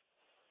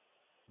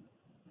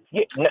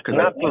 Yeah, not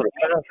through the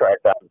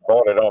contract. I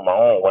bought it on my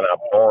own when I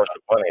borrowed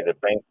the money. The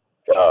bank.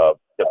 Oh,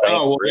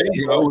 well, there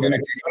you go. And if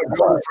you got a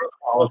builder's risk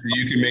policy,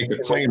 you can make a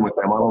claim with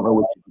them. I don't know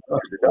what your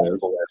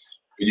deductible is,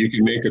 but you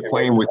can make a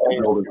claim with the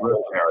builder's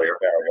risk carrier.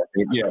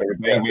 And yeah, if the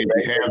bank maybe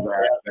have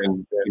that,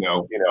 then I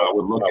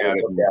would look at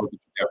it and look at the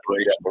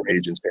declaration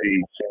page and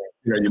see.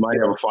 You might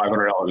have a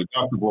 $500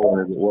 deductible,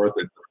 and is it worth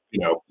it?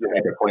 To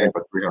make a claim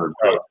for $300.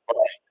 The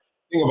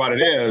thing about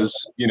it is,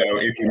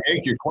 if you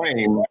make your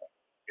claim,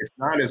 it's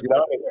not as if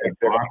they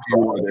block you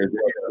or there's a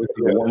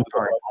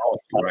one-time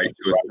policy, right?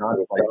 So it's not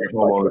like your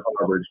homeowner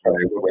coverage where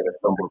they look at the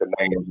number of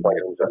claims and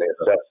they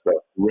assess the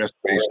risk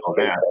based on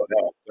that.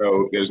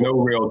 So there's no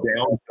real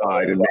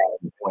downside in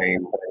making a claim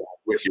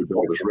with your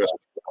builder's risk.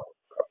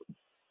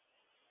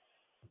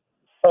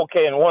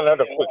 Okay, and one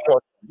other quick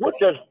question.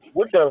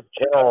 What does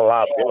general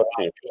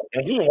liability,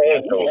 and he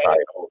has those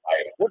items,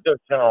 what does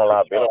general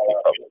liability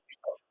cover?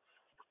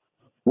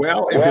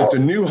 Well, if it's a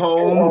new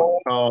home,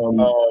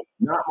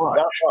 not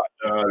much.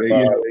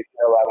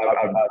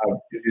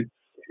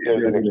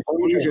 There's an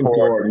exclusion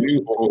for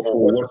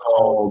what's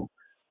called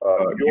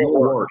your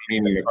work,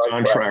 meaning the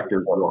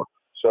contractor's work.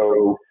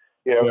 So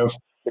if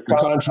the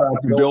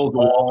contractor builds a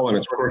wall and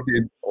it's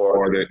crooked,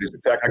 or there's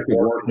defective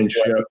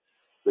workmanship,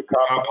 the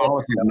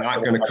policy is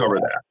not going to cover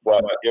that.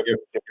 But if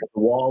the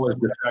wall is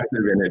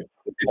defective and it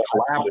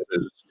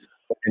collapses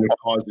and it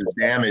causes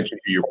damage to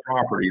your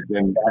property,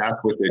 then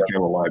that's what the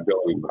general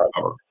liability would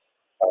cover.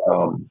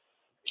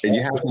 And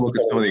you have to look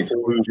at some of the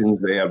exclusions.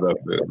 They have the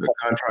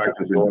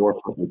contractor's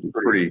endorsement, which is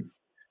pretty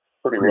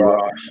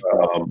rough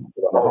for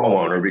the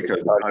homeowner,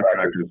 because the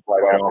contractors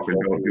quite often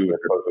don't do what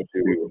they're supposed to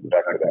do with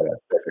respect to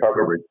that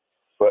coverage.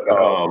 But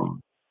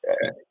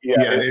in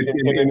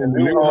the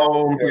new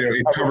home,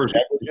 it covers,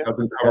 it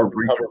doesn't cover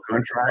breach of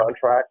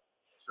contract.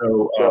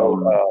 So,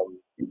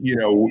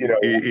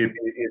 if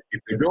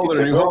they're building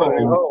a new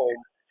home,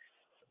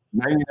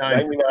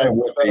 99% of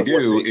what they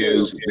do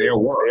is their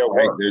work,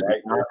 right? There's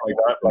not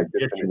like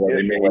this in where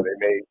they may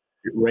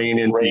rain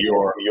into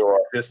your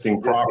existing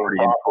property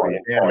and cause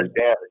damage,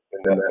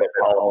 and then that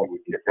policy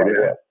would kick right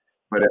in.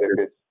 But if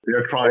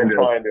they're trying to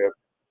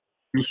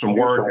do some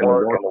work and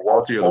the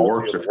quality of the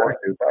work's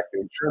effective, the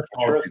insurance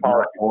policy is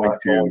not going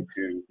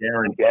to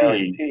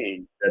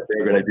guarantee that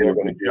they're going to do a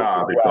good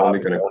job. It's only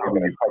going to cover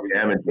you for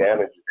damage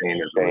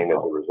sustained as a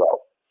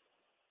result.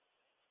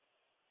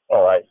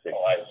 Oh, I see.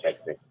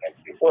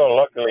 Well,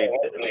 luckily,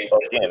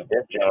 again,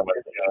 this gentleman,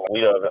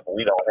 we don't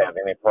have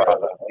any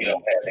problem. We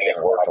don't have any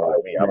working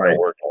with me. I've been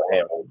working with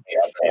him,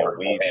 and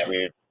we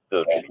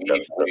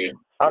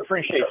I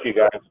appreciate you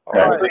guys.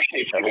 I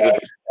appreciate you.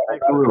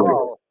 Thanks for the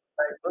call.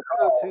 Let's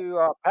go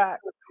to Pat.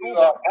 He's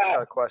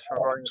got a question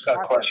regarding his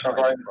content.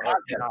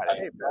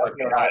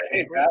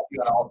 Hey, Pat.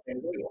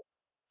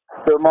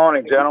 Good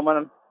morning,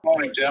 gentlemen.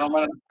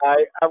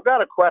 I've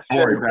got a question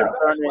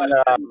concerning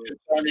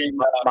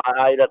my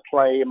Ida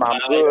claim. I'm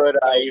good.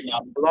 I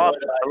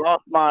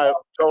lost my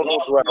total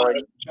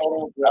dwelling.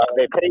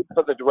 They paid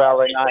for the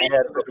dwelling. I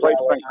had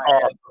replacement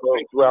costs for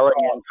dwelling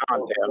and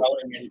content.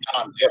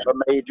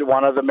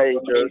 One of the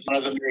majors.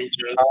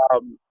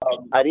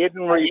 I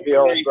didn't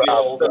rebuild and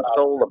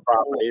sold the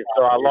property,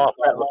 so I lost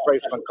that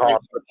replacement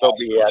cost, but so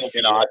be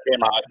it. I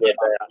came out with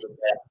that.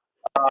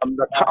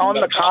 On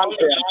the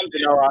content, I've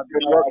been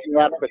working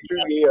on it for 2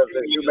 years,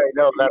 as you may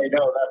know. That's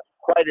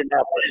quite an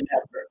effort.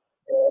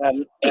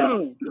 And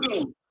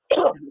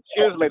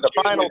excuse me, the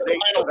final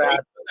date for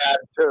that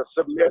to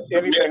submit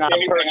anything I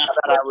purchased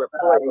that I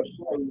replaced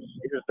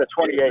is the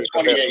 28th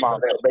of this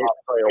month, so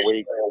basically a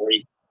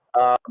week.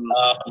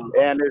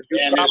 And as you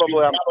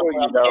probably, I'm sure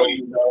you know,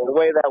 the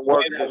way that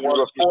works is you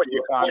report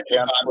your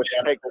content, which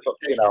takes, a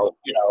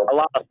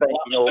lot of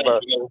thinking over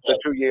the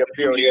 2-year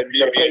period.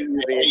 They pay you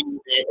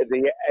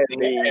the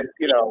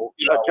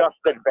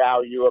adjusted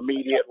value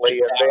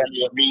immediately, and then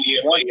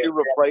once you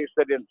replace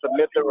it and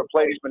submit the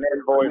replacement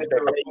invoice, they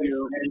pay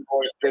you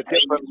the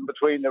difference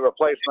between the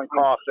replacement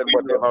cost and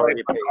what they've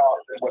already paid.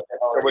 So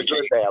we're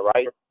good there,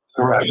 right?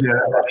 Correct. Yeah,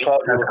 that's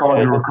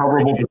called your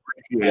recoverable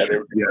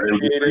depreciation. Yeah, they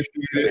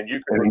depreciate it, and you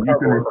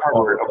can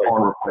recover it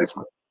upon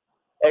replacement.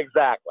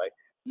 Exactly.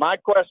 My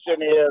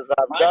question is,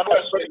 I've done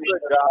a pretty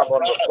good job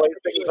on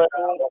replacing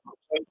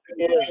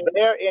things. Is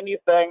there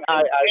anything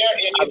I'm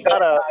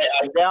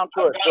down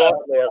to a short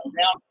list.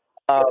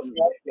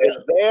 Is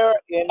there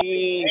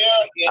any?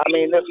 I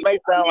mean, this may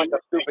sound like a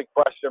stupid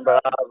question,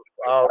 but I've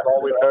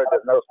always heard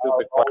there's no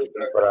stupid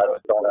questions, but I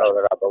just don't know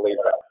that I believe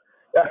it.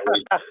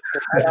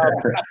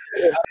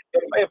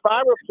 If I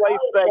replace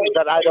things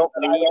that I don't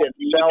need and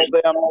sell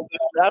them,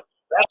 that's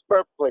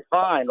perfectly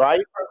fine,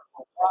 right?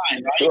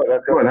 Sure,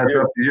 that's up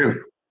to you.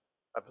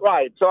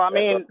 Right. So I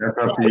mean, that's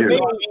up to you.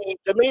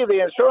 To me,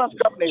 the insurance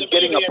company is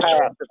getting a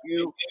pass if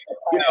you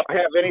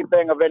have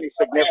anything of any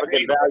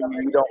significant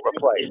value you don't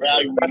replace.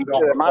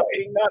 Am I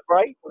seeing that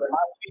right?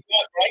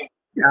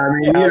 Yeah, I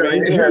mean,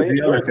 here's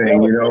the other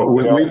thing.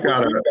 We've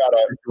got a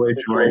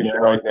situation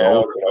right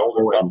now with an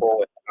older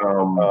couple,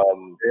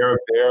 and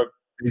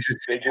they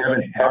just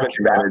haven't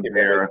documented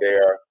their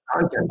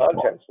content.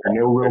 There are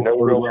no real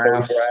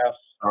photographs.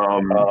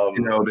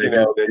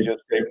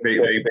 They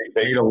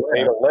made a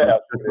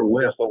list, just a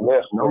list of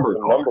numbers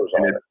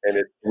on it, and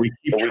we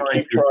keep trying to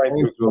explain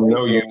to them,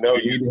 no, you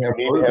need to have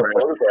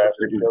photographs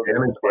if there's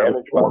damage by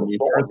the storm. The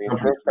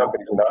insurance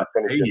company's not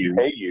going to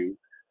pay you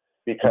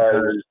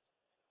because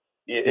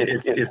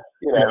it's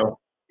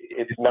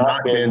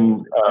not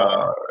been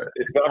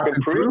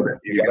proven.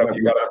 You got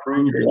to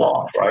prove your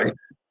loss, right?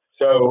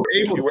 So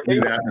able to do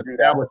that and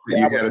establish that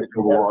you had a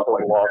civil loss,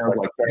 like it sounds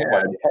like you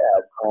had. I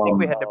think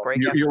we had to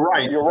break up. You're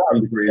right. The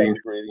insurance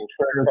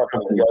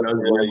company does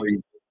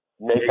really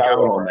make out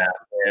on that,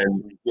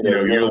 and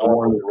you're the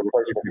one with the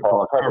replacement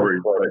cost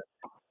coverage, but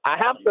I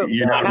have to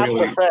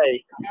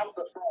say.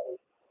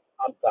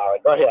 I'm sorry.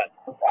 Go ahead.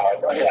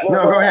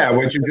 No, go ahead.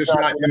 But you're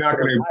not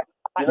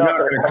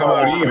going to come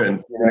out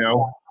even.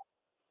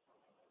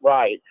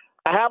 Right.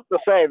 I have to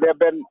say they've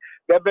been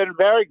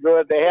very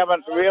good. They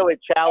haven't really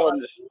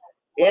challenged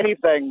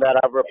anything that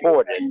I've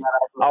reported.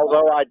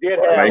 Although I did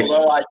have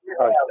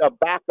a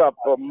backup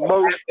for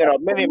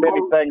many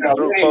things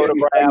through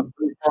photographs,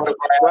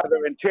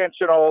 whether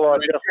intentional or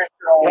just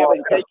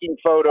taking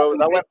photos.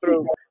 I went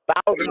through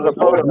thousands of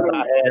photos I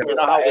had. You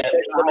know how we take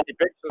so many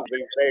pictures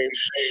these days,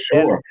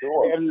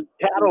 and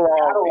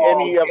catalog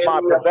any of my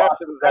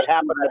possessions that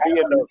happen to be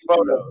in those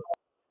photos.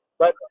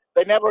 But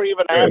they never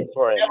even asked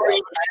for it.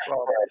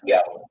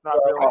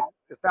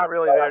 It's not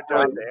really their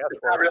job to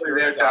ask for it. It's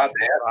your job.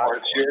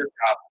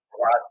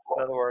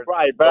 In other words,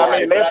 right? But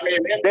I mean,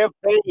 they've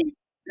paid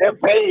they're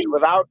paid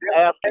without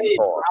asking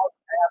for it.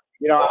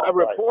 You know, I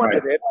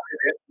reported it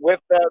with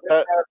I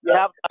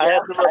had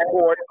to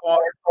report on,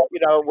 you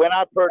know, when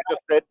I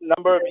purchased it,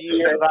 number of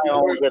years I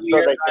owned it, so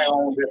they can,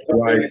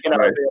 you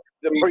know,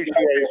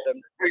 depreciation.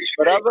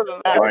 But other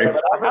than that, I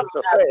have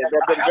to say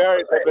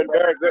they've been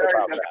very good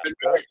about that.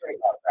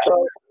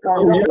 So,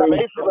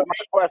 basically, my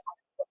question.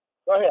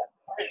 Go ahead.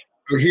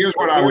 So here's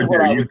what I would do.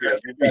 You've got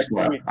 2 weeks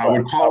left. I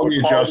would call the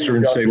adjuster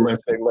and say,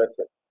 listen,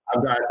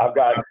 I've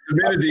got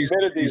submitted these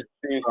receipts.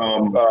 I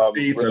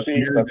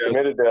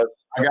submitted this.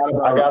 I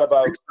got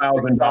about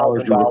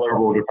 $6,000 to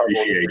recover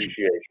depreciation.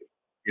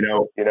 You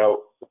know, I don't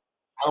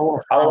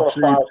want to file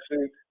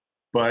suit,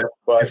 but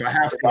if I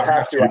have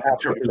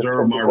to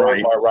preserve my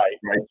rights,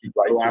 to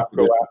go after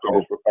this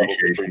recover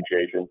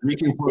depreciation. We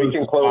can close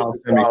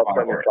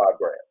 $75,000.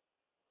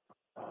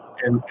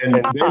 And they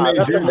may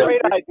that's do a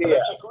great idea.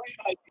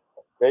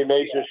 They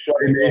may just shut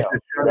it down.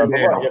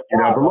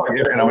 But look, and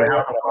I'm going to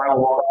have to file a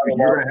lawsuit.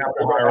 You're going to have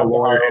to hire a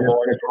lawyer, and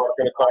it's going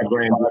to cost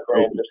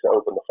 $5,000 just to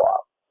open the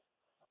file.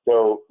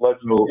 So let's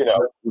get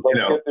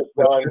this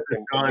done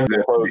and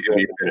close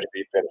this and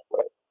be finished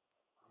with it.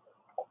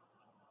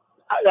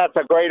 That's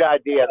a great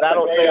idea.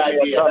 That'll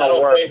save me a ton of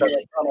work.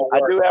 I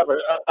do have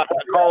I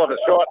call it a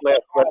short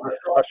list, but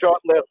a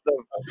short list of,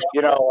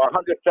 you know,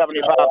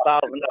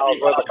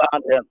 $175,000 worth of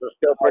contents is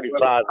still pretty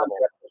sizable.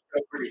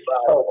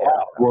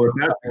 Well, if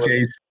that's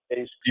the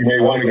case, you may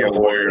want to get a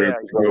lawyer to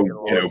go,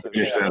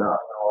 finish that up.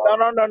 No.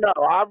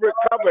 I've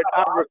recovered,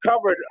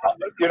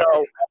 you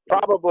know,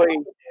 probably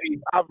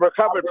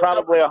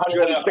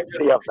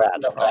 160 of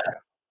that.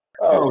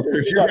 Oh,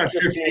 if you've got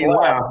 15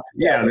 left,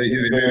 then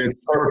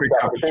it's a perfect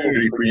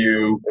opportunity for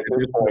you at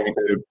this point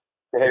to,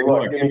 hey,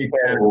 look, give me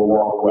 10 and we'll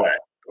walk away.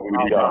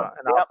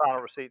 I'll sign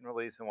a receipt and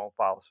release and won't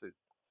file a suit.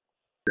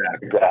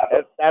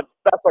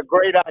 That's a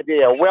great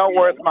idea. Well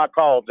worth my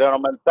call,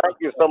 gentlemen.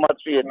 Thank you so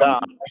much for your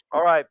time.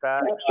 All right,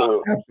 Pat. Thanks for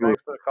the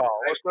call.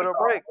 Let's go to a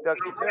break. Doug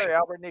Sunseri,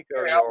 Albert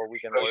Nicaud, your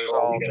weekend warriors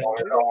all.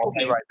 We'll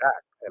be right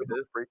back after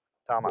this brief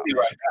time out.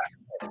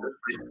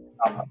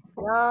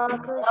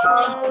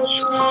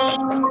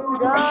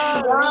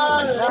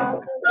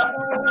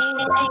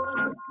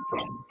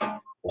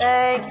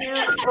 Thank you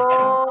for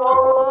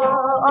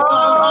all the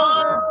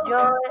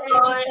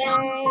joy and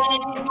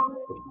pain.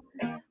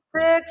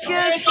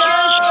 Picture show.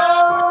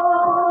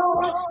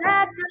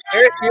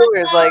 Ferris Bueller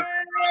is like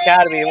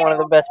gotta be one of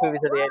the best movies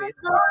of the 80s.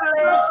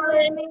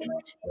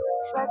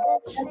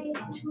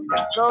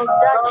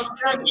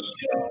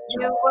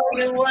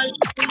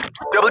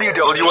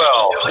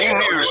 WWL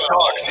News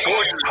Talk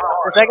Sports.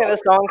 The second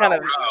this song kind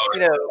of,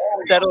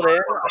 settled in,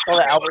 I saw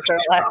that Albert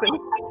started laughing.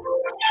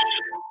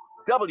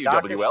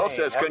 WWL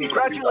says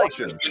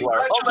congratulations to our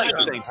Ultimate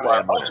Saints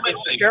family.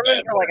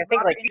 German for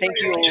thank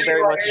you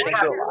very much,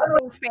 thank you a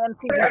lot. Fan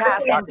season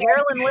pass and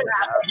Geraldine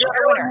Lips, you're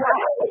the winner.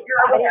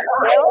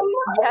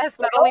 Yes,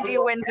 not only do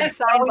you win some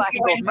signed black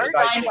and gold merch,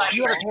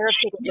 you have a pair of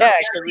tickets. Yeah,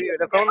 actually,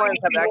 the phone lines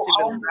have actually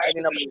been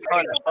lighting up a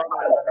ton. The phone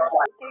lines are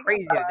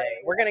crazy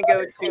today. We're going to go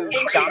to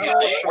Donald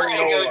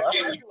Ornola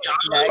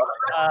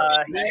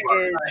next. He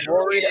is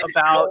worried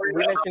about, we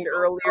mentioned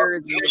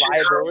earlier, the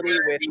liability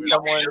with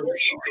someone's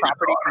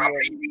property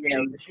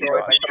being,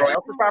 destroyed by someone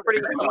else's property.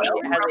 He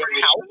has a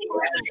house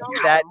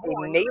that a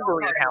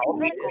neighboring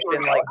house has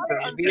been,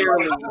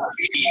 severely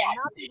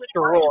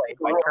destroyed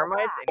by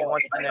termites, and he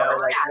wants to know,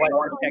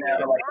 what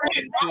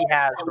protection he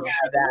has from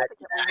that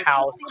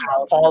house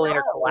falling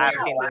or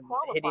collapsing and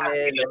hitting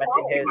his or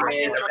messing his or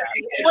anything like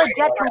that. Or a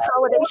debt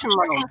consolidation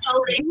loan.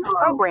 These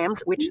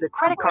programs, which the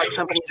credit card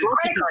companies love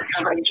to keep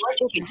secret,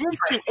 exist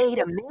to aid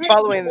Americans.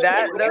 Following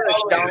that, though,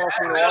 it's Donald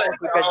from New Orleans.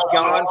 We've got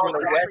John from the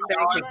West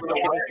Bank who's going to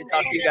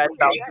talk to you guys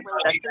about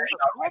succession.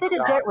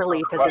 Accredited Debt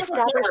Relief has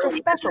established a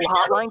special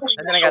hotline.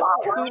 And then I got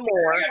two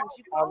more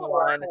on the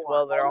line as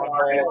well that are on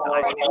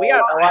hold. We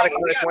got a lot of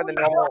credits more than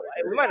normal.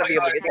 We might not be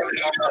able to get to them.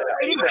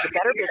 With the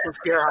Better Business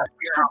Bureau.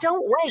 So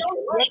don't wait.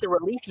 Get the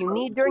relief you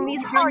need during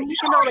these hard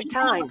economic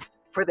times.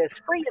 For this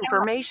free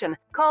information,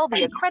 call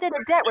the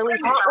Accredited Debt Relief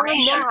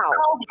Hotline now.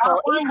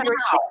 Call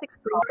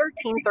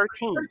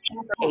 800-663-1313.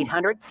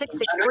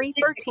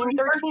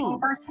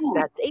 800-663-1313.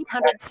 That's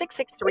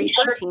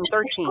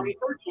 800-663-1313.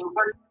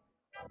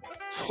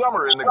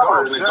 Summer in the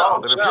Gulf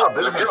South, and if you're a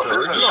business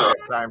owner, you don't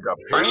have time to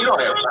paint. You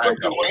don't have time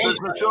to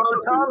business owner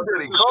Tom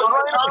Diddy. Call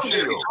Rhino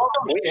Shield.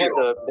 We had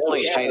the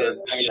building painted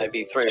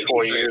maybe 3 or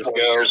 4 years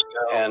ago,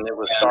 and it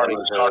was starting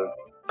to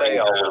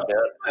fail a little bit.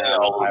 And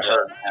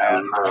I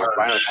heard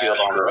Rhino Shield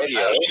on the radio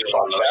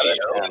talk about it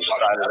and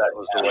decided that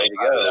was the way to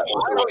go.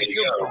 Rhino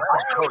Shield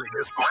ceramic coating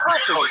is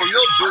perfect for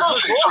your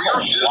business or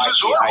home.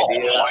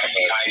 Like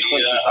the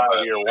idea of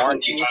a 25-year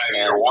warranty,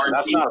 and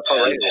that's not a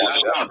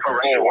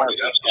prorated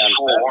warranty, that's a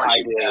full warranty. And that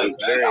idea is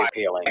very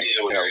appealing.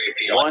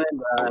 One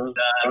and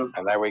done,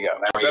 and there we go.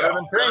 Better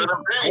than paint,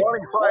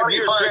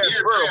 25-year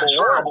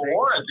transferable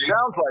warranty.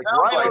 Sounds like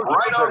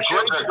Rhino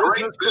Shield's a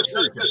great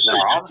business decision.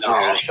 Our office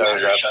manager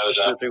shows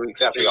up 2 or 3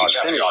 weeks after y'all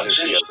finished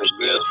this year. This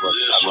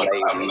looks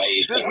amazing.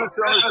 Business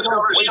owners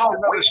don't waste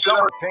another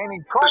summer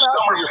painting. Call now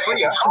for your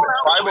free estimate,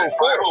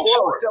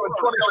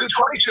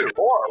 504-407-2222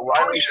 or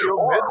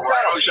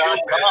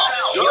RhinoShieldMidSouth.com.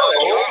 Go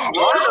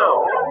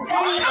Rhino!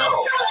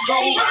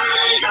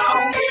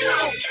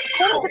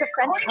 According to the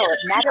French poet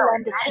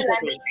Madeleine de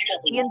Suberville,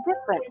 the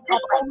indifferent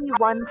have only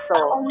one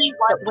soul,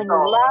 but when you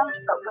love,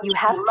 you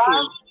have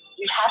two.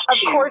 Of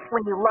course,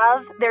 when you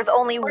love, there's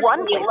only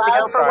one place to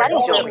go for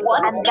wedding jewelry,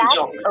 and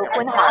that's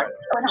Oakland Heart.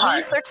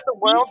 We search the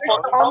world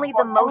for only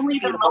the most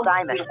beautiful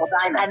diamonds,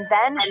 and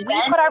then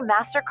we put our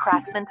master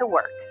craftsmen to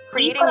work,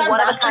 creating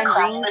one-of-a-kind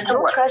rings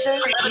you'll treasure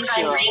to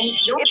zero.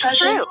 It's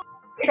true.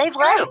 Save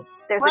love.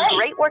 There's a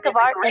great work of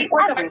art in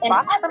every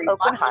box from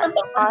Oakland Heart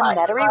on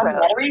Metairie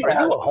Road. Are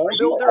you a home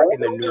builder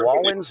in the New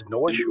Orleans,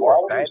 North Shore,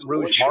 or Baton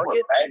Rouge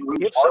market?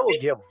 If so,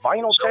 give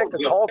Vinyl Tech a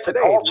call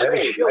today. Let us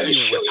show you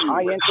with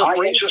high interest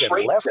rates and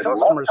less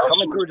customers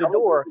coming through the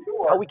door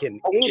how we can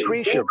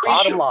increase your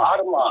bottom line.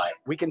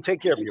 We can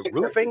take care of your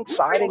roofing,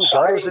 siding,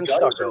 gutters, and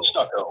stucco.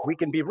 We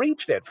can be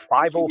reached at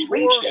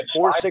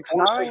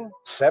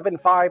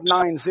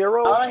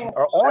 504-469-7590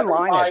 or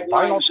online at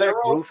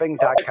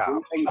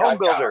vinyltechroofing.com. Home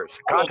builders,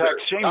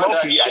 contact Shane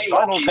Mulkey at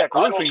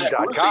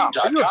vinyltechroofing.com.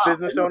 Are you a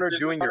business owner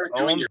doing your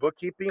own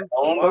bookkeeping?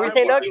 What were you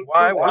saying, Doug?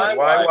 Why?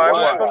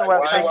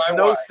 Makes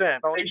no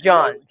sense.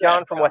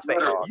 John from West Bay.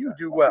 You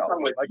do well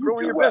by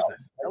growing your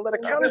business and let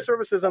Accounting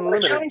Services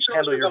Unlimited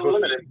handle your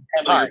bookkeeping.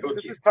 Hi,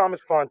 this is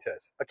Thomas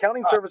Fontes.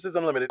 Accounting Services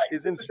Unlimited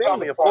is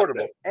insanely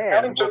affordable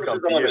and will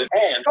come to you.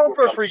 Call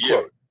for a free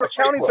quote.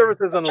 Accounting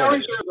Services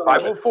Unlimited,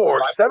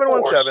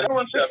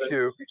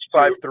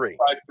 504-717-6253.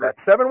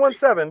 That's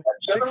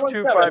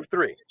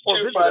 717-6253. Or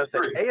visit us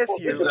at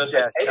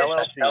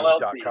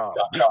asu-llc.com.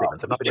 These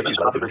statements have not been reviewed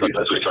by the Food and Drug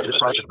Administration. This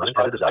product is not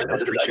intended to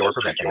diagnose, treat, cure, or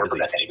prevent any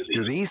disease.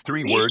 Do these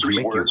 3 words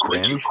make you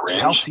cringe?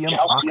 Calcium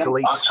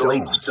oxalate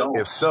stones.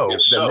 If so,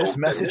 then this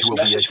message will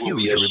be a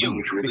huge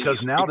relief,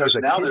 because now there's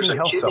a kidney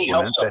health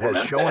supplement that has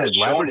shown in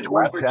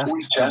laboratory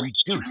tests to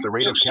reduce the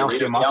rate of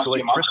calcium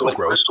oxalate crystal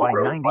growth by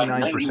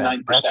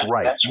 99%. That's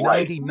right,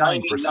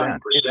 99%.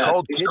 It's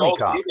called Kidney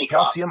Cop,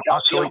 Calcium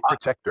Oxalate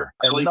Protector,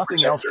 and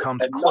nothing else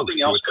comes close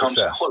to its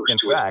success. In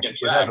fact, it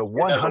has a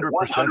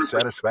 100%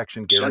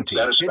 satisfaction guarantee.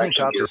 Kidney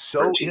Cop is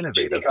so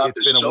innovative,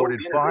 it's been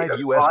awarded 5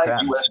 U.S.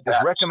 patents, is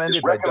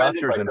recommended by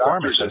doctors and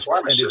pharmacists,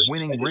 and is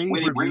winning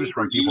rave reviews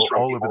from people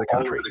all over the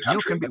country. You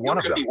can be one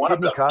of them.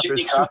 Kidney Cop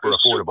is super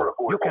affordable.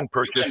 You can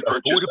purchase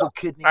affordable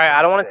kidney. All right,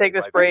 I don't want to take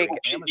this break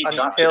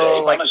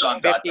until like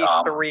 53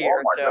 or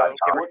so,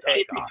 give or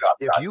take.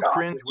 If you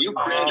cringe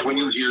when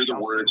you hear the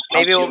words,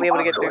 maybe we'll be able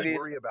to get through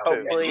these.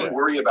 Hopefully,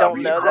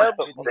 don't know though.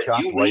 But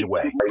right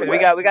away. We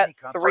got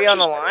 3 on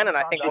the line, and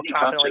I think we'll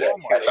confidently get 2.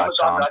 Or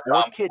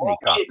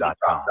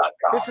kidneycop.com.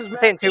 This is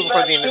saying 2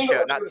 before the end of the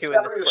show, not 2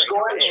 in this break.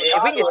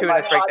 If we can get 2 in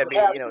this break, that'd be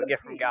a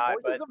gift from God.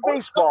 But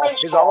baseball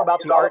is all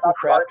about the art and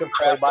craft of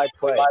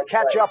play-by-play.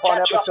 Catch up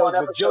on episodes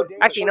with Joe.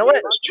 Actually, you know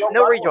what?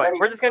 No rejoin.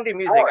 We're just gonna do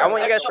music. I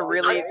want you guys to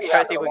really try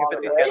to see if we can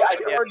fit these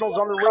guys. Cardinals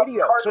on the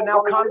radio, so now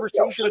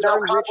conversations are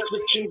enriched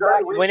with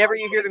feedback. Whenever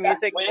you hear the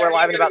music, we're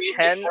live in about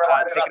 10. Take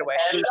it away.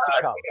 Years to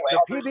come. The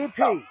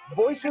PBP,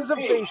 Voices of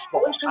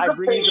Baseball. I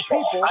bring you the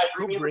people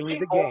who bring you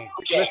the game.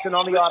 Listen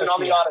on the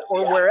Odyssey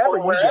or wherever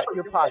you get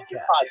your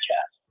podcast.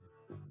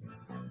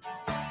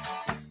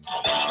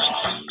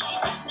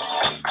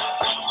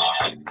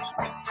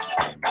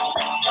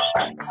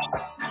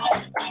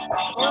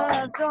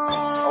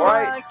 All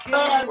right,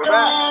 we're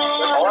back.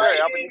 All right,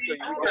 Albert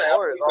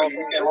Nicaud,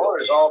 you get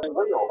all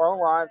phone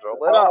lines are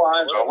lit up.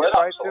 Let's get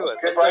right to it.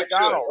 Let's get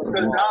Donald.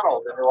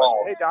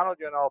 Hey, Donald,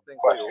 you're in all things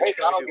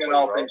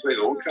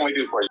legal. What can we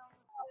do for you?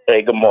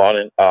 Hey, good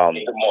morning. I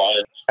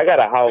got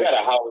a house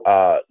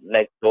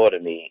next door to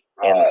me,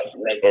 and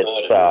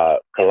it's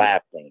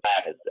collapsing.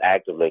 It's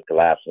actively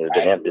collapsing. It's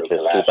been empty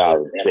since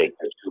 2006.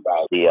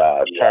 The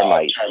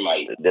termites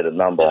did a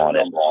number on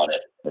it.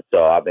 And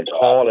so I've been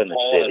calling the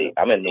city.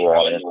 I'm in New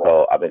Orleans,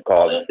 so I've been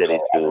calling the city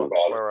to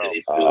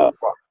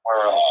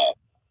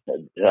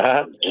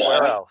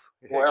Where else?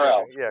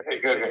 Yeah.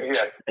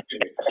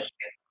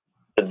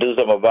 To do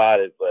something about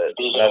it, but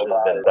nothing's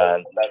been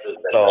done.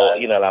 So,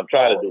 I'm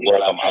trying to do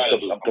work. I'm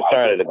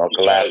concerned that they're going to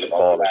collapse and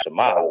fall into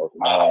my house.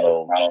 I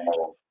don't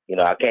know.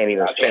 I can't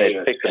even finish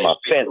fixing my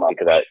fence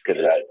because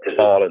it's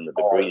falling, the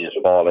debris is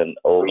falling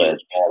over.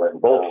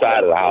 And both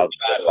sides of the house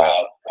is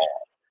falling.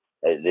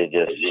 It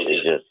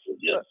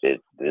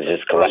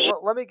just collapsed.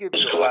 Let me give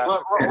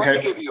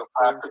you a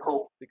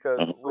practical, because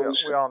we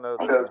all know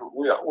that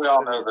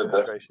the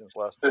administration is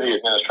less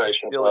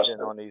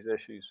diligent on these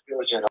issues.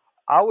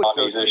 I would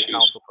go to your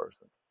council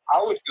person.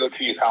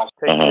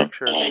 Take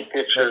pictures,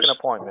 make an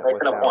appointment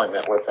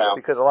with them.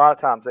 Because a lot of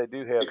times they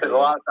do have the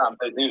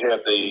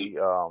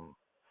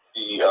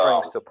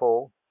strings to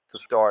pull to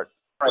start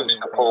putting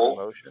things in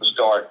motion.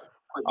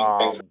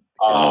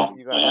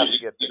 You're going to have to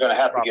get the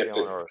property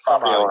owner or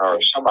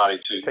somebody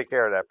to take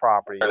care of that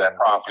property.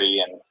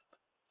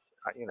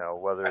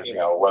 whether it be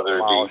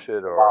demolish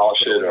it or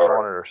put a lien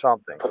on it or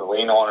something. But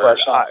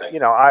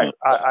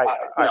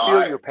I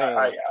feel your pain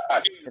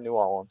in New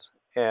Orleans,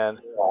 and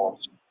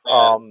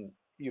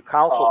your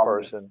council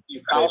person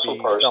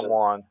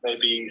may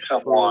be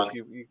someone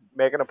who, if you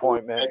make an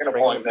appointment,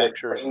 bring them the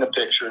pictures.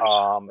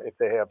 If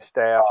they have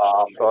staff,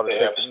 sort of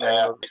take the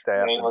name of the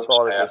staff and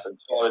sort of just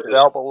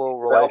develop a little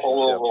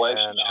relationship,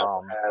 and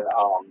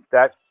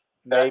that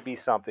may be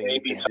something you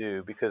can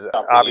do, because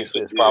obviously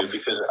it's probably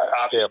been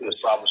there for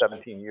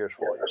 17 years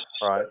for you,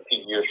 right?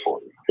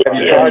 Have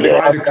you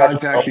tried to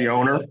contact the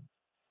owner?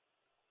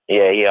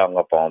 Yeah, he hung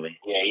up on me.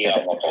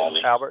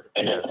 Albert?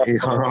 Yeah. He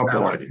hung up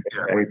on you.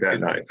 Ain't that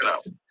nice?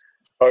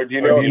 Or do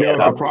you know if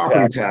the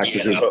property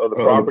taxes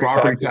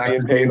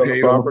are being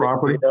paid on the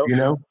property? You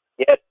know?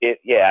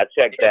 Yeah, I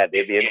checked that.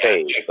 They're being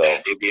paid. So,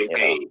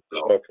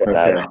 Okay.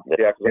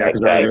 Yeah,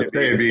 because I was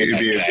going to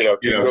say,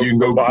 if you can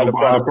go buy the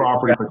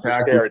property for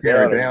taxes,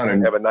 tear it down,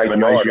 and have a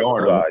nice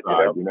yard on the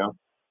side, you know?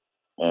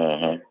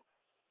 Mm-hmm.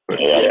 But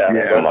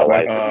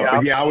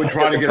I would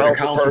try to get the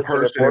council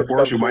person. Of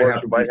course, you might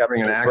have to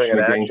bring an action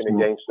against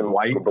them.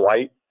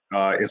 Blight.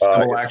 It's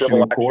civil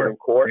action in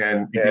court,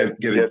 and you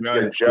get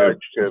a judge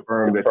to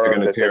confirm that they're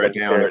going to tear it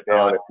down. If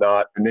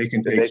not, and they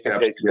can take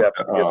steps to get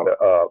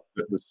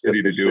the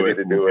city to do it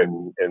and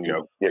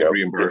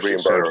reimburse,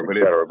 etc.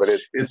 But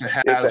it's a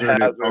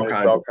hazard. It's all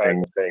kinds of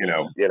things.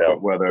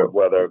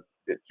 Whether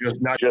it's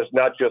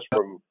not just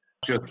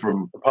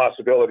from the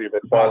possibility of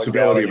it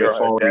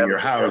falling in your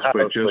house,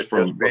 but just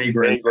from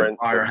vagrants and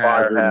fire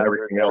hazard and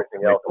everything else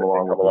that come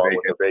along with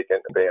a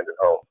vacant abandoned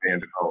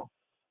home.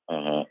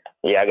 Mm-hmm.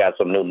 Yeah, I got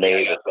some new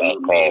neighbors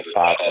called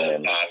Possum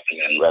and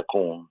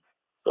Raccoon.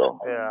 So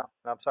yeah,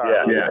 I'm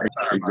sorry. Yeah,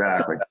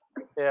 exactly.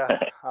 Yeah,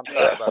 I'm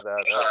sorry about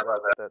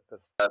that.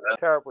 That's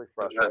terribly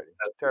frustrating.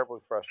 Terribly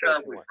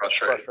frustrating.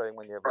 Frustrating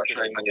when you have a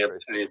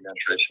city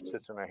administration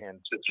sits in their hand.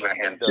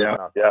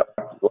 Yeah.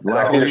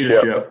 Lack of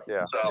leadership.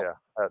 Yeah.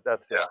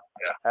 That's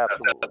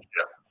absolutely.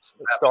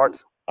 It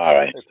starts. All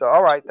right. It's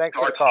all right. Thanks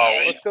for the call.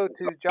 Let's go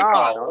to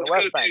John on the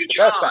West Bank, the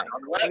best bank.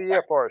 What do you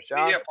have for us,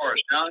 John?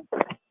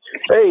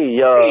 Hey,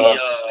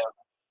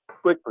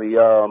 quickly,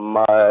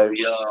 my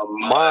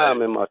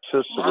mom and my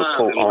sister were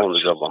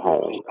co-owners of a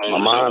home. My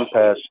mom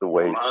passed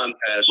away.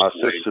 My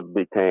sister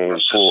became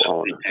full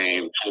owner.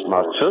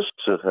 My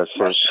sister has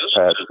since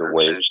passed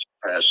away.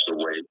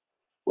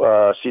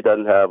 She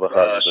doesn't have a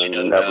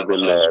husband, never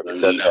been married,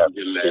 doesn't have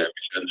kids.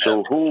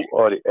 So who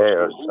are the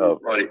heirs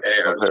of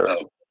her?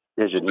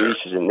 Is it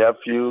nieces and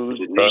nephews,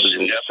 brothers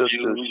and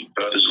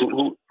sisters?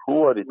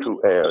 Who are the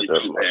two heirs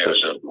of my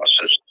sister?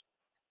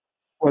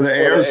 Well, the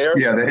heirs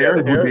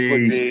would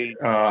be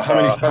how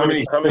many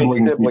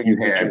siblings do you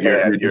have?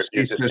 Your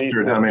deceased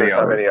sister and how many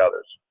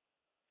others?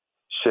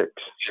 Six.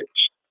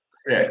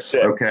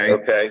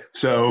 Okay.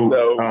 So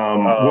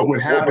what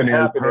would happen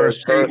is her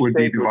estate would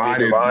be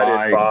divided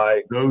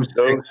by those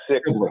six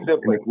siblings.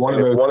 And if one of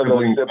those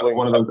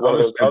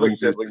other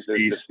siblings is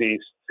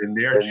deceased, then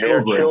their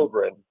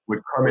children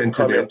would come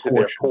into their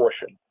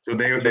portion. So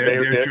their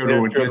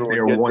children would get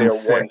their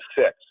 1/6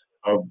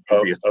 of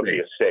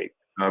the estate.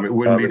 It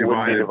wouldn't be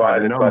divided by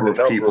the number of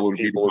people. It would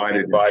be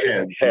divided in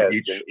heads. And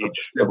each of the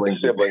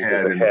siblings would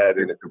have head,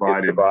 and it's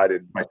divided by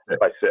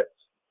 6.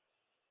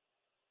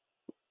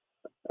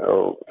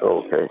 Oh,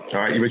 okay. All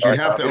right, but you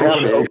have to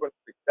open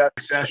a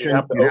session.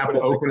 You have to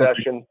open a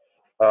session.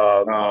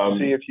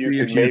 See if you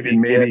can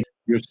maybe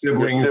your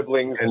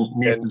siblings and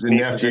nieces and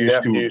nephews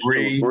to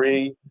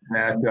agree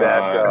that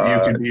you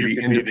can be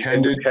the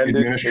independent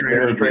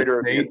administrator of the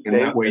estate, and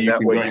that way you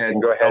can go ahead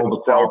and sell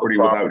the property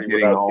without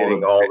getting all of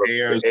the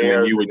heirs, and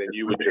then you would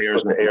put the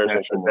heirs in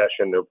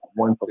possession of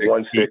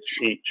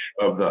 1/6 each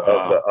of the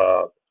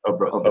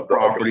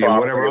property, and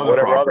whatever other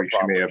property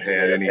she may have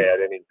had, any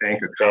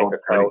bank accounts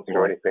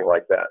or anything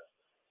like that.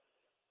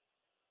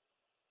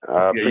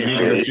 You need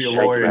to go see a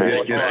lawyer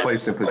and get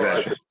placed in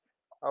possession.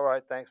 All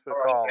right, thanks for the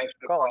call.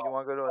 Colin, you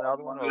want to go to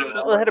another one?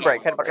 We'll hit a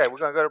break. Okay, we're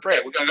going to go to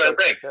break.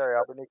 Sunseri,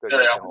 Albert Nicaud.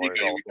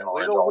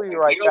 We'll be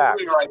right back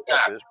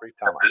after this brief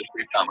time.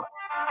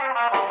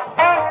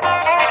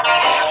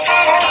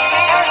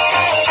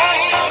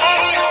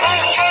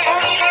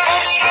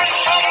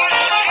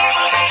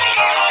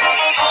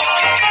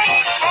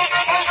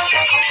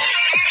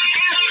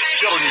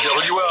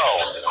 WWL,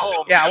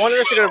 home. Yeah, I wanted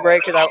us to go to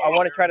break because I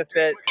want to try to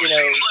fit, as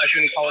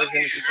many callers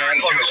in as you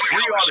can. On the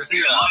free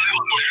Odyssey app.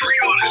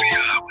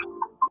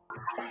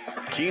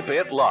 Keep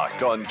it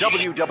locked on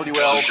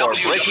WWL for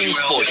breaking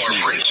sports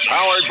news,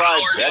 powered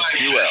by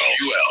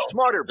BetQL.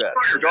 Smarter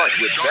bets start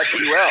with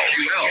BetQL.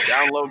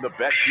 Download the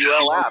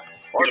BetQL app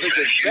or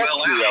visit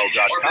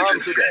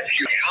BetQL.com today.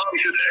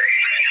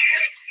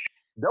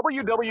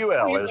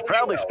 WWL is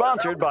proudly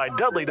sponsored by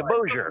Dudley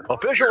DeBosier,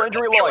 official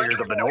injury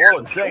lawyers of the New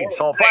Orleans Saints.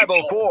 Call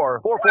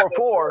 504-444-4444.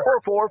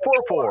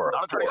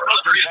 Non-attorney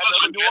spokesman, Chad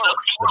New Orleans.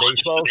 The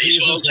baseball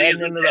season's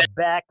heading into the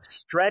back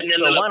stretch,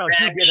 so why don't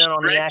you get in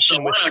on the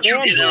action with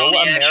FanDuel,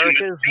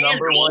 America's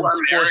 #1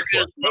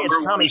 sportsbook. Hey,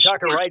 it's Tommy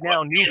Tucker. Right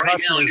now, new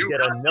customers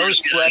get a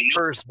no-sweat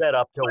first bet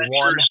up to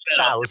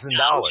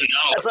 $1,000.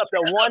 That's up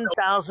to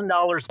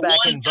 $1,000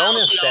 back in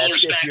bonus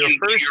bets if your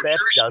first bet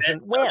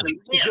doesn't win.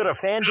 Just go to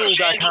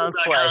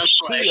FanDuel.com/TOMMY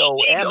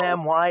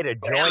to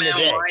join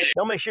today.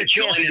 Don't miss your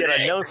chance to get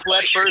a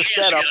no-sweat first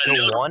bet up to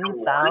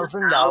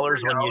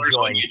 $1,000 when you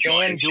join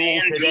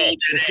FanDuel today.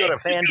 Just go to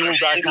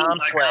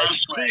FanDuel.com/TOMMY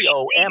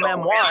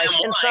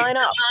and sign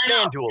up.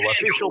 FanDuel,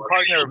 official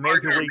partner of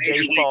Major League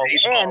Baseball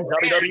and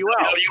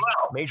WWL.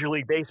 Major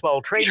League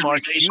Baseball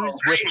trademarks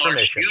used with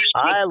permission.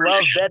 I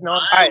love betting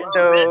on. All right,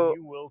 so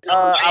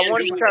I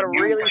wanted to try to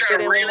really fit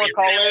in one more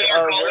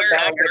caller. We're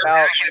back in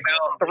about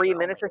 3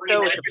 minutes or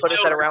so to put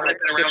us at around like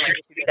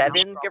 57,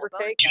 give or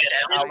take.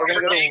 We're going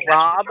to go to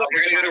Rob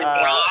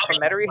from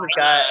Metairie, who's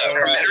got an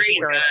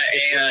insurance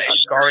issue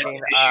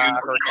regarding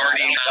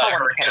hurricane. Call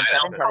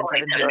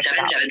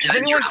 1-877-770-STOP. Has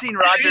anyone seen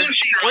Roger?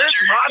 Where's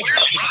Roger?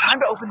 It's time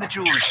to open the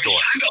jewelry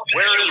store.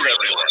 Where is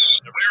everyone?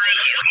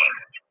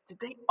 Did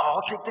they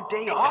all take the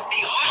day off?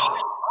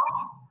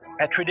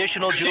 At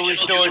traditional jewelry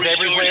stores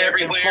everywhere,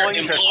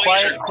 employees are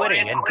quiet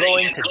quitting and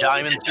going to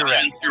Diamonds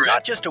Direct.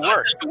 Not just to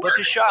work, but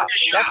to shop.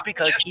 That's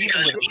because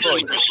even with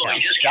employee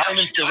discounts,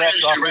 Diamonds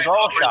Direct offers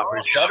all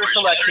shoppers better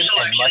selection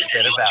and much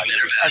better value.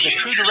 As a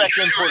true direct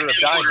importer of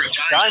diamonds,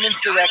 Diamonds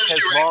Direct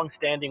has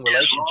long-standing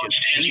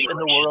relationships deep in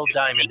the world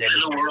diamond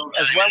industry,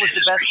 as well as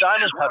the best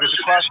diamond putters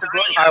across the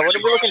globe. All right, what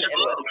are we looking at?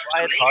 The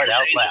quiet part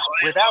out loud,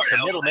 without the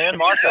middleman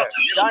markups.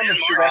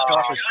 Diamonds Direct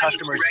offers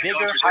customers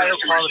bigger, higher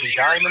quality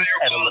diamonds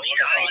at a lower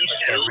price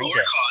every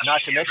day.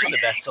 Not to mention the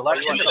best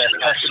selection, the best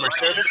customer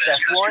service,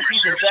 best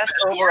warranties, and best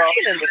overall.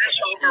 Do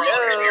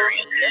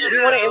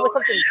you want to end with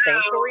something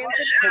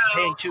Saints-oriented? Quit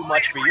paying too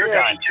much for your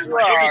diamonds. Go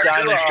to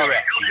Diamonds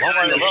Direct. You won't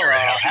be alone in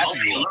how happy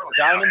you are.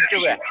 Diamonds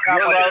Direct.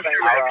 Your love,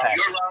 our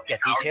passion. Get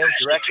details,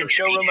 directions,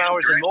 showroom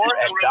hours, and more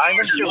at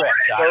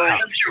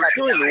DiamondsDirect.com.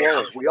 Here in New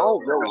Orleans, we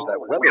all know that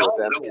weather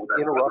events can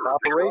interrupt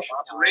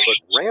operations, but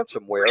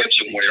ransomware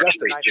can be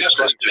just as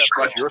destructive.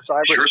 Is your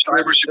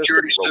cybersecurity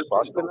system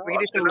robust enough?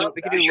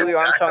 We could do Louis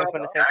Armstrong's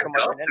when the Saints come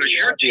up.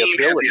 The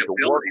ability to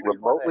work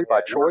remotely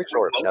by choice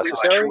or if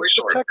necessary,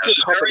 protect your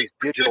company's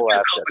digital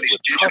assets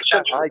with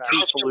custom IT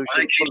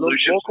solutions from the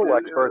local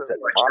experts at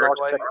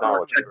Monarch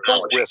Technology.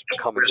 Don't risk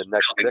becoming the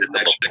next victim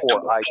of poor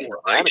IT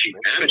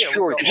management.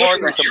 Ensure your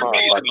peace of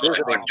mind by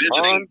visiting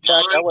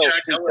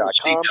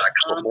montechllc.com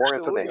for more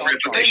information.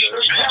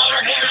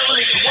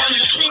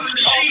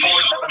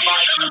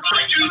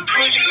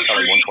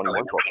 Calling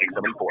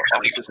 121-12-674.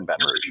 Offices in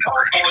Baton Rouge.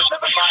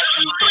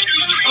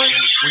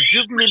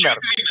 Rejuvenate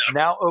Medical,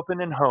 now open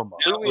in Houma.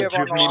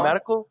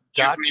 RejuvenateMedical.com.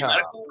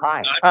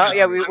 Hi.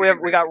 Yeah,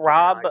 we got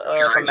Rob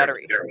from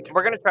Metairie.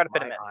 We're going to try to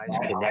fit him in. Eyes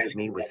connect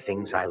me with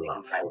things I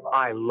love.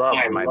 I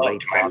loved my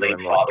late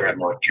father-in-law.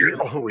 He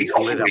always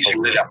lit up a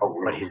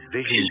little, but his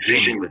vision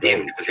dimmed with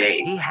age.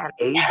 He had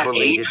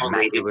age-related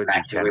macular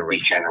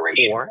degeneration, or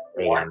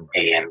AMD.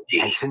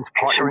 And since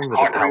partnering with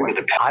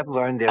Appellate, I've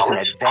learned there's an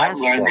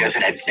advanced form of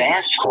the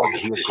disease called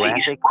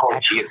geographic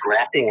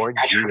atrophy, or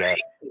GA.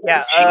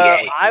 Yeah,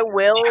 I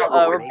will.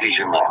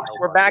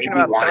 We're back in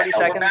about 30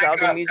 seconds. I'll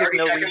do music,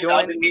 no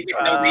rejoin.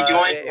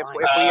 If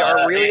we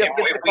are really up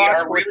against the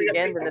clock towards the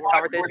end and this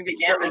conversation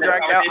gets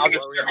dragged out, I'll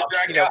just,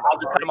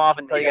 cut them off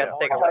and tell you guys to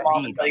take a break.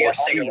 Read or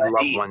see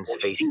loved ones'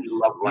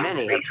 faces.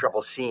 Many have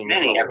trouble seeing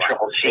in low light,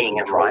 making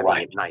driving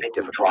at night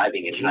difficult.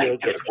 GA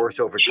gets worse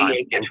over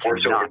time and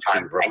cannot be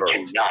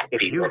reversed.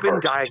 If you've been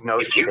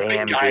diagnosed with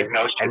AMD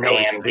and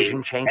notice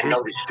vision changes,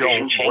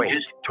 don't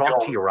wait. Talk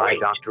to your eye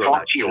doctor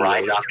about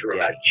GA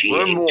today.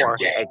 Learn more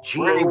at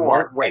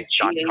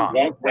GAWon'tWait.com.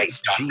 That's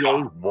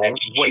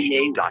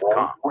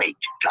GAWon'tWait.com.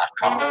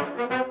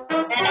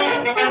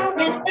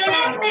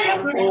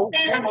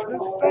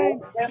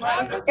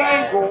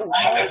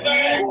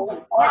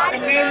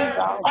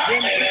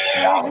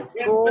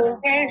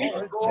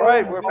 All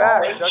right, we're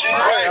back. Dr.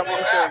 Sorry, I'm going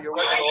to show you.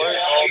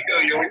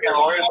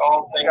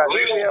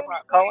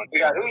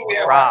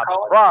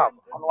 Rob.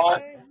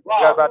 We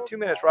got about 2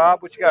 minutes,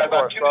 Rob. What you got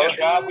for us, brother?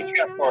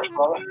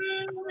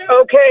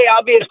 Okay,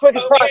 I'll be as quick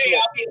as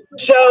possible.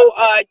 So,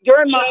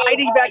 during my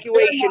ID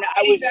evacuation,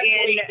 I was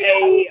in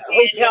a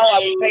hotel I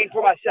was paying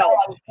for myself.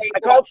 I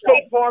called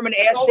State Farm and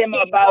asked them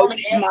about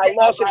my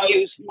loss of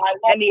use,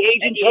 and the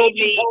agent told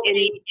me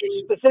in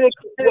specific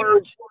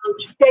words,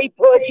 stay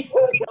put,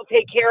 they'll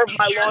take care of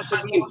my loss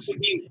of use.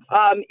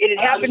 It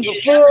had happened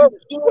before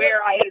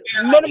where I had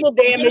minimal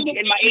damage,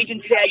 and my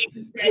agent said,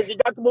 your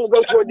deductible will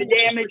go toward the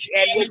damage,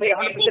 and we'll pay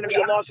 100% going to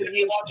be a loss of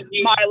use,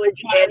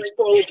 mileage, and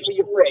spoilage for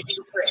your fridge.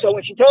 So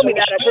when she told me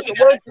that, I took her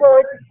word for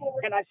it,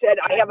 and I said,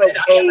 I have a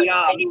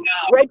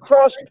Red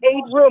Cross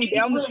paid room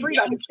down the street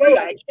I can stay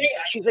at.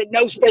 She said,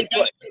 no, stay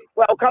put.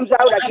 Well, it comes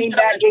out, I came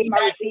back, gave my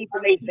receipts,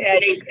 and they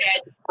said,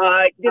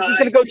 this is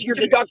going to go to your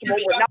deductible.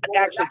 We're not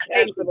actually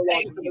paying for the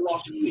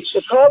loss of use.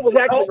 The call was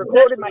actually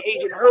recorded. My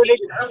agent heard it,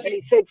 and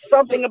he said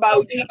something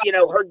about,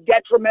 her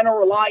detrimental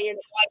reliance.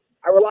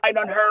 I relied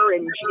on her,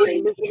 and she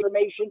gave me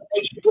misinformation.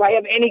 Do I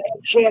have any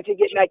chance of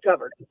getting that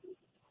covered?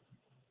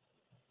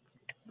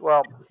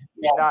 Well,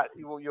 you'll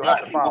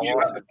have to file a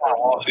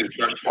lawsuit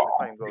first of all.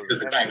 Any claim goes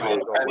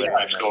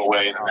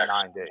away in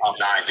 9 days.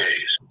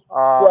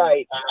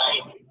 Right.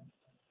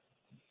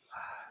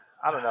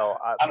 I don't know.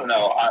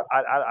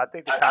 I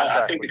think the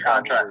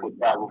contract would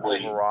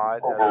probably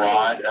override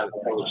as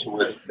opposed to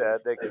what it said.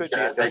 There could be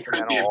a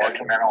detrimental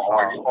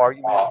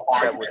argument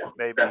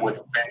that would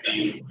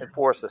maybe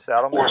enforce a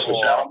settlement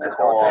or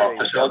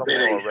facilitate a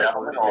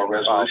settlement or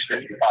resolution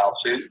if you file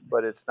suit.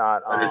 But it's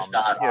not.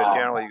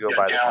 Generally you go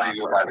by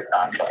the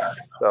contract.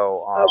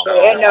 So.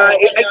 Okay, and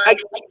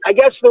I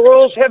guess the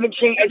rules haven't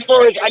changed as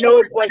far as I know.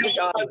 It wasn't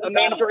a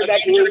mandatory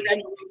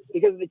evacuation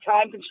because of the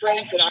time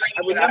constraints, and I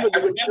remember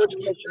the insurance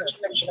commissioner,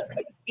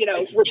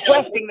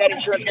 requesting that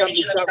insurance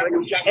company cover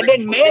it, and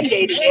then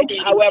mandating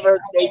it. However,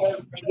 they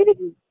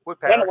didn't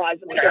penalize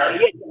them because they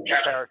didn't.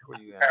 What parish were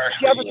you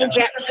in?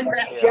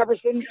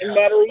 Jefferson and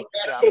Metairie,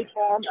 State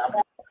Farm,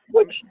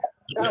 which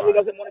apparently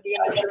doesn't want to be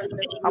in the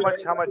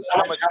insurance. How much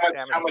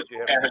damage did you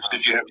have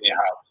in your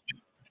house?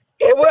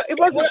 It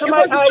wasn't so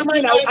much, I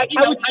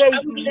would say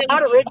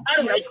moderate,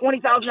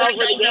 $20,000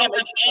 worth of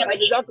damage. My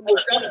deductible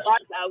was $25,000,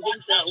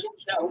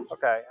 so.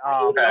 Okay,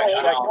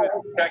 that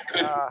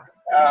could,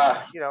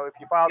 if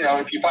you file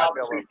this, you might be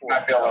able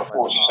to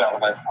force a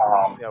settlement,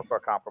 for a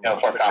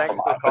compromise. But thanks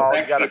for the call.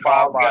 You got to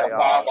file by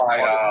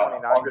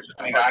August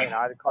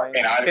 29th, claim.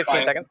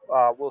 15 seconds.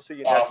 We'll see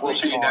you next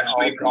week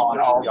on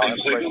all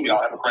things.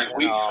 Y'all have a great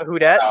week. Who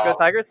dat? Go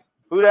Tigers?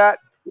 Who dat?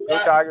 Go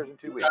Tigers in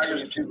 2 weeks.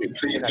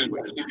 See you next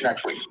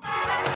week.